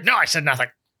thought I heard, no, I said nothing.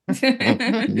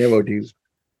 Never do.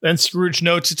 Then Scrooge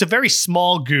notes it's a very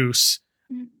small goose.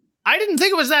 I didn't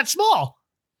think it was that small.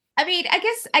 I mean, I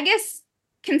guess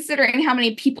considering how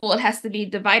many people it has to be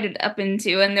divided up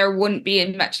into, and there wouldn't be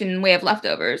much in way of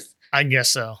leftovers. I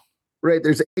guess so. Right,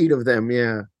 there's 8 of them,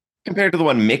 yeah. Compared to the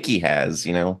one Mickey has,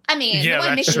 I mean, Yeah, the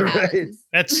one that's Mickey true. has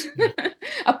That's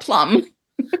a plum.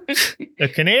 a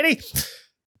Canadian.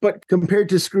 But compared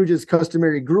to Scrooge's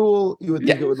customary gruel, you would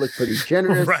think it would look pretty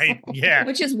generous. Right, yeah.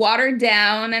 Which is watered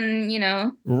down and,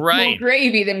 more Right.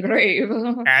 gravy than grave.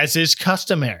 As is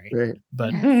customary. Right.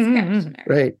 But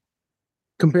Right.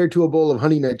 Compared to a bowl of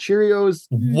Honey Nut Cheerios,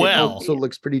 Well. it also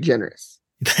looks pretty generous.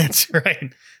 that's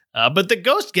right. But the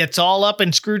ghost gets all up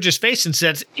in Scrooge's face and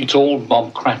says, It's all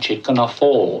Bob Cratchit can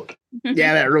afford.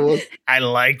 Yeah, that rules. I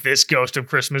like this Ghost of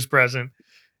Christmas Present.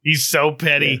 He's so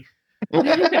petty.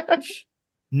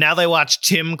 Now they watch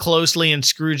Tim closely and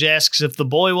Scrooge asks if the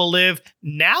boy will live.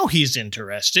 Now he's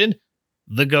interested.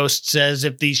 The ghost says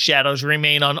if these shadows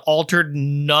remain unaltered,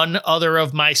 none other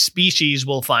of my species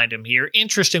will find him here.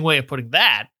 Interesting way of putting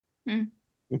that.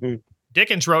 Mm-hmm.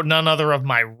 Dickens wrote none other of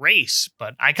my race,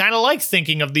 but I kind of like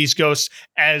thinking of these ghosts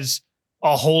as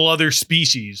a whole other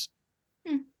species.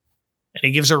 And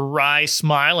he gives a wry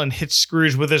smile and hits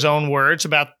Scrooge with his own words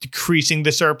about decreasing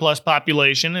the surplus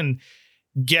population and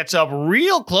gets up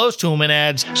real close to him and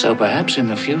adds, So perhaps in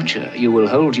the future you will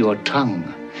hold your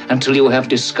tongue until you have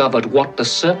discovered what the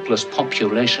surplus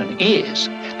population is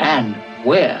and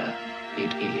where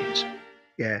it is.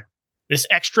 Yeah. This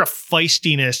extra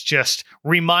feistiness just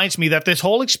reminds me that this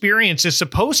whole experience is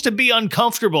supposed to be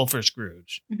uncomfortable for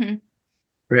Scrooge. Mm-hmm.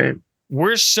 Right.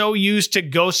 We're so used to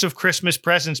Ghosts of Christmas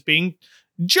Presents being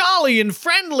jolly and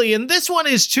friendly, and this one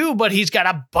is too, but he's got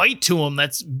a bite to him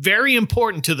that's very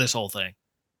important to this whole thing.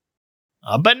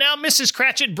 But now Mrs.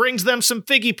 Cratchit brings them some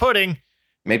figgy pudding.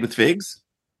 Made with figs?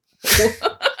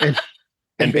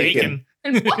 and bacon.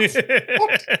 And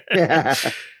what? Yeah.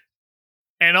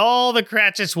 And all the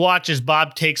Cratchits watch as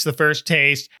Bob takes the first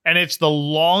taste, and it's the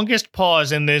longest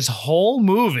pause in this whole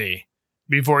movie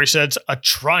before he says, a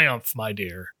triumph, my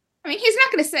dear. I mean, he's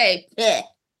not going to say, bleh.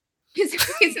 He's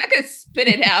not going to spit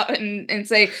it out and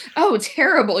say, oh,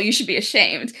 terrible, you should be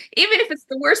ashamed. Even if it's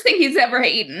the worst thing he's ever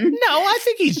eaten. No, I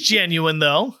think he's genuine,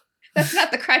 though. That's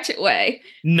not the Cratchit way.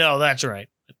 No, that's right.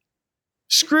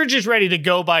 Scrooge is ready to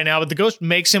go by now, but the ghost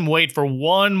makes him wait for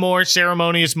one more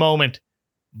ceremonious moment.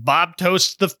 Bob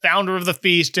toasts the founder of the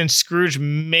feast, and Scrooge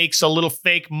makes a little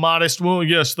fake, modest, well,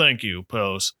 yes, thank you,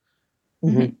 pose.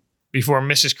 Mm-hmm. Before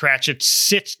Mrs. Cratchit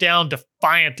sits down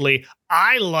defiantly.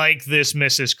 I like this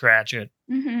Mrs. Cratchit.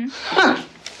 Mm-hmm.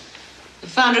 The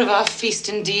founder of our feast,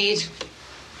 indeed.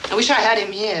 I wish I had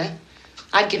him here.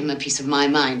 I'd give him a piece of my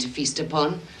mind to feast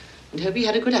upon, and hope he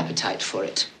had a good appetite for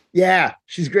it. Yeah,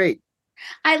 she's great.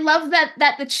 I love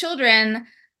that the children,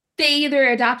 they either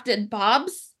adopted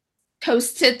Bob's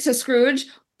toast to Scrooge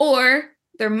or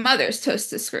their mother's toast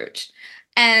to Scrooge.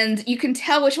 And you can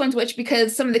tell which one's which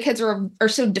because some of the kids are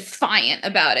so defiant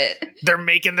about it. They're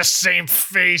making the same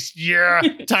face, yeah.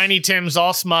 Tiny Tim's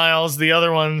all smiles. The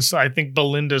other ones, I think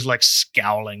Belinda's like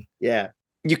scowling. Yeah.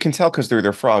 You can tell because they're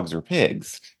either frogs or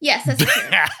pigs. Yes, that's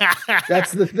true.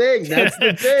 That's the thing. That's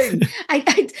the thing.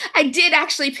 I did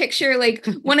actually picture like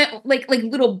one of like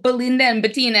little Belinda and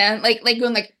Bettina like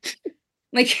going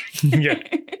like yeah.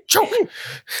 Choke.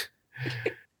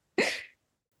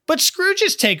 But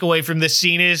Scrooge's takeaway from this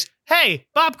scene is, hey,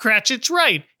 Bob Cratchit's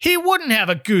right. He wouldn't have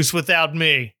a goose without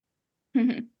me.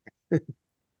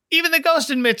 Even the ghost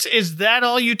admits, is that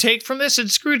all you take from this? And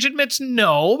Scrooge admits,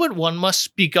 no, but one must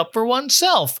speak up for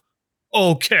oneself.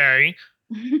 Okay.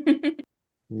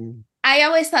 I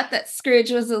always thought that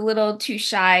Scrooge was a little too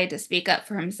shy to speak up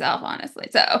for himself, honestly.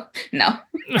 So, no.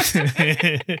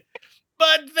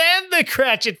 But then the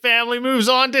Cratchit family moves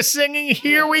on to singing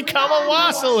Here We Come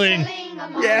A-Wassailing.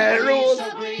 Yeah, it rules.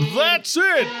 That's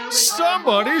it.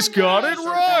 Somebody's got it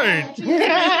right.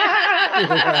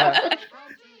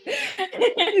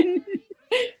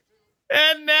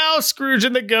 And now Scrooge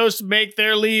and the ghost make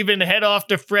their leave and head off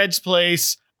to Fred's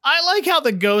place. I like how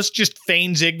the ghost just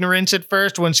feigns ignorance at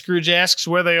first when Scrooge asks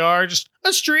where they are. Just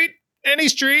a street, any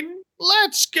street.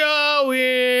 Let's go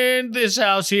in this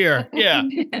house here. Yeah.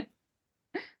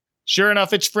 Sure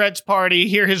enough, it's Fred's party.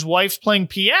 Here his wife's playing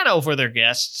piano for their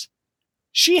guests.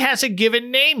 She has a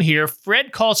given name here.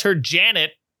 Fred calls her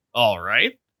Janet. All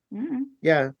right.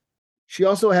 Yeah. She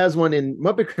also has one in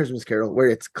Muppet Christmas Carol where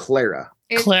it's Clara.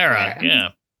 Clara, yeah.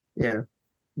 Yeah.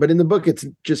 But in the book, it's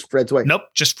just Fred's wife. Nope,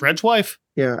 just Fred's wife.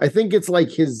 Yeah. I think it's like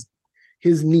his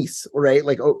niece, right?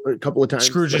 Like a couple of times.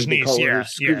 Scrooge's like niece,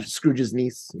 yeah. Scrooge's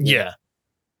niece. Yeah.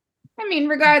 I mean,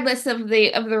 regardless of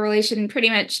the relation, pretty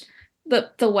much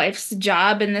the wife's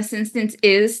job in this instance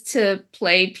is to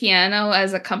play piano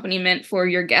as accompaniment for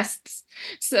your guests.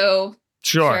 So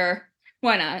sure.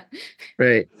 Why not?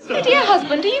 Right. Dear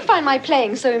husband, do you find my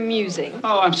playing so amusing?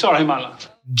 Oh, I'm sorry, my love.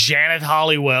 Janet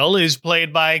Hollywell is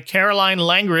played by Caroline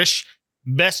Langrish,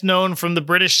 best known from the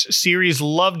British series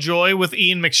Lovejoy with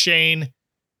Ian McShane.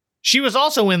 She was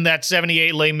also in that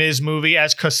 78 Les Mis movie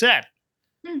as Cosette.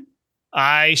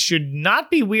 I should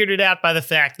not be weirded out by the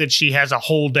fact that she has a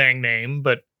whole dang name,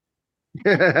 but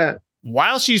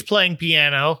while she's playing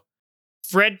piano,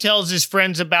 Fred tells his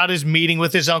friends about his meeting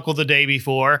with his uncle the day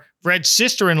before. Fred's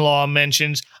sister-in-law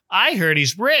mentions, I heard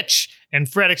he's rich. And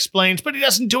Fred explains, but he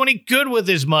doesn't do any good with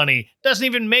his money. Doesn't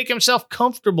even make himself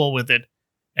comfortable with it.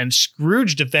 And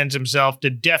Scrooge defends himself to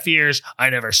deaf ears. I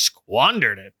never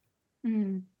squandered it.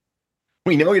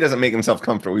 We know he doesn't make himself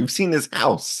comfortable. We've seen his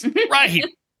house. Right.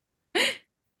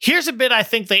 Here's a bit I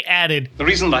think they added. The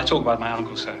reason that I talk about my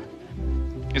uncle, sir,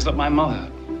 is that my mother,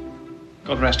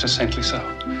 God rest her saintly soul,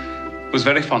 was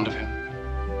very fond of him.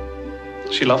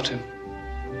 She loved him.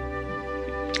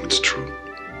 It's true.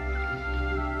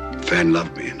 Fan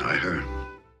loved me, and I her.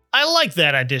 I like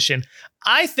that addition.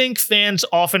 I think fans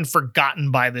often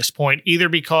forgotten by this point, either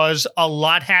because a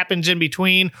lot happens in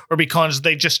between or because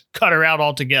they just cut her out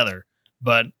altogether.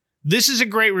 But this is a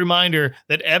great reminder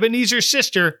that Ebenezer's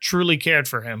sister truly cared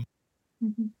for him.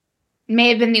 May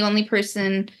have been the only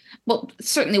person, well,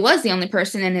 certainly was the only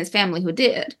person in his family who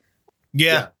did.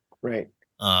 Yeah. Right.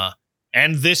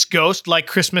 And this ghost, like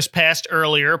Christmas Past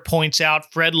earlier, points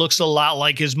out Fred looks a lot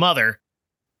like his mother.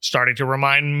 Starting to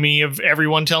remind me of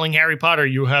everyone telling Harry Potter,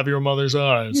 you have your mother's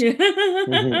eyes.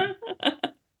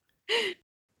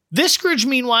 This Scrooge,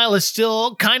 meanwhile, is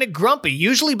still kind of grumpy.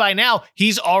 Usually by now,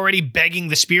 he's already begging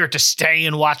the spirit to stay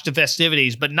and watch the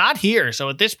festivities, but not here. So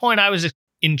at this point, I was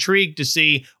intrigued to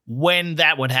see when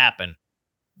that would happen.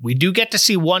 We do get to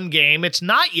see one game. It's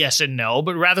not yes and no,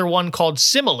 but rather one called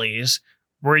Similes,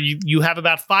 where you have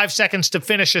about 5 seconds to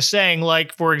finish a saying,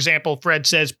 like, for example, Fred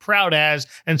says, proud as,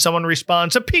 and someone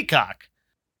responds, a peacock.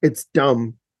 It's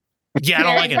dumb. Yeah, I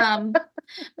don't like it.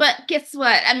 But guess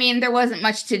what? I mean, there wasn't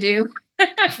much to do.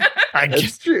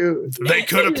 That's true. They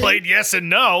could have played yes and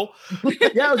no.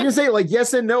 Yeah, I was gonna say like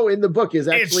yes and no in the book is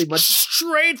actually It's much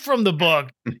straight from the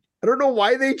book. I don't know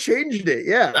why they changed it.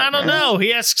 Yeah. I don't know.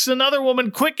 He asks another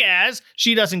woman quick as.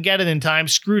 She doesn't get it in time.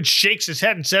 Scrooge shakes his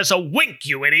head and says, "A wink,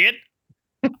 you idiot."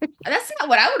 That's not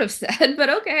what I would have said, but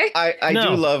okay. I do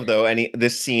love, though,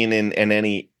 this scene in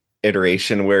any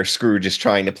iteration where Scrooge is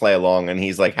trying to play along and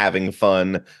he's like having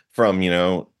fun from,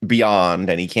 beyond,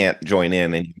 and he can't join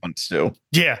in and he wants to.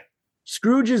 Yeah.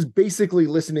 Scrooge is basically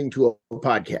listening to a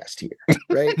podcast here,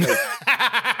 right? Like,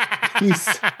 he's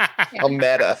a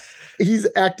meta. He's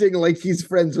acting like he's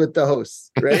friends with the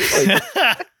hosts, right?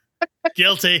 Like,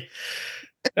 guilty.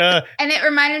 And it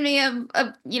reminded me of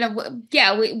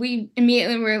we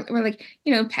immediately were like,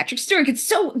 Patrick Stewart gets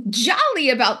so jolly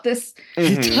about this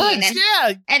scene.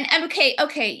 Yeah. And okay,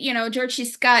 George C.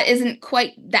 Scott isn't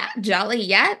quite that jolly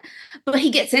yet, but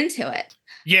he gets into it.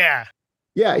 Yeah.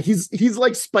 Yeah, he's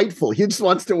like spiteful. He just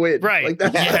wants to win. Right. Like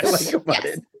that's what I like about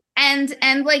it. And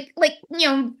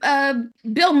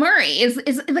Bill Murray is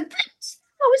like, what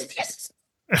was this?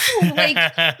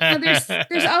 Like,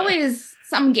 there's always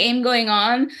some game going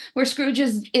on where Scrooge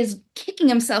is kicking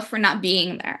himself for not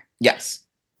being there. Yes.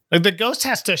 Like the ghost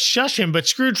has to shush him, but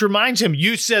Scrooge reminds him,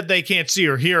 "You said they can't see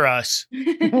or hear us."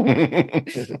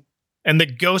 And the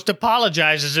ghost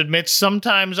apologizes, admits,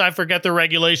 "Sometimes I forget the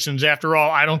regulations. After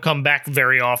all, I don't come back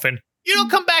very often." You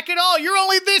don't come back at all. You're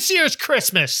only this year's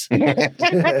Christmas. You had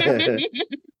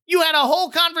a whole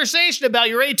conversation about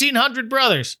your 1800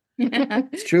 brothers.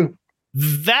 It's true.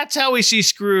 That's how we see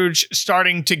Scrooge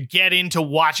starting to get into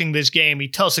watching this game. He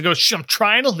tells the ghost, "I'm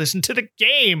trying to listen to the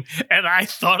game." And I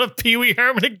thought of Pee Wee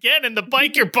Herman again in the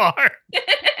biker bar.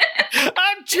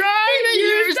 I'm trying to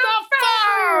use the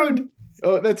phone.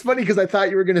 Oh, that's funny because I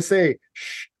thought you were going to say,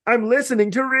 "Shh, I'm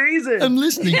listening to Reason." I'm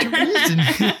listening to Reason.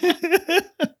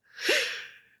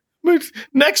 But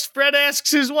next, Fred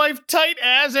asks his wife, "Tight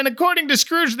as?" And according to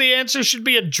Scrooge, the answer should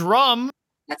be a drum.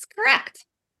 That's correct.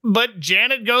 But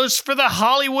Janet goes for the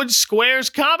Hollywood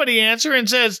Squares comedy answer and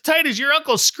says, "Tight as your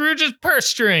Uncle Scrooge's purse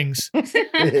strings."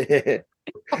 They're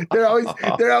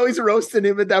always roasting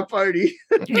him at that party.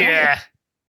 Yeah.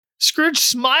 Scrooge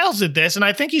smiles at this, and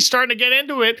I think he's starting to get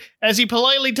into it as he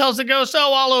politely tells the ghost,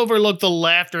 "Oh, I'll overlook the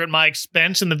laughter at my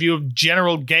expense and the view of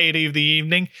general gaiety of the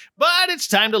evening, but it's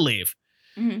time to leave."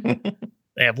 Mm-hmm.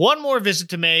 They have one more visit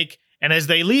to make, and as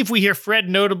they leave, we hear Fred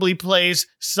notably plays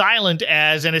Silent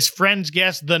As, and his friends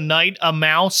guess The Night, a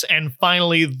Mouse, and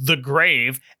finally The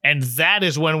Grave, and that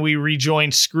is when we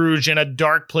rejoin Scrooge in a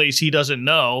dark place he doesn't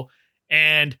know,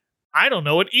 and I don't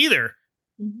know it either.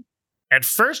 Mm-hmm. At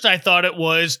first, I thought it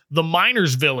was the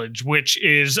Miners' Village, which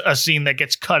is a scene that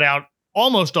gets cut out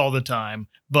almost all the time,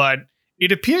 but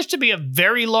it appears to be a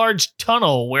very large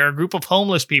tunnel where a group of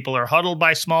homeless people are huddled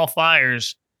by small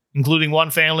fires, including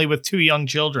one family with 2 young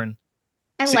children.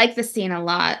 I like the scene a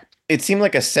lot. It seemed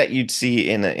like a set you'd see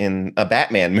in a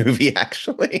Batman movie,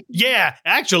 actually. Yeah,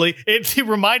 actually, it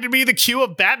reminded me of the cue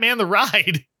of Batman the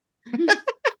Ride.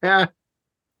 Yeah.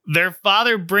 Their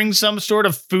father brings some sort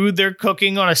of food they're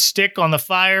cooking on a stick on the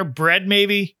fire. Bread,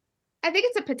 maybe? I think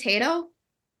it's a potato.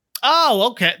 Oh,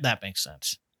 okay. That makes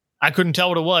sense. I couldn't tell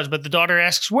what it was, but the daughter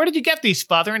asks, "Where did you get these,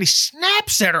 father?" And he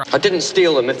snaps at her. "I didn't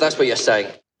steal them, if that's what you're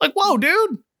saying." Like, whoa,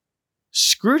 dude.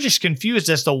 Scrooge is confused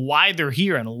as to why they're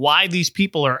here and why these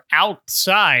people are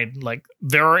outside. Like,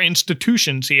 there are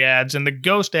institutions, he adds, and the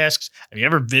ghost asks, "Have you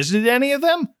ever visited any of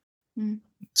them?" Mm.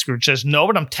 Scrooge says, "No,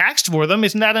 but I'm taxed for them.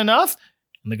 Isn't that enough?"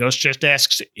 And the ghost just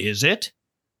asks, "Is it?"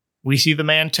 We see the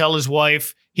man tell his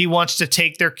wife he wants to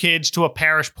take their kids to a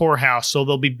parish poorhouse so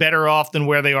they'll be better off than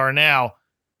where they are now.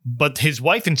 But his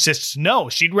wife insists no,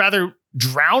 she'd rather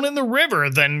drown in the river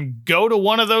than go to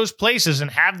one of those places and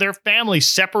have their family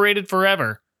separated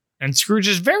forever. And Scrooge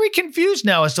is very confused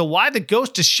now as to why the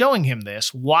ghost is showing him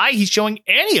this, why he's showing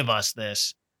any of us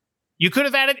this. You could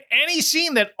have added any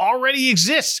scene that already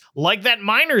exists, like that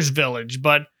Miners' Village,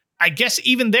 but I guess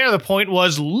even there the point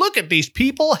was, look at these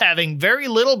people having very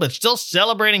little but still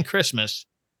celebrating Christmas.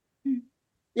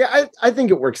 Yeah, I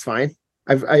think it works fine.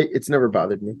 It's never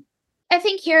bothered me. I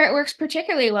think here it works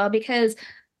particularly well because,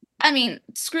 I mean,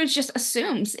 Scrooge just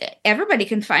assumes everybody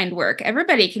can find work.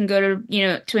 Everybody can go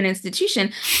to an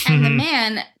institution. And the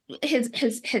man,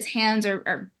 his hands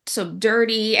are so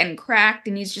dirty and cracked.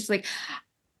 And he's just like,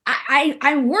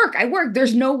 I work.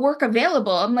 There's no work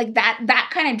available. I'm like, that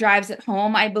kind of drives it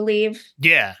home, I believe.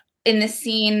 Yeah. In this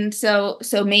scene. So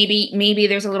maybe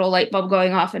there's a little light bulb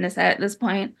going off in his head at this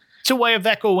point. It's a way of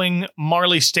echoing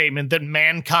Marley's statement that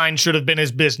mankind should have been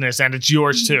his business, and it's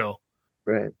yours too.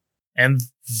 Right. And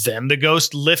then the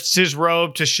ghost lifts his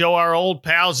robe to show our old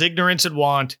pals ignorance and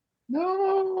want.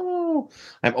 No.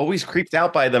 I'm always creeped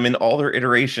out by them in all their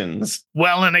iterations.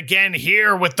 Well, and again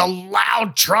here with the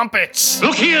loud trumpets.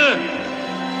 Look here!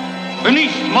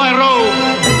 Beneath my robe!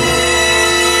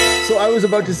 So I was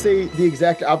about to say the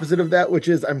exact opposite of that, which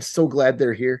is I'm so glad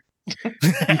they're here.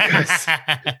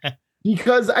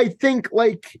 Because I think,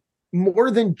 like,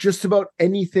 more than just about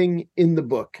anything in the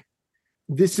book,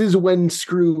 this is when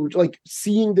Scrooge, like,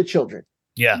 seeing the children,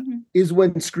 is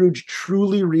when Scrooge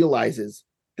truly realizes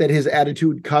that his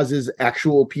attitude causes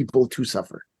actual people to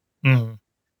suffer. Mm-hmm.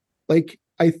 Like,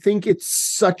 I think it's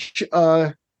such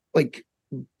a, like,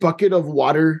 bucket of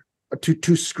water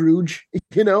to Scrooge,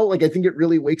 you know? Like, I think it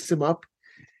really wakes him up.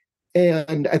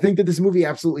 And I think that this movie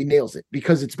absolutely nails it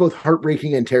because it's both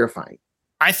heartbreaking and terrifying.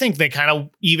 I think they kind of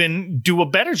even do a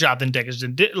better job than Dickens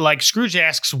did. Like, Scrooge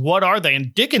asks, what are they?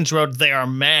 And Dickens wrote, they are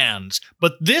man's.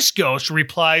 But this ghost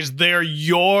replies, they're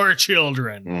your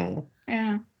children.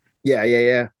 Yeah.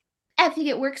 Yeah. I think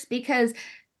it works because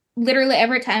literally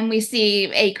every time we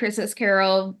see a Christmas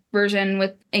Carol version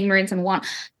with Ignorance and Want,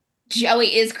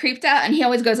 Joey is creeped out and he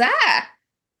always goes, ah.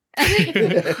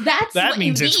 That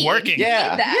means it's working.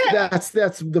 Yeah. That's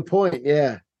the point.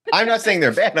 Yeah. I'm not saying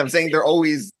they're bad. I'm saying they're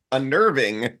always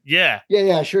unnerving. Yeah.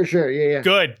 Sure. Yeah.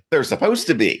 Good. They're supposed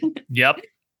to be. Yep.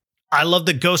 I love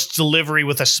the ghost's delivery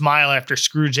with a smile after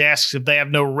Scrooge asks if they have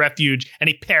no refuge, and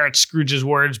he parrots Scrooge's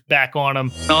words back on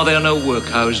him. Are there no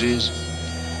workhouses?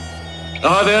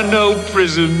 Are there no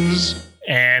prisons?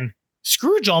 And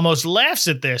Scrooge almost laughs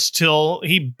at this till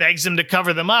he begs him to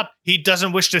cover them up. He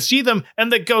doesn't wish to see them, and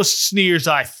the ghost sneers,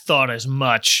 I thought as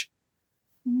much.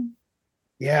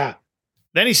 Yeah.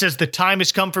 Then he says, the time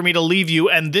has come for me to leave you,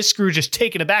 and this Scrooge is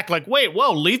taken aback, like, wait,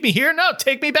 whoa, leave me here? No,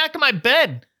 take me back to my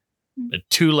bed. But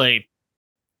too late.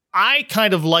 I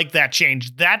kind of like that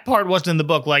change. That part wasn't in the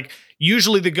book. Like,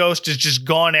 usually the ghost is just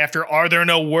gone after, are there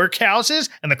no workhouses?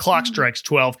 And the clock strikes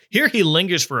 12. Here he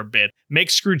lingers for a bit,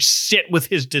 makes Scrooge sit with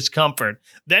his discomfort.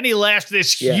 Then he laughs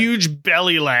this huge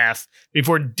belly laugh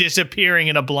before disappearing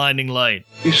in a blinding light.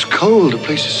 It's cold. The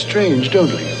place is strange. Don't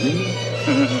leave me.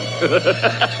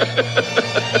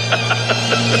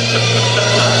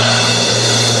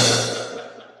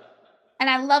 And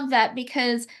I love that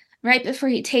because right before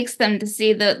he takes them to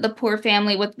see the poor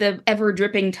family with the ever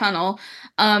dripping tunnel,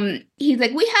 he's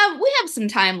like, we have some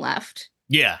time left.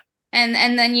 Yeah. And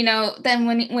then, you know, then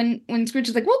when Scrooge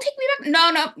is like, well, take me back.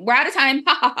 No, we're out of time.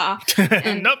 Ha ha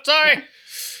ha. Nope, sorry.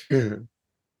 Yeah.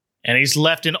 And he's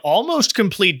left in almost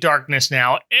complete darkness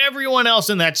now. Everyone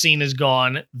else in that scene is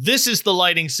gone. This is the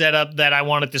lighting setup that I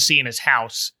wanted to see in his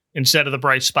house instead of the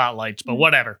bright spotlights, but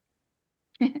whatever.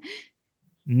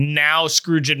 Now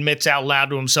Scrooge admits out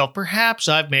loud to himself, perhaps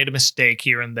I've made a mistake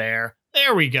here and there.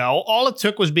 There we go. All it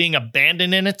took was being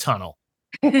abandoned in a tunnel.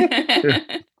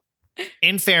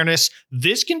 In fairness,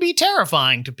 this can be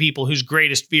terrifying to people whose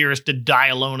greatest fear is to die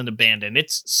alone and abandoned.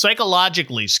 It's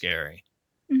psychologically scary.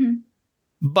 Mm-hmm.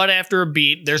 But after a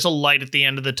beat, there's a light at the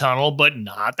end of the tunnel, but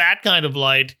not that kind of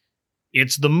light.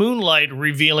 It's the moonlight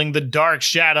revealing the dark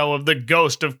shadow of the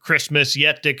ghost of Christmas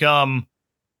yet to come,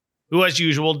 who, as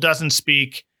usual, doesn't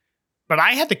speak. But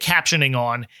I had the captioning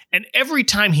on, and every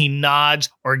time he nods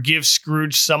or gives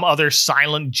Scrooge some other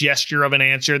silent gesture of an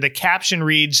answer, the caption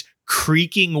reads,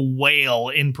 creaking whale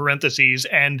in parentheses.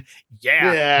 And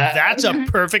yeah, that's a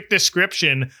perfect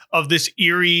description of this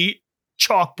eerie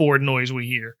chalkboard noise we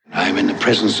hear. I'm in the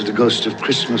presence of the ghost of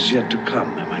Christmas yet to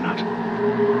come, am I not?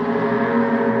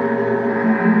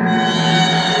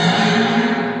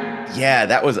 Yeah,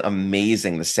 that was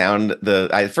amazing. The sound,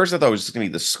 at first I thought it was just gonna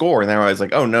be the score, and then I was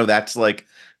like, oh no, that's like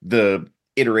the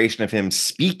iteration of him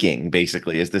speaking,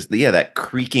 basically, is this, that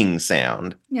creaking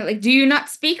sound. Yeah, like, do you not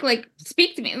speak? Like,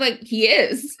 speak to me. Like, he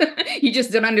is. You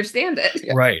just don't understand it.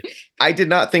 Yeah. Right. I did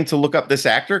not think to look up this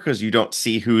actor because you don't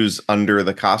see who's under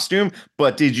the costume,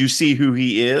 but did you see who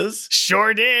he is?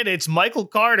 Sure did. It's Michael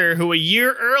Carter, who a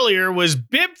year earlier was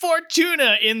Bib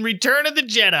Fortuna in Return of the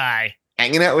Jedi.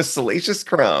 Hanging out with Salacious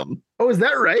Crumb. Oh, is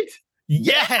that right?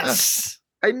 Yes.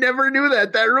 I never knew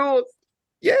that. That rules.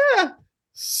 Yeah.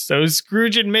 So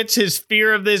Scrooge admits his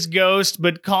fear of this ghost,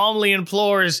 but calmly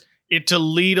implores it to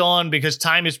lead on because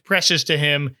time is precious to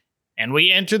him. And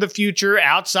we enter the future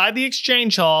outside the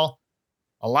exchange hall,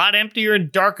 a lot emptier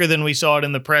and darker than we saw it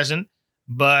in the present.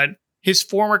 But his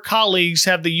former colleagues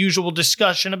have the usual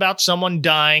discussion about someone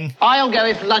dying. I'll go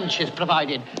if lunch is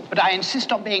provided, but I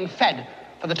insist on being fed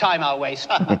for the time I'll waste.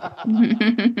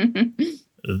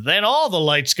 Then all the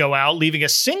lights go out, leaving a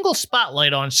single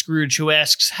spotlight on Scrooge, who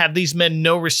asks, have these men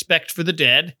no respect for the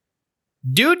dead?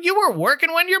 Dude, you were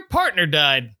working when your partner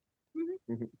died.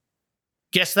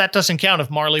 Guess that doesn't count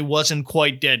if Marley wasn't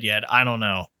quite dead yet. I don't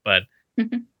know. But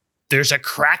There's a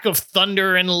crack of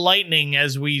thunder and lightning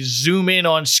as we zoom in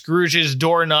on Scrooge's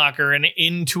door knocker and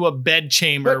into a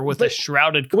bedchamber with a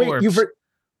shrouded corpse. Wait,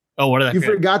 what did I You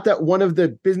forget? forgot that one of the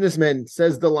businessmen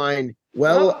says the line,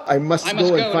 "Well, I must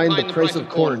go and find the price of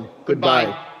corn.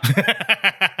 Goodbye."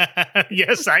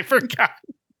 Yes, I forgot.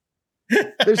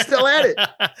 They're still at it.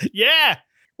 Yeah.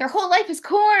 Their whole life is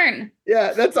corn.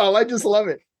 Yeah, that's all. I just love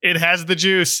it. It has the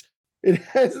juice. It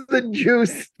has the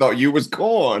juice. Thought you was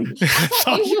corn.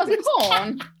 You wasn't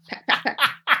corn.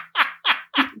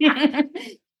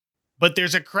 But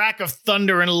there's a crack of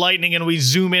thunder and lightning, and we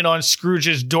zoom in on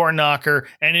Scrooge's door knocker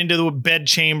and into the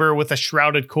bedchamber with a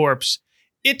shrouded corpse.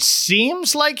 It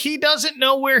seems like he doesn't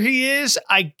know where he is.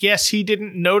 I guess he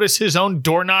didn't notice his own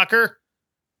door knocker.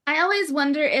 I always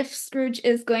wonder if Scrooge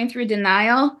is going through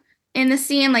denial in the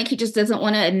scene, like he just doesn't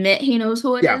want to admit he knows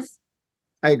who it is.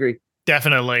 I agree.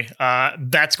 Definitely.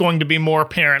 That's going to be more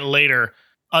apparent later.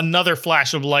 Another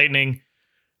flash of lightning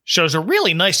shows a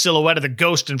really nice silhouette of the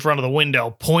ghost in front of the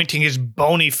window, pointing his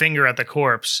bony finger at the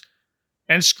corpse.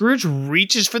 And Scrooge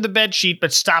reaches for the bedsheet,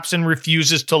 but stops and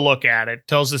refuses to look at it.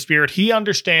 Tells the spirit he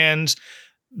understands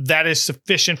that is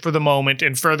sufficient for the moment,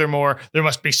 and furthermore, there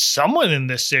must be someone in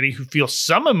this city who feels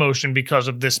some emotion because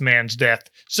of this man's death,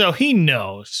 so he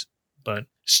knows. But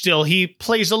still, he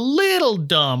plays a little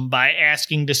dumb by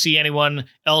asking to see anyone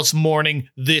else mourning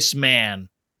this man.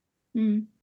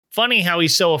 Funny how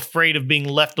he's so afraid of being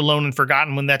left alone and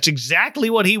forgotten when that's exactly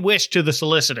what he wished to the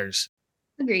solicitors.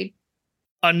 Agreed.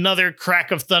 Another crack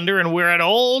of thunder, and we're at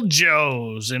Old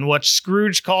Joe's in what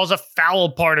Scrooge calls a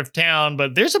foul part of town,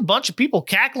 but there's a bunch of people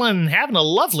cackling and having a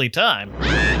lovely time.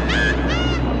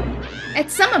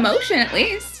 It's some emotion, at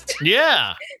least.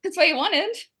 Yeah. That's what you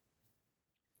wanted.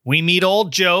 We meet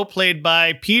Old Joe, played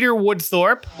by Peter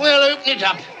Woodthorpe. Well, open it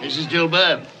up, Mrs.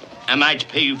 Dilber. I might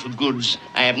pay you for goods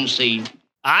I haven't seen.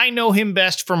 I know him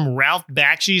best from Ralph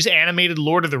Bakshi's animated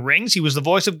Lord of the Rings. He was the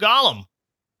voice of Gollum.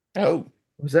 Oh,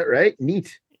 was that right?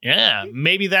 Neat. Yeah,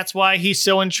 maybe that's why he's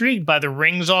so intrigued by the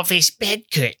rings off his bed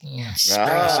curtains.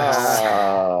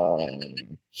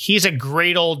 He's a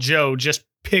great Old Joe, just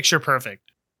picture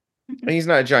perfect. He's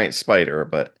not a giant spider,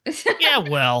 but... Yeah,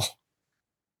 well,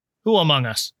 who among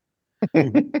us?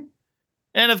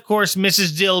 And of course,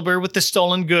 Mrs. Dilber with the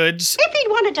stolen goods. If he'd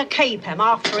wanted to keep him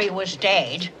after he was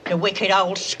dead, the wicked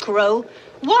old screw,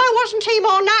 why wasn't he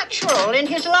more natural in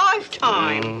his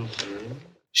lifetime?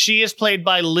 She is played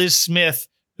by Liz Smith,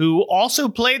 who also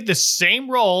played the same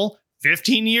role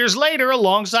 15 years later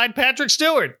alongside Patrick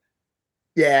Stewart.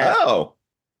 Yeah. Oh,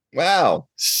 wow.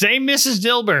 Same Mrs.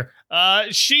 Dilber.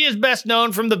 She is best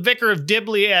known from The Vicar of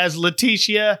Dibley as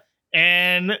Letitia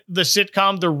and the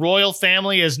sitcom The Royal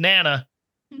Family as Nana.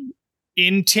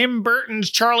 In Tim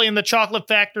Burton's Charlie and the Chocolate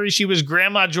Factory, she was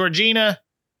Grandma Georgina.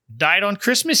 Died on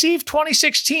Christmas Eve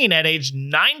 2016 at age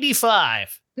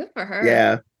 95. Good for her.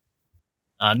 Yeah.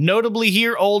 Notably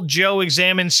here, Old Joe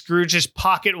examines Scrooge's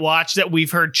pocket watch that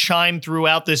we've heard chime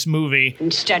throughout this movie.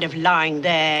 Instead of lying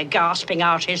there, gasping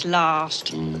out his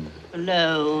last,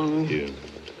 alone,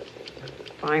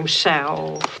 by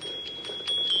himself.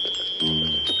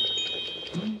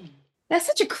 That's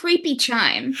such a creepy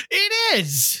chime. It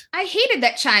is. I hated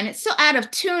that chime. It's so out of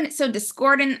tune. It's so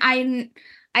discordant. I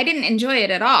didn't enjoy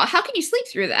it at all. How can you sleep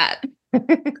through that?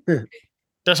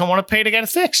 Doesn't want to pay to get it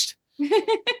fixed.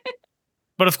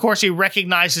 But of course he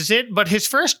recognizes it, but his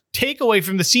first takeaway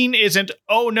from the scene isn't,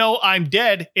 oh no, I'm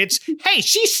dead. It's, hey,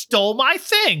 she stole my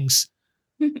things.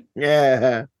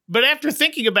 Yeah. But after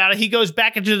thinking about it, he goes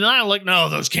back into denial like, no,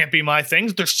 those can't be my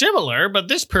things. They're similar, but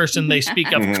this person they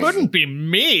speak of couldn't be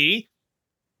me.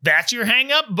 That's your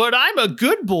hang up, but I'm a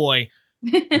good boy.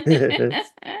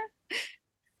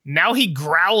 Now he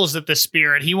growls at the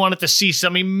spirit. He wanted to see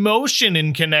some emotion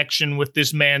in connection with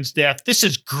this man's death. This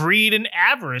is greed and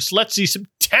avarice. Let's see some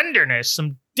tenderness,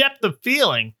 some depth of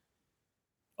feeling.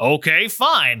 Okay,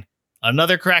 fine.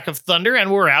 Another crack of thunder,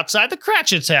 and we're outside the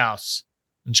Cratchit's house.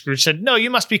 And Scrooge said, no,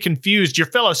 you must be confused. Your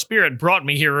fellow spirit brought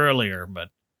me here earlier. But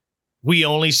we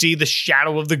only see the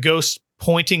shadow of the ghost's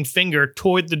pointing finger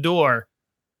toward the door.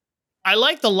 I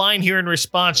like the line here in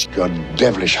response. You're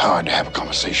devilish hard to have a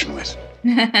conversation with.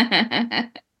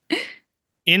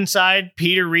 Inside,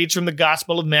 Peter reads from the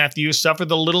Gospel of Matthew, suffer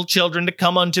the little children to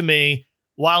come unto me,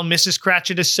 while Mrs.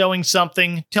 Cratchit is sewing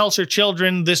something, tells her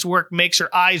children this work makes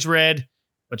her eyes red,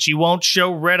 but she won't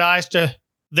show red eyes to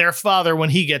their father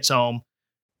when he gets home.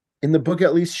 In the book,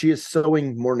 at least, she is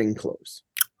sewing mourning clothes.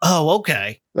 Oh,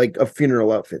 okay. Like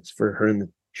funeral outfits for her and the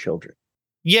children.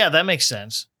 Yeah, that makes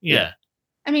sense. Yeah.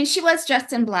 I mean, she was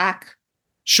dressed in black.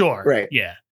 Sure. Right.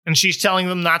 Yeah. And she's telling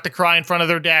them not to cry in front of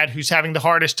their dad, who's having the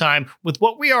hardest time with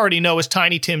what we already know is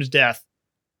Tiny Tim's death.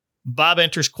 Bob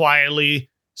enters quietly,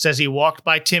 says he walked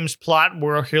by Tim's plot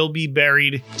where he'll be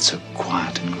buried. It's so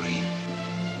quiet and green.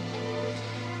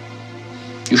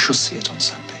 You shall see it on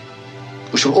Sunday.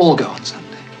 We shall all go on Sunday.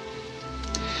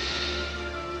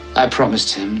 I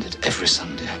promised him that every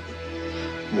Sunday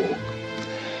walk.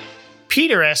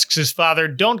 Peter asks his father,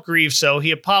 don't grieve so.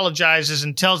 He apologizes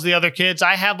and tells the other kids,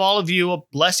 I have all of you, a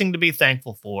blessing to be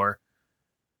thankful for.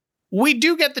 We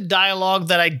do get the dialogue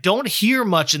that I don't hear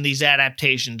much in these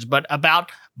adaptations, but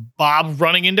about Bob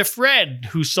running into Fred,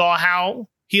 who saw how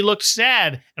he looked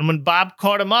sad, and when Bob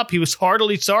caught him up, he was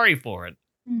heartily sorry for it.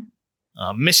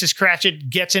 Mrs. Cratchit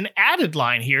gets an added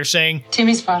line here saying,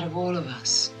 Timmy's part of all of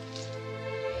us.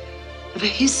 For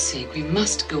his sake, we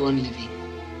must go on living.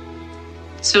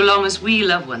 So long as we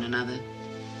love one another,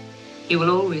 he will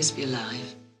always be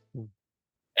alive.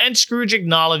 And Scrooge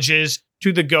acknowledges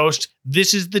to the ghost,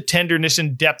 this is the tenderness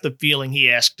and depth of feeling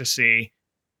he asked to see.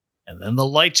 And then the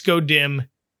lights go dim.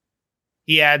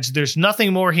 He adds, there's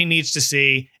nothing more he needs to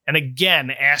see, and again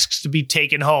asks to be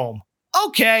taken home.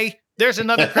 Okay, there's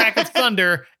another crack of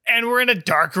thunder, and we're in a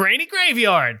dark, rainy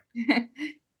graveyard.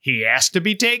 He asked to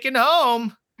be taken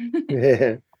home.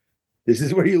 This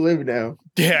is where you live now.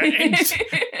 Yeah,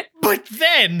 but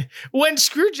then, when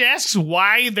Scrooge asks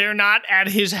why they're not at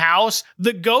his house,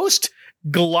 the ghost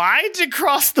glides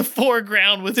across the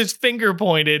foreground with his finger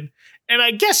pointed. And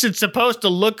I guess it's supposed to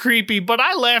look creepy, but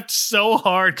I laughed so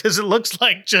hard because it looks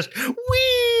like just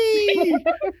wee.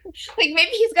 Like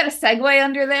maybe he's got a Segway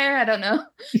under there. I don't know.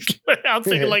 I'm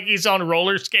thinking like he's on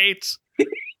roller skates.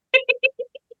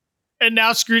 And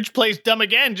now Scrooge plays dumb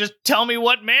again. Just tell me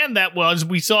what man that was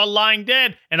we saw lying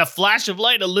dead. And a flash of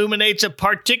light illuminates a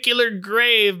particular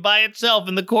grave by itself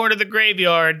in the corner of the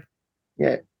graveyard.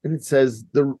 Yeah, and it says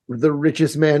the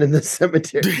richest man in the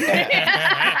cemetery.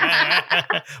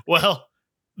 Well,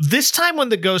 this time when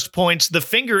the ghost points, the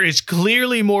finger is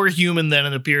clearly more human than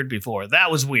it appeared before. That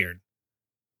was weird.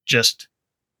 Just,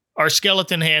 our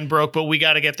skeleton hand broke, but we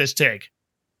got to get this take.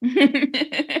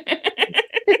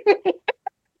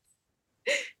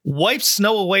 Wipes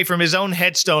snow away from his own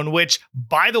headstone, which,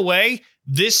 by the way,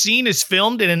 this scene is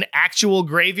filmed in an actual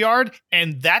graveyard,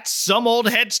 and that's some old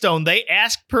headstone they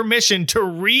asked permission to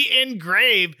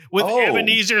re-engrave with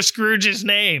Ebenezer Scrooge's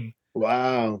name.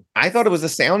 Wow. I thought it was a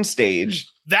soundstage.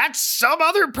 That's some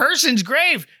other person's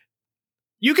grave.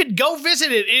 You could go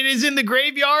visit it. It is in the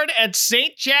graveyard at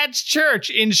St. Chad's Church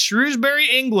in Shrewsbury,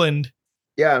 England.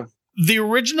 Yeah. The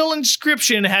original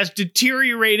inscription has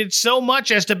deteriorated so much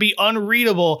as to be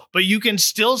unreadable, but you can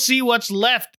still see what's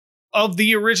left of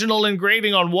the original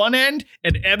engraving on one end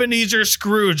and Ebenezer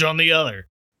Scrooge on the other.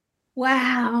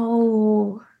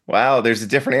 Wow. Wow, there's a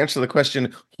different answer to the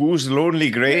question, whose lonely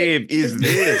grave is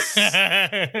this?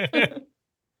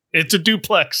 It's a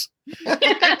duplex.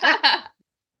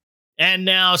 And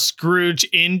now Scrooge,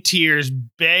 in tears,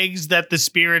 begs that the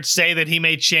spirits say that he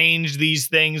may change these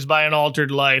things by an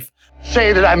altered life.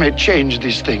 Say that I may change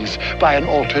these things by an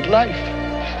altered life.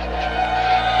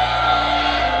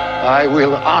 I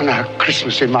will honor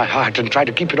Christmas in my heart and try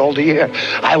to keep it all the year.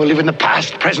 I will live in the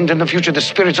past, present, and the future. The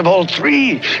spirits of all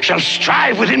three shall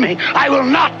strive within me. I will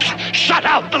not shut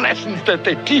out the lessons that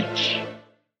they teach.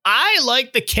 I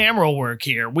like the camera work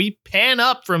here. We pan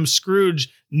up from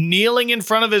Scrooge kneeling in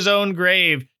front of his own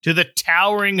grave to the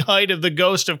towering height of the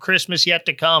ghost of Christmas yet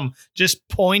to come, just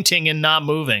pointing and not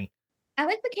moving. I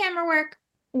like the camera work.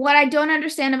 What I don't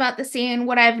understand about the scene,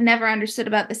 what I've never understood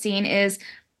about the scene is,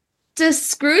 does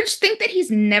Scrooge think that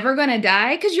he's never going to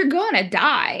die? Because you're going to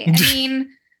die. I mean,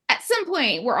 at some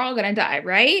point, we're all going to die,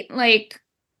 right? Like,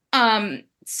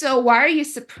 so why are you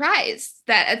surprised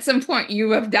that at some point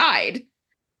you have died?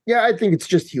 Yeah, I think it's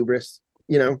just hubris,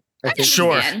 you know? I think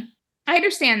sure. I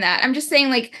understand that. I'm just saying,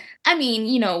 like, I mean,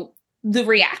 you know, the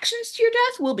reactions to your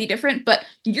death will be different, but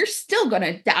you're still going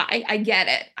to die. I get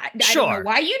it. I don't know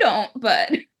why you don't,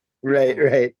 but...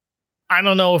 Right. I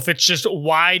don't know if it's just,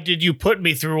 why did you put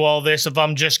me through all this if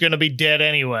I'm just going to be dead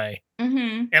anyway?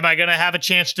 Mm-hmm. Am I going to have a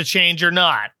chance to change or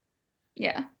not?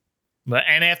 Yeah.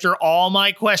 And after all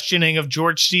my questioning of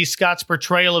George C. Scott's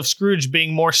portrayal of Scrooge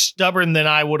being more stubborn than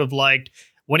I would have liked,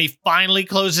 when he finally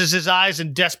closes his eyes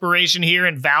in desperation here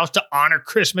and vows to honor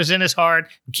Christmas in his heart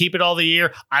and keep it all the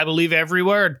year, I believe every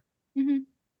word. Mm-hmm.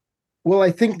 Well,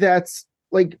 I think that's,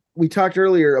 like, we talked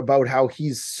earlier about how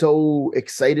he's so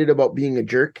excited about being a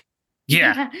jerk.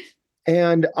 Yeah.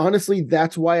 And honestly,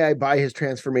 that's why I buy his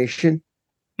transformation.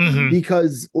 Mm-hmm.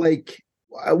 Because, like,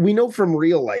 we know from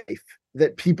real life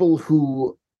that people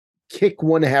who kick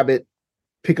one habit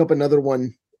pick up another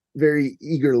one very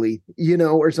eagerly, you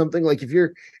know, or something. Like if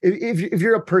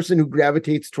you're a person who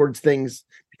gravitates towards things,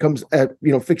 becomes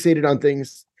fixated on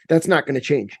things, That's not going to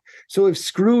change. So if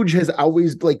Scrooge has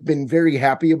always like been very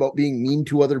happy about being mean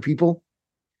to other people,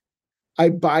 I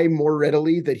buy more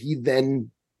readily that he then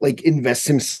like invests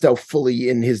himself fully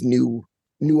in his new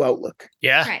outlook.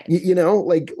 Yeah. Right. You know,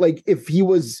 like if he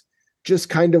was just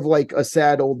kind of like a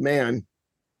sad old man,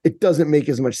 it doesn't make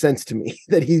as much sense to me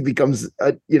that he becomes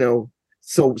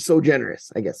so generous,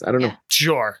 I guess. I don't know.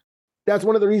 Sure. That's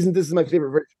one of the reasons this is my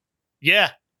favorite version.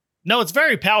 Yeah. No, it's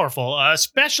very powerful,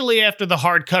 especially after the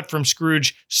hard cut from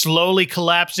Scrooge slowly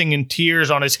collapsing in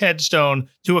tears on his headstone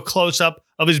to a close-up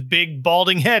of his big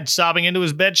balding head sobbing into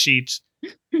his bed sheets.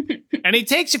 And he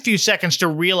takes a few seconds to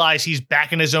realize he's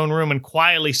back in his own room and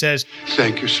quietly says,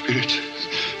 "Thank you, Spirit.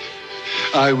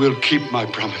 I will keep my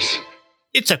promise."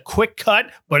 It's a quick cut,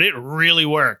 but it really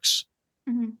works.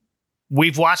 Mm-hmm.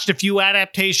 We've watched a few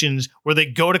adaptations where they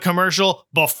go to commercial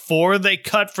before they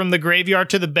cut from the graveyard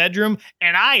to the bedroom,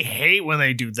 and I hate when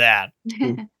they do that.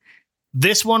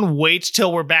 This one waits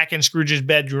till we're back in Scrooge's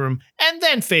bedroom and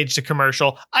then fades to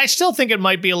commercial. I still think it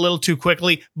might be a little too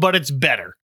quickly, but it's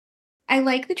better. I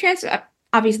like the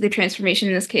obviously the transformation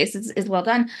in this case is well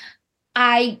done.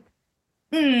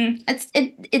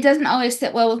 It doesn't always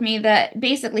sit well with me that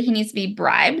basically he needs to be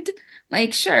bribed.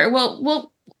 Like, sure,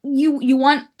 well, you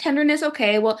want tenderness,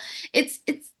 okay? Well, it's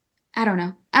I don't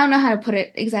know how to put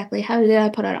it exactly. How did I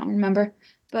put it? I don't remember,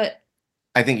 but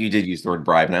I think you did use the word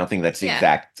bribe, and I don't think that's the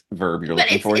exact verb you're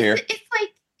looking for here.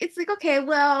 It's like okay,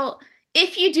 well,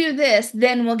 if you do this,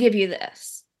 then we'll give you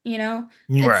this. You know,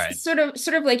 right? It's sort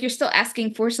of like you're still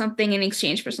asking for something in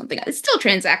exchange for something. It's still a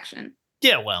transaction.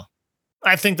 Yeah, well,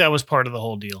 I think that was part of the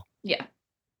whole deal. Yeah.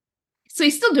 So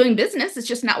he's still doing business. It's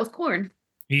just not with corn.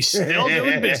 He's still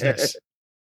doing business.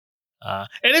 And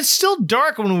it's still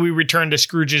dark when we return to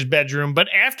Scrooge's bedroom, but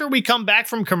after we come back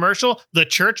from commercial, the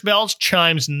church bells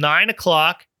chimes 9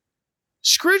 o'clock.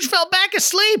 Scrooge fell back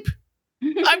asleep.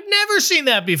 I've never seen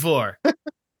that before.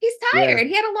 He's tired. Yeah.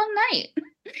 He had a long night.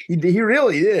 He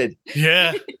really did.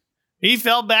 Yeah. He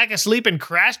fell back asleep and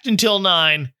crashed until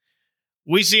 9.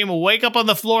 We see him wake up on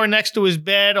the floor next to his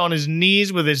bed on his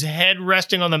knees with his head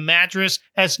resting on the mattress,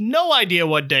 has no idea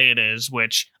what day it is,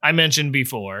 which I mentioned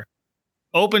before.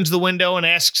 Opens the window and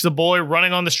asks the boy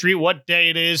running on the street what day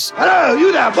it is. Hello,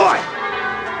 you there, boy.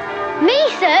 Me,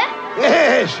 sir?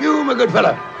 Yes, you, my good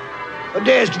fellow. What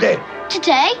day is today?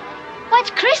 Today? Why,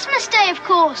 it's Christmas Day, of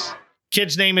course.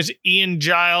 Kid's name is Ian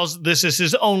Giles. This is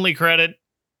his only credit.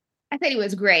 I thought he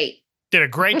was great. Did a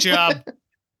great job.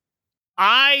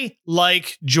 I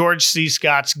like George C.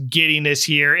 Scott's giddiness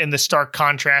here in the stark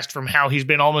contrast from how he's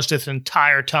been almost this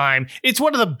entire time. It's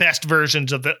one of the best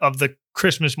versions of the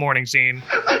Christmas morning scene.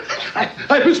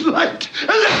 I was light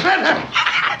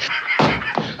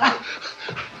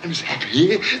I'm as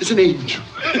happy as an angel.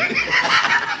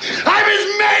 I'm as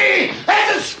merry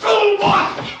as a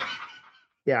schoolboy.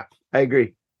 Yeah, I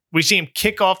agree. We see him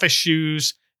kick off his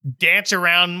shoes, dance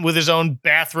around with his own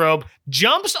bathrobe,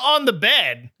 jumps on the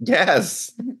bed.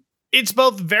 Yes. It's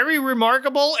both very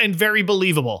remarkable and very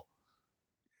believable.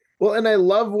 Well, and I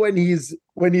love when he's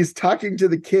talking to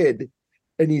the kid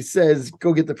and he says,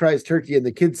 "Go get the prize turkey." And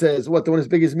the kid says, "What, the one as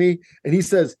big as me?" And he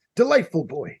says, "Delightful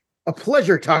boy. A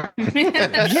pleasure talking."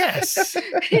 Yes.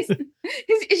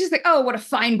 It's just like, oh, what a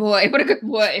fine boy. What a good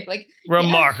boy. Like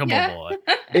remarkable boy.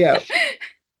 Yeah.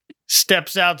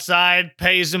 Steps outside,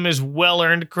 pays him his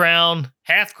well-earned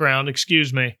half crown,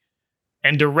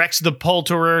 and directs the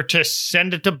poulterer to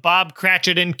send it to Bob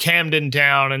Cratchit in Camden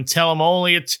Town and tell him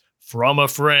only it's from a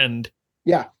friend.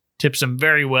 Yeah. Tips him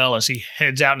very well as he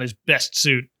heads out in his best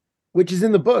suit. Which is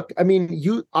in the book. I mean,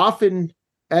 you often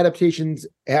adaptations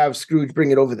have Scrooge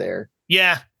bring it over there.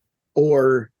 Yeah.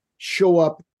 Or show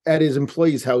up at his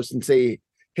employee's house and say,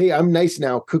 "Hey, I'm nice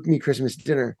now. Cook me Christmas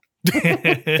dinner."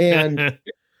 And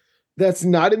that's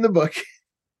not in the book.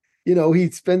 You know,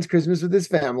 he spends Christmas with his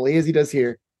family as he does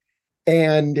here.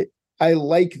 And I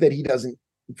like that he doesn't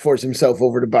force himself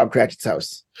over to Bob Cratchit's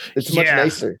house. It's much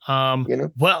nicer. You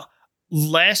know? Well,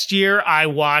 last year I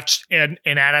watched an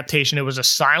adaptation. It was a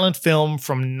silent film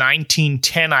from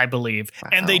 1910, I believe. Wow.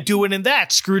 And they do it in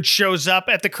that. Scrooge shows up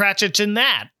at the Cratchits in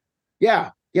that.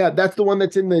 Yeah. Yeah. That's the one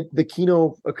that's in the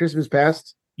Kino A Christmas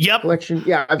Past collection.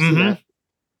 Yeah, I've seen that.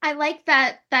 I like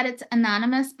that it's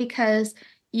anonymous because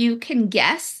you can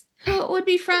guess who it would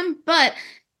be from, but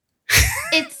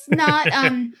it's not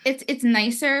it's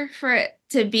nicer for it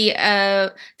to be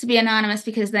anonymous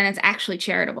because then it's actually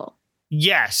charitable.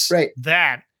 Yes. Right.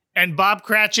 That. And Bob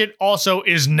Cratchit also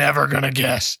is never gonna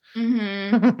guess.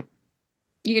 Mm-hmm.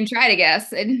 You can try to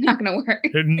guess. It's not gonna work.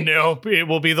 Nope. It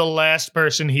will be the last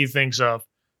person he thinks of.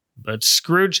 But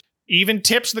Scrooge Even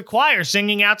tips the choir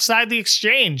singing outside the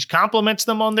exchange, compliments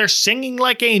them on their singing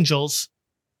like angels.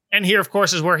 And here, of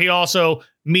course, is where he also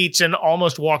meets and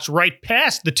almost walks right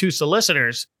past the two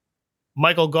solicitors.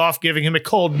 Michael Gough giving him a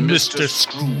cold Mr.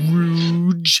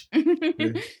 Scrooge,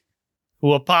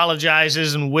 who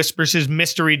apologizes and whispers his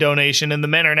mystery donation, and the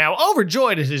men are now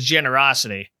overjoyed at his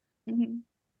generosity. Mm-hmm.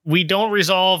 We don't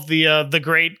resolve the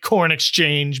great corn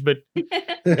exchange, but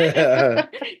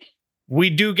we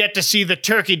do get to see the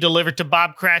turkey delivered to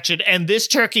Bob Cratchit, and this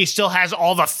turkey still has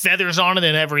all the feathers on it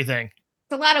and everything.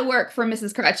 It's a lot of work for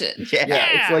Mrs. Cratchit. Yeah,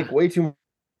 it's like way too much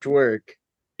work.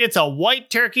 It's a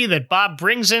white turkey that Bob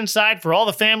brings inside for all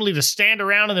the family to stand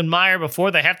around and admire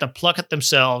before they have to pluck it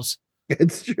themselves.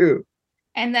 It's true.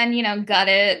 And then, gut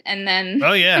it, and then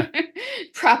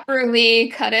properly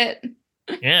cut it.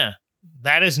 Yeah,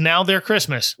 that is now their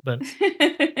Christmas. But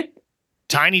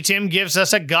Tiny Tim gives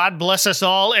us a God bless us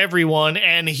all, everyone,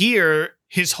 and here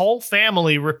his whole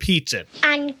family repeats it.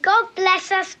 And God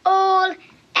bless us all,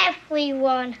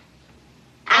 everyone.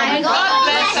 And God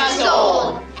bless us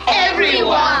all,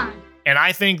 everyone. And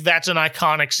I think that's an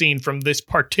iconic scene from this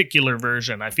particular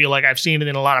version. I feel like I've seen it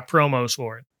in a lot of promos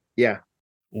for it. Yeah.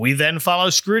 We then follow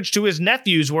Scrooge to his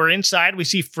nephews, where inside we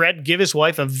see Fred give his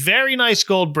wife a very nice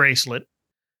gold bracelet.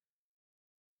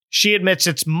 She admits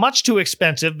it's much too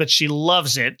expensive, but she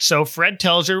loves it, so Fred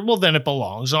tells her, well, then it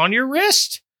belongs on your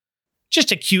wrist.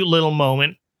 Just a cute little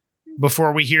moment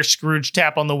before we hear Scrooge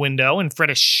tap on the window, and Fred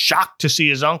is shocked to see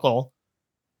his uncle,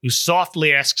 who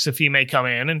softly asks if he may come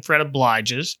in, and Fred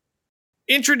obliges.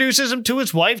 Introduces him to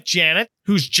his wife, Janet,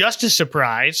 who's just as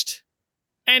surprised.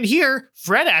 And here,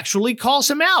 Fred actually calls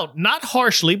him out, not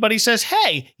harshly, but he says,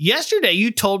 hey, yesterday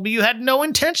you told me you had no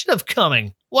intention of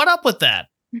coming. What up with that?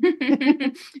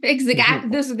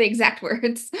 Those are the exact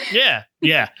words.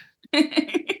 Yeah.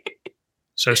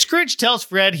 So Scrooge tells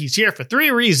Fred he's here for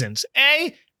 3 reasons.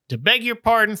 A, to beg your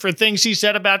pardon for things he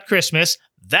said about Christmas.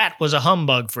 That was a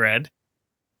humbug, Fred.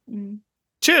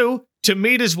 2, to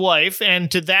meet his wife, and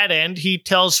to that end, he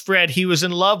tells Fred he was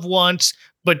in love once,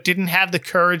 but didn't have the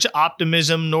courage,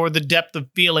 optimism, nor the depth of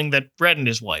feeling that Fred and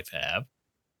his wife have,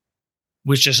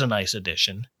 which is a nice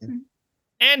addition.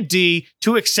 And D,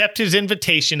 to accept his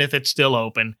invitation if it's still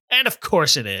open, and of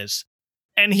course it is.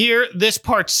 And here, this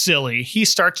part's silly. He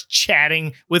starts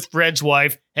chatting with Fred's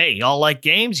wife. Hey, y'all like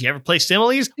games? You ever play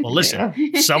Similes? Well,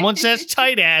 listen, someone says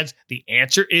tight ads. The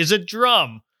answer is a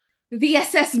drum. The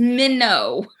SS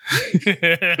Minnow.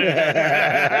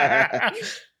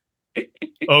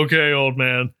 Okay, old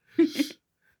man.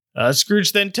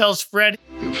 Scrooge then tells Fred,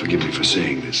 you'll forgive me for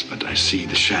saying this, but I see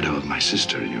the shadow of my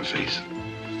sister in your face.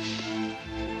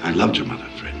 I loved your mother,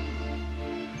 Fred.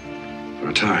 For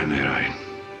a time there, I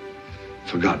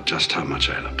forgot just how much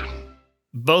I loved her.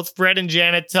 Both Fred and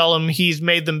Janet tell him he's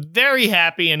made them very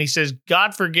happy, and he says,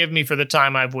 God forgive me for the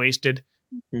time I've wasted.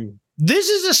 This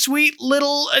is a sweet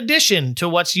little addition to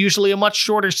what's usually a much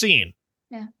shorter scene.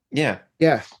 Yeah,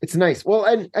 it's nice. Well,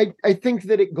 and I think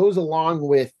that it goes along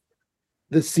with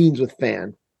the scenes with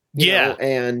Fan. You know,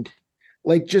 and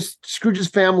like just Scrooge's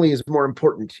family is more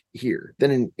important here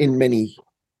than in many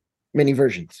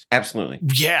versions. Absolutely.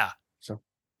 Yeah. So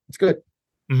it's good.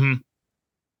 Mm-hmm.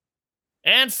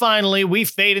 And finally, we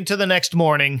fade into the next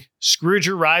morning. Scrooge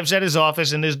arrives at his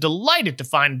office and is delighted to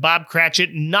find Bob Cratchit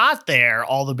not there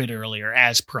all the bit earlier,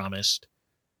 as promised.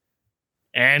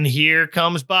 And here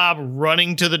comes Bob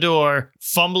running to the door,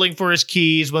 fumbling for his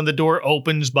keys when the door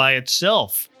opens by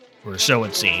itself, or so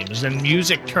it seems, and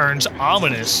music turns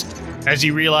ominous as he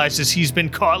realizes he's been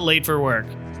caught late for work.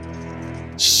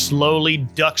 Slowly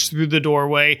ducks through the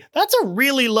doorway. That's a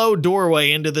really low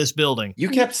doorway into this building. You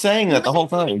kept saying that the whole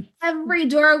time. Every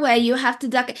doorway you have to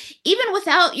duck, even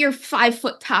without your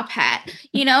 5-foot top hat.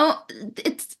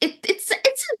 It's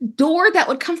a door that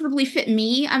would comfortably fit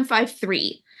me. I'm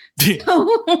 5'3".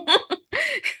 So,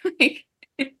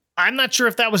 I'm not sure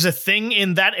if that was a thing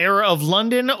in that era of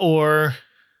London, or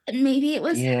maybe it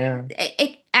was. Yeah,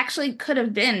 it actually could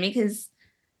have been, because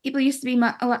people used to be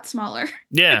a lot smaller.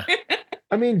 Yeah.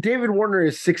 I mean, David Warner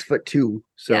is 6'2",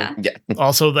 so yeah.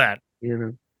 Also that.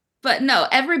 But no,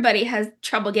 everybody has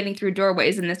trouble getting through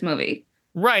doorways in this movie.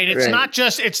 Right. It's not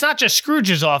just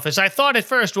Scrooge's office. I thought at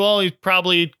first, well, he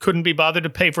probably couldn't be bothered to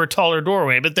pay for a taller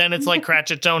doorway, but then it's like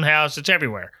Cratchit's own house. It's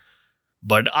everywhere.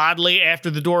 But oddly,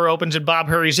 after the door opens and Bob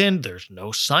hurries in, there's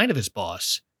no sign of his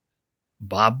boss.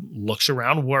 Bob looks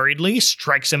around worriedly,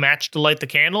 strikes a match to light the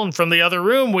candle, and from the other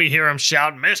room, we hear him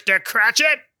shout, Mr.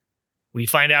 Cratchit! We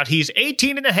find out he's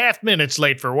 18 and a half minutes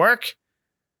late for work.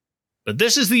 But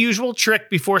this is the usual trick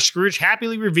before Scrooge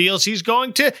happily reveals he's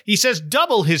going to, he says,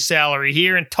 double his salary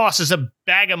here and tosses a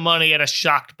bag of money at a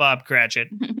shocked Bob Cratchit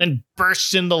and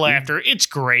bursts into laughter. It's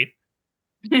great.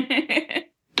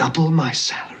 Double my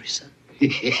salary, son.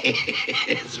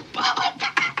 Yes, Bob.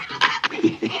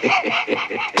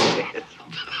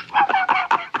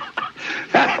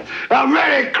 A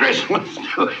Merry Christmas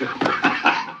to you.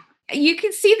 You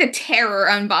can see the terror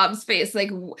on Bob's face.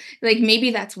 Like maybe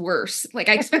that's worse. Like,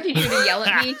 I expected you to yell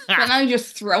at me, but now you're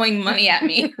just throwing money at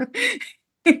me.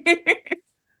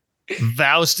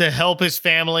 Vows to help his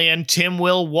family, and Tim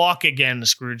will walk again,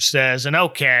 Scrooge says. And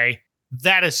okay,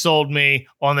 that has sold me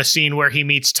on the scene where he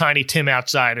meets Tiny Tim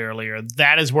outside earlier.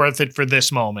 That is worth it for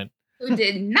this moment. Who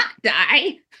did not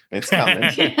die. It's coming.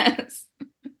 Yes.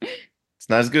 It's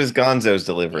not as good as Gonzo's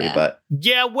delivery, but...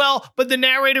 Yeah, well, but the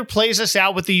narrator plays us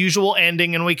out with the usual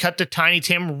ending, and we cut to Tiny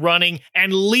Tim running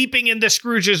and leaping into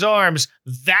Scrooge's arms.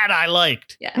 That I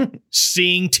liked. Yeah.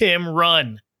 Seeing Tim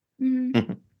run.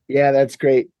 Mm-hmm. Yeah, that's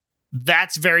great.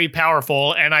 That's very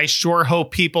powerful, and I sure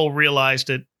hope people realized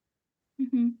it.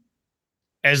 Mm-hmm.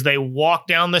 As they walk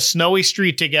down the snowy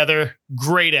street together,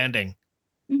 great ending.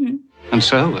 Mm-hmm. And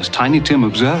so, as Tiny Tim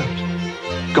observed,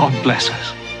 God bless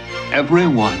us,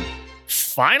 everyone.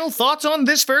 Final thoughts on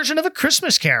this version of A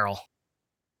Christmas Carol?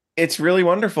 It's really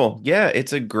wonderful. Yeah,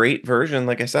 it's a great version.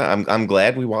 Like I said, I'm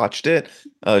glad we watched it.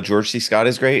 George C. Scott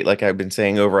is great. Like I've been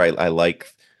saying over, I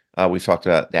like, we've talked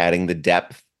about adding the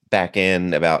depth back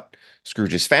in about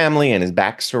Scrooge's family and his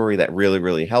backstory. That really,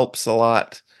 really helps a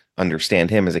lot. Understand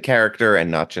him as a character and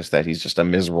not just that he's just a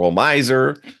miserable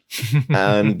miser.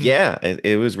 Yeah,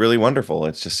 it was really wonderful.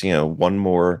 It's just, one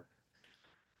more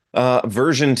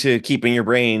version to keep in your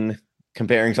brain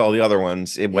comparing to all the other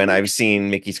ones. When I've seen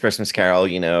Mickey's Christmas Carol,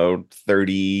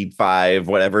 35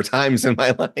 whatever times in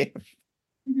my life,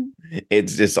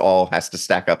 it's just all has to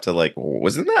stack up to like, what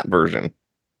was in that version?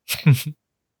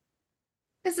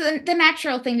 Because the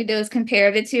natural thing to do is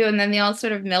compare the two, and then they all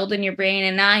sort of meld in your brain.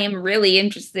 And I am really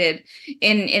interested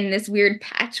in this weird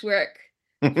patchwork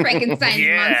Frankenstein's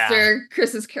monster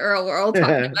Christmas Carol we're all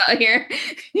talking about here.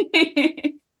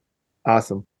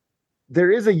 Awesome. There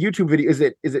is a YouTube video. Is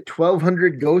it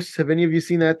 1,200 Ghosts? Have any of you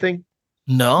seen that thing?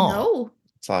 No.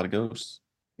 It's a lot of ghosts.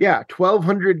 Yeah,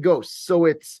 1,200 Ghosts. So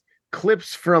it's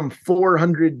clips from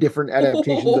 400 different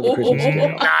adaptations of the Christmas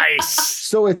Carol. Nice.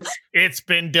 So it's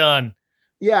been done.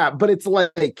 Yeah, but it's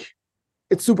like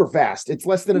it's super fast. It's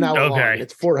less than an hour long.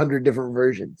 It's 400 different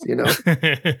versions,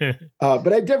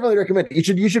 But I definitely recommend it.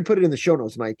 You should put it in the show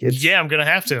notes, Mike. I'm gonna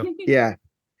have to. Yeah.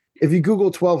 If you Google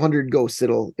 1,200 Ghosts,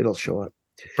 it'll show up.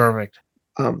 Perfect.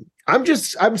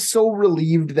 I'm so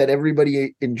relieved that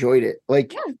everybody enjoyed it.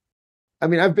 Like, I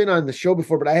mean, I've been on the show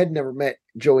before, but I had never met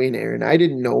Joey and Aaron. I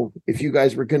didn't know if you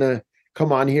guys were gonna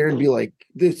come on here and be like,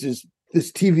 this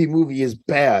TV movie is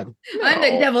bad. I'm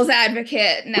the devil's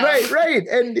advocate. No. Right.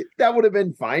 And that would have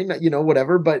been fine,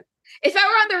 whatever. But if I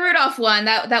were on the Rudolph one,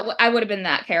 that I would have been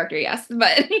that character, yes.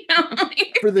 But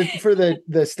for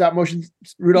the stop motion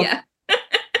Rudolph, yeah.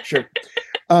 Sure.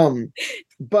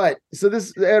 But so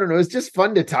this, I don't know, it's just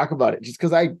fun to talk about it just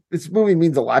because this movie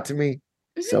means a lot to me.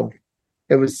 Mm-hmm. So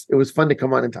it was fun to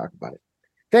come on and talk about it.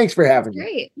 Thanks for having me.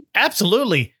 Great.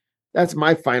 Absolutely. That's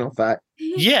my final thought.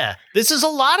 Yeah, this is a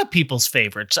lot of people's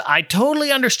favorites. I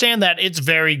totally understand that. It's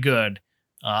very good.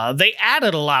 They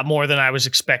added a lot more than I was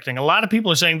expecting. A lot of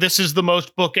people are saying this is the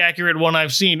most book accurate one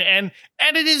I've seen. And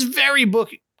it is very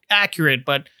book accurate,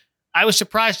 but I was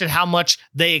surprised at how much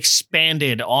they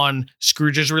expanded on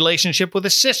Scrooge's relationship with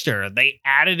his sister. They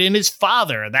added in his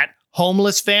father, that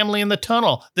homeless family in the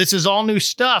tunnel. This is all new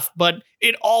stuff, but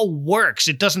it all works.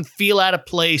 It doesn't feel out of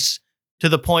place to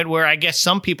the point where I guess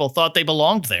some people thought they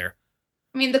belonged there.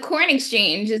 I mean, the corn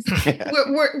exchange is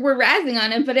we're razzing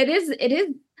on it, but it is.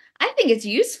 I think it's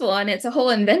useful, and it's a whole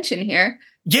invention here.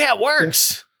 Yeah, it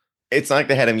works. It's not like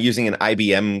they had him using an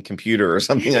IBM computer or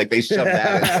something like they shoved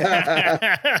that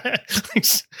in.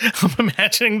 I'm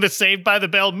imagining the Saved by the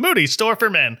Bell Moody store for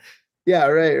men. Yeah,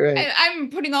 right. I'm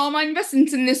putting all my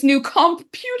investments in this new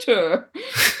computer.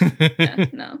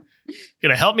 No.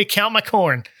 Gonna help me count my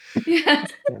corn. Yeah.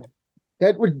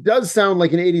 That does sound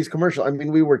like an 80s commercial. I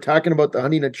mean, we were talking about the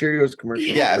Honey Nut Cheerios commercial.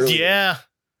 Yeah.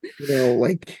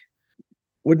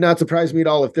 Would not surprise me at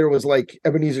all if there was like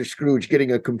Ebenezer Scrooge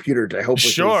getting a computer to help with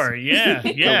Sure, yeah.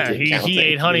 He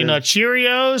ate Honey Nut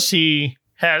Cheerios. He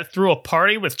threw a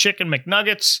party with chicken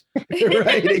McNuggets.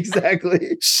 Right,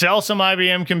 exactly. Sell some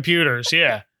IBM computers,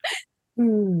 yeah.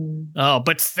 Oh,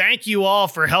 but thank you all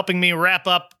for helping me wrap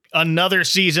up another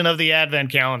season of the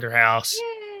Advent Calendar House.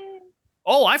 Yay.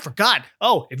 Oh, I forgot.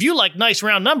 Oh, if you like nice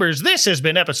round numbers, this has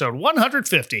been episode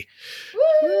 150.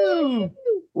 Woo!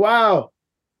 Wow.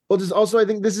 Well, just also, I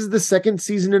think this is the second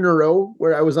season in a row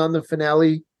where I was on the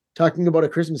finale talking about A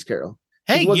Christmas Carol.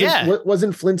 Hey,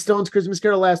 wasn't Flintstones Christmas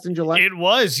Carol last in July? It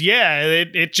was, yeah.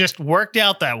 It just worked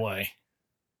out that way.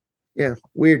 Yeah,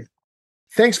 weird.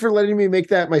 Thanks for letting me make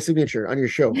that my signature on your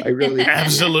show. I really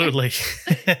Absolutely.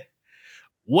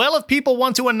 Well, if people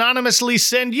want to anonymously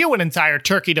send you an entire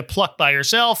turkey to pluck by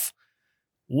yourself,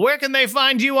 where can they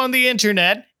find you on the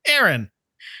internet, Erin?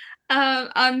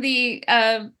 On the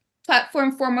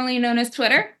platform formerly known as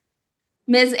Twitter,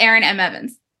 Ms. Erin M.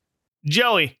 Evans.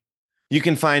 Joey. You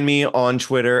can find me on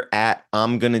Twitter at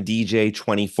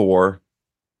I'mGonnaDJ24.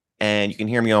 And you can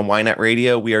hear me on Why Not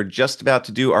Radio. We are just about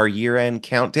to do our year-end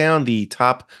countdown, the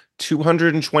top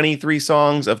 223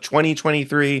 songs of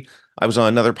 2023. I was on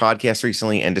another podcast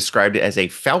recently and described it as a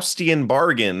Faustian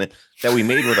bargain that we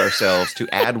made with ourselves to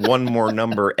add one more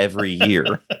number every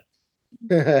year.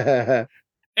 And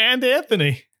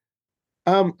Anthony.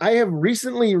 I have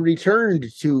recently returned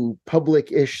to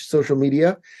public-ish social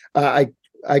media.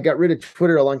 I got rid of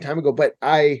Twitter a long time ago, but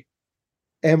I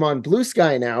am on Blue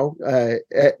Sky now.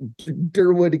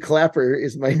 Durwood Clapper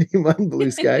is my name on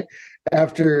Blue Sky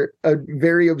after a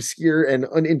very obscure and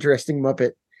uninteresting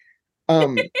Muppet.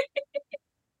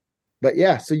 But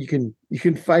yeah, so you can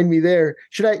find me there.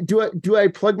 Should I do I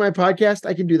plug my podcast?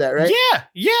 I can do that, right?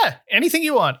 Yeah. Anything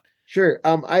you want. Sure.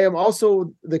 I am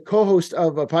also the co-host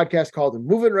of a podcast called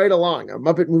Moving Right Along, a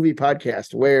Muppet movie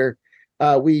podcast where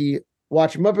we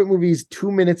watch Muppet movies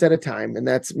 2 minutes at a time. And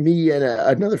that's me and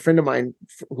another friend of mine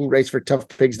who writes for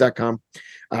toughpigs.com,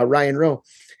 Ryan Rowe.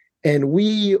 And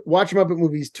we watch Muppet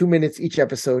movies 2 minutes each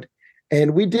episode.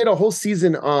 And we did a whole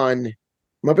season on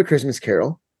Muppet Christmas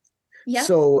Carol. Yeah.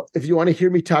 So if you want to hear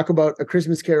me talk about A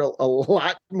Christmas Carol a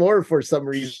lot more for some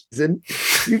reason,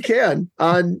 you can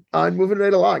on Moving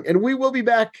Right Along. And we will be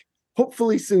back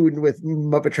hopefully soon with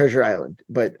Muppet Treasure Island.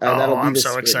 But that'll be I'm this so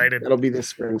spring. excited. That'll be this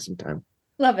spring sometime.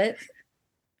 Love it.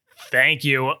 Thank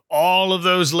you. All of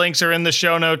those links are in the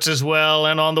show notes as well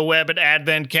and on the web at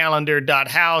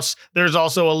adventcalendar.house. There's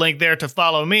also a link there to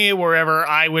follow me wherever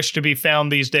I wish to be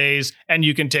found these days, and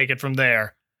you can take it from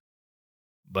there.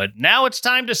 But now it's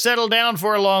time to settle down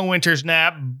for a long winter's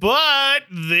nap, but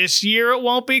this year it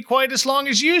won't be quite as long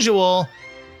as usual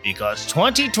because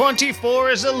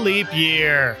 2024 is a leap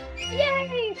year.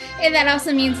 Yay! And that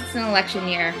also means it's an election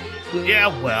year. Yeah,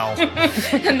 well.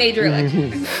 A major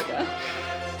election.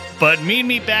 But meet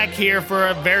me back here for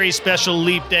a very special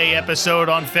Leap Day episode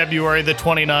on February the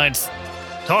 29th.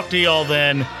 Talk to y'all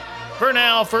then. For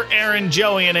now, for Erin,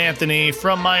 Joey, and Anthony,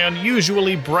 from my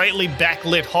unusually brightly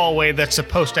backlit hallway that's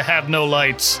supposed to have no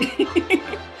lights,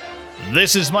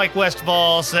 this is Mike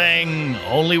Westfall saying,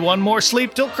 only one more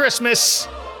sleep till Christmas.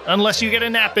 Unless you get a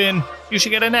nap in, you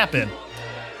should get a nap in.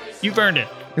 You've earned it.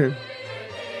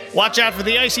 Watch out for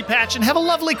the icy patch and have a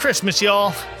lovely Christmas,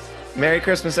 y'all. Merry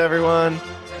Christmas, everyone.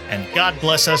 And God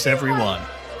bless us, everyone.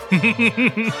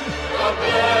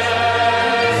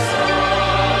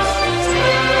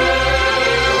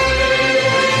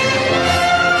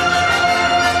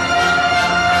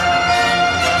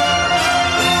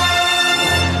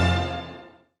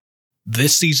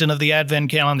 This season of the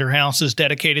Advent Calendar House is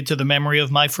dedicated to the memory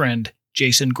of my friend,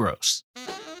 Jason Gross.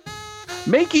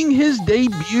 Making his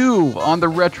debut on the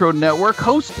Retro Network,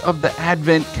 host of the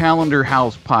Advent Calendar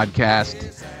House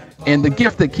podcast, and the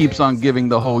gift that keeps on giving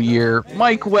the whole year,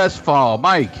 Mike Westfall.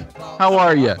 Mike, how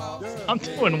are you? I'm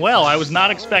doing well. I was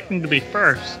not expecting to be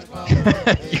first.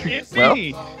 Well,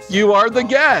 you are the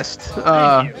guest,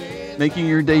 making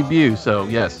your debut, so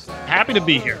yes. Happy to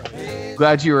be here.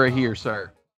 Glad you are here,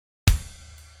 sir.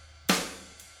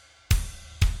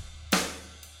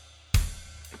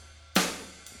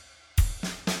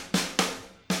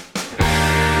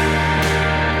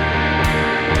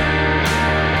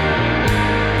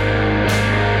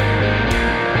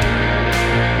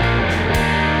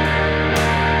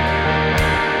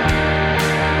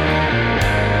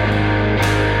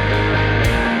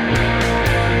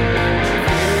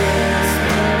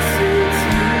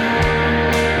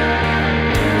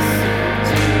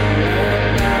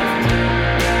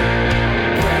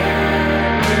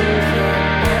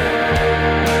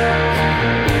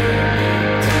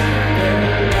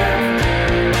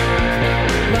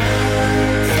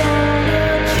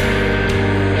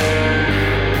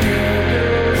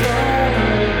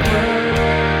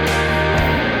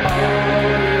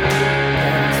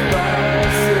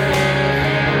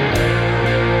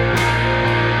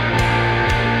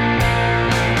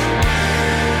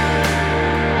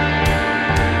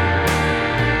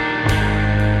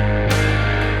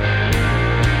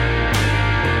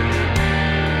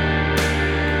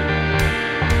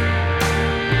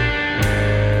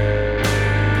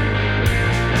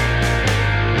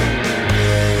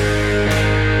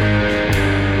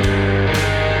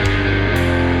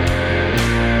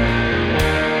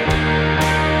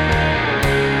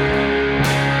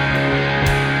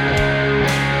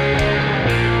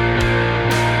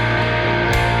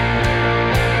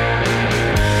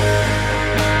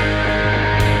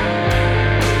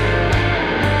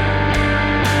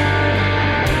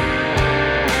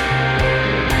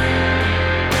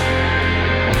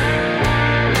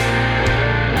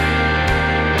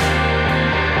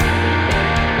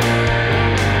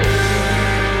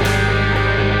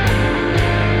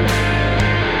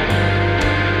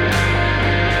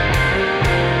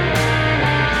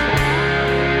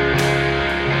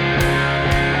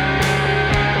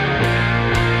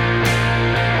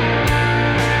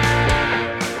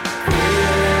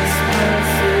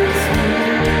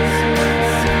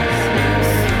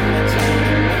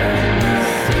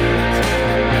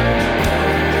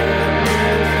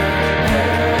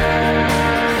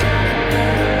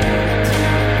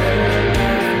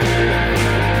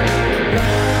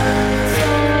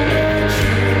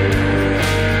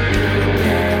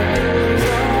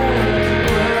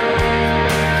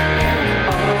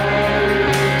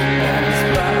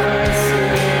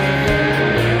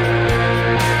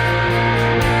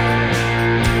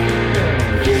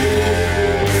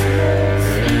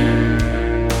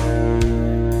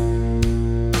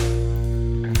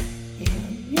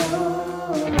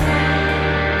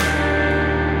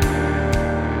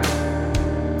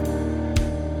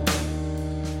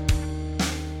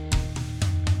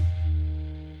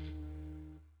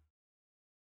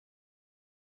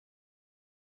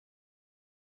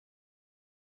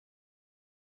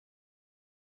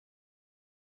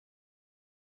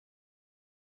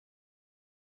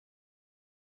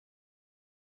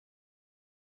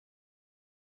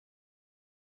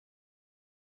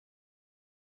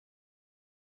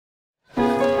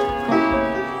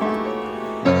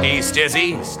 East is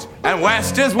east, and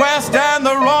west is west, and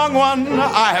the wrong one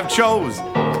I have chose.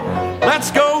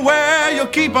 Let's go where you'll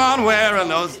keep on wearing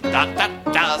those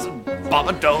da-da-das and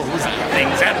bobados and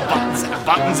things and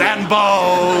buttons and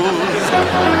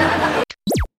bows.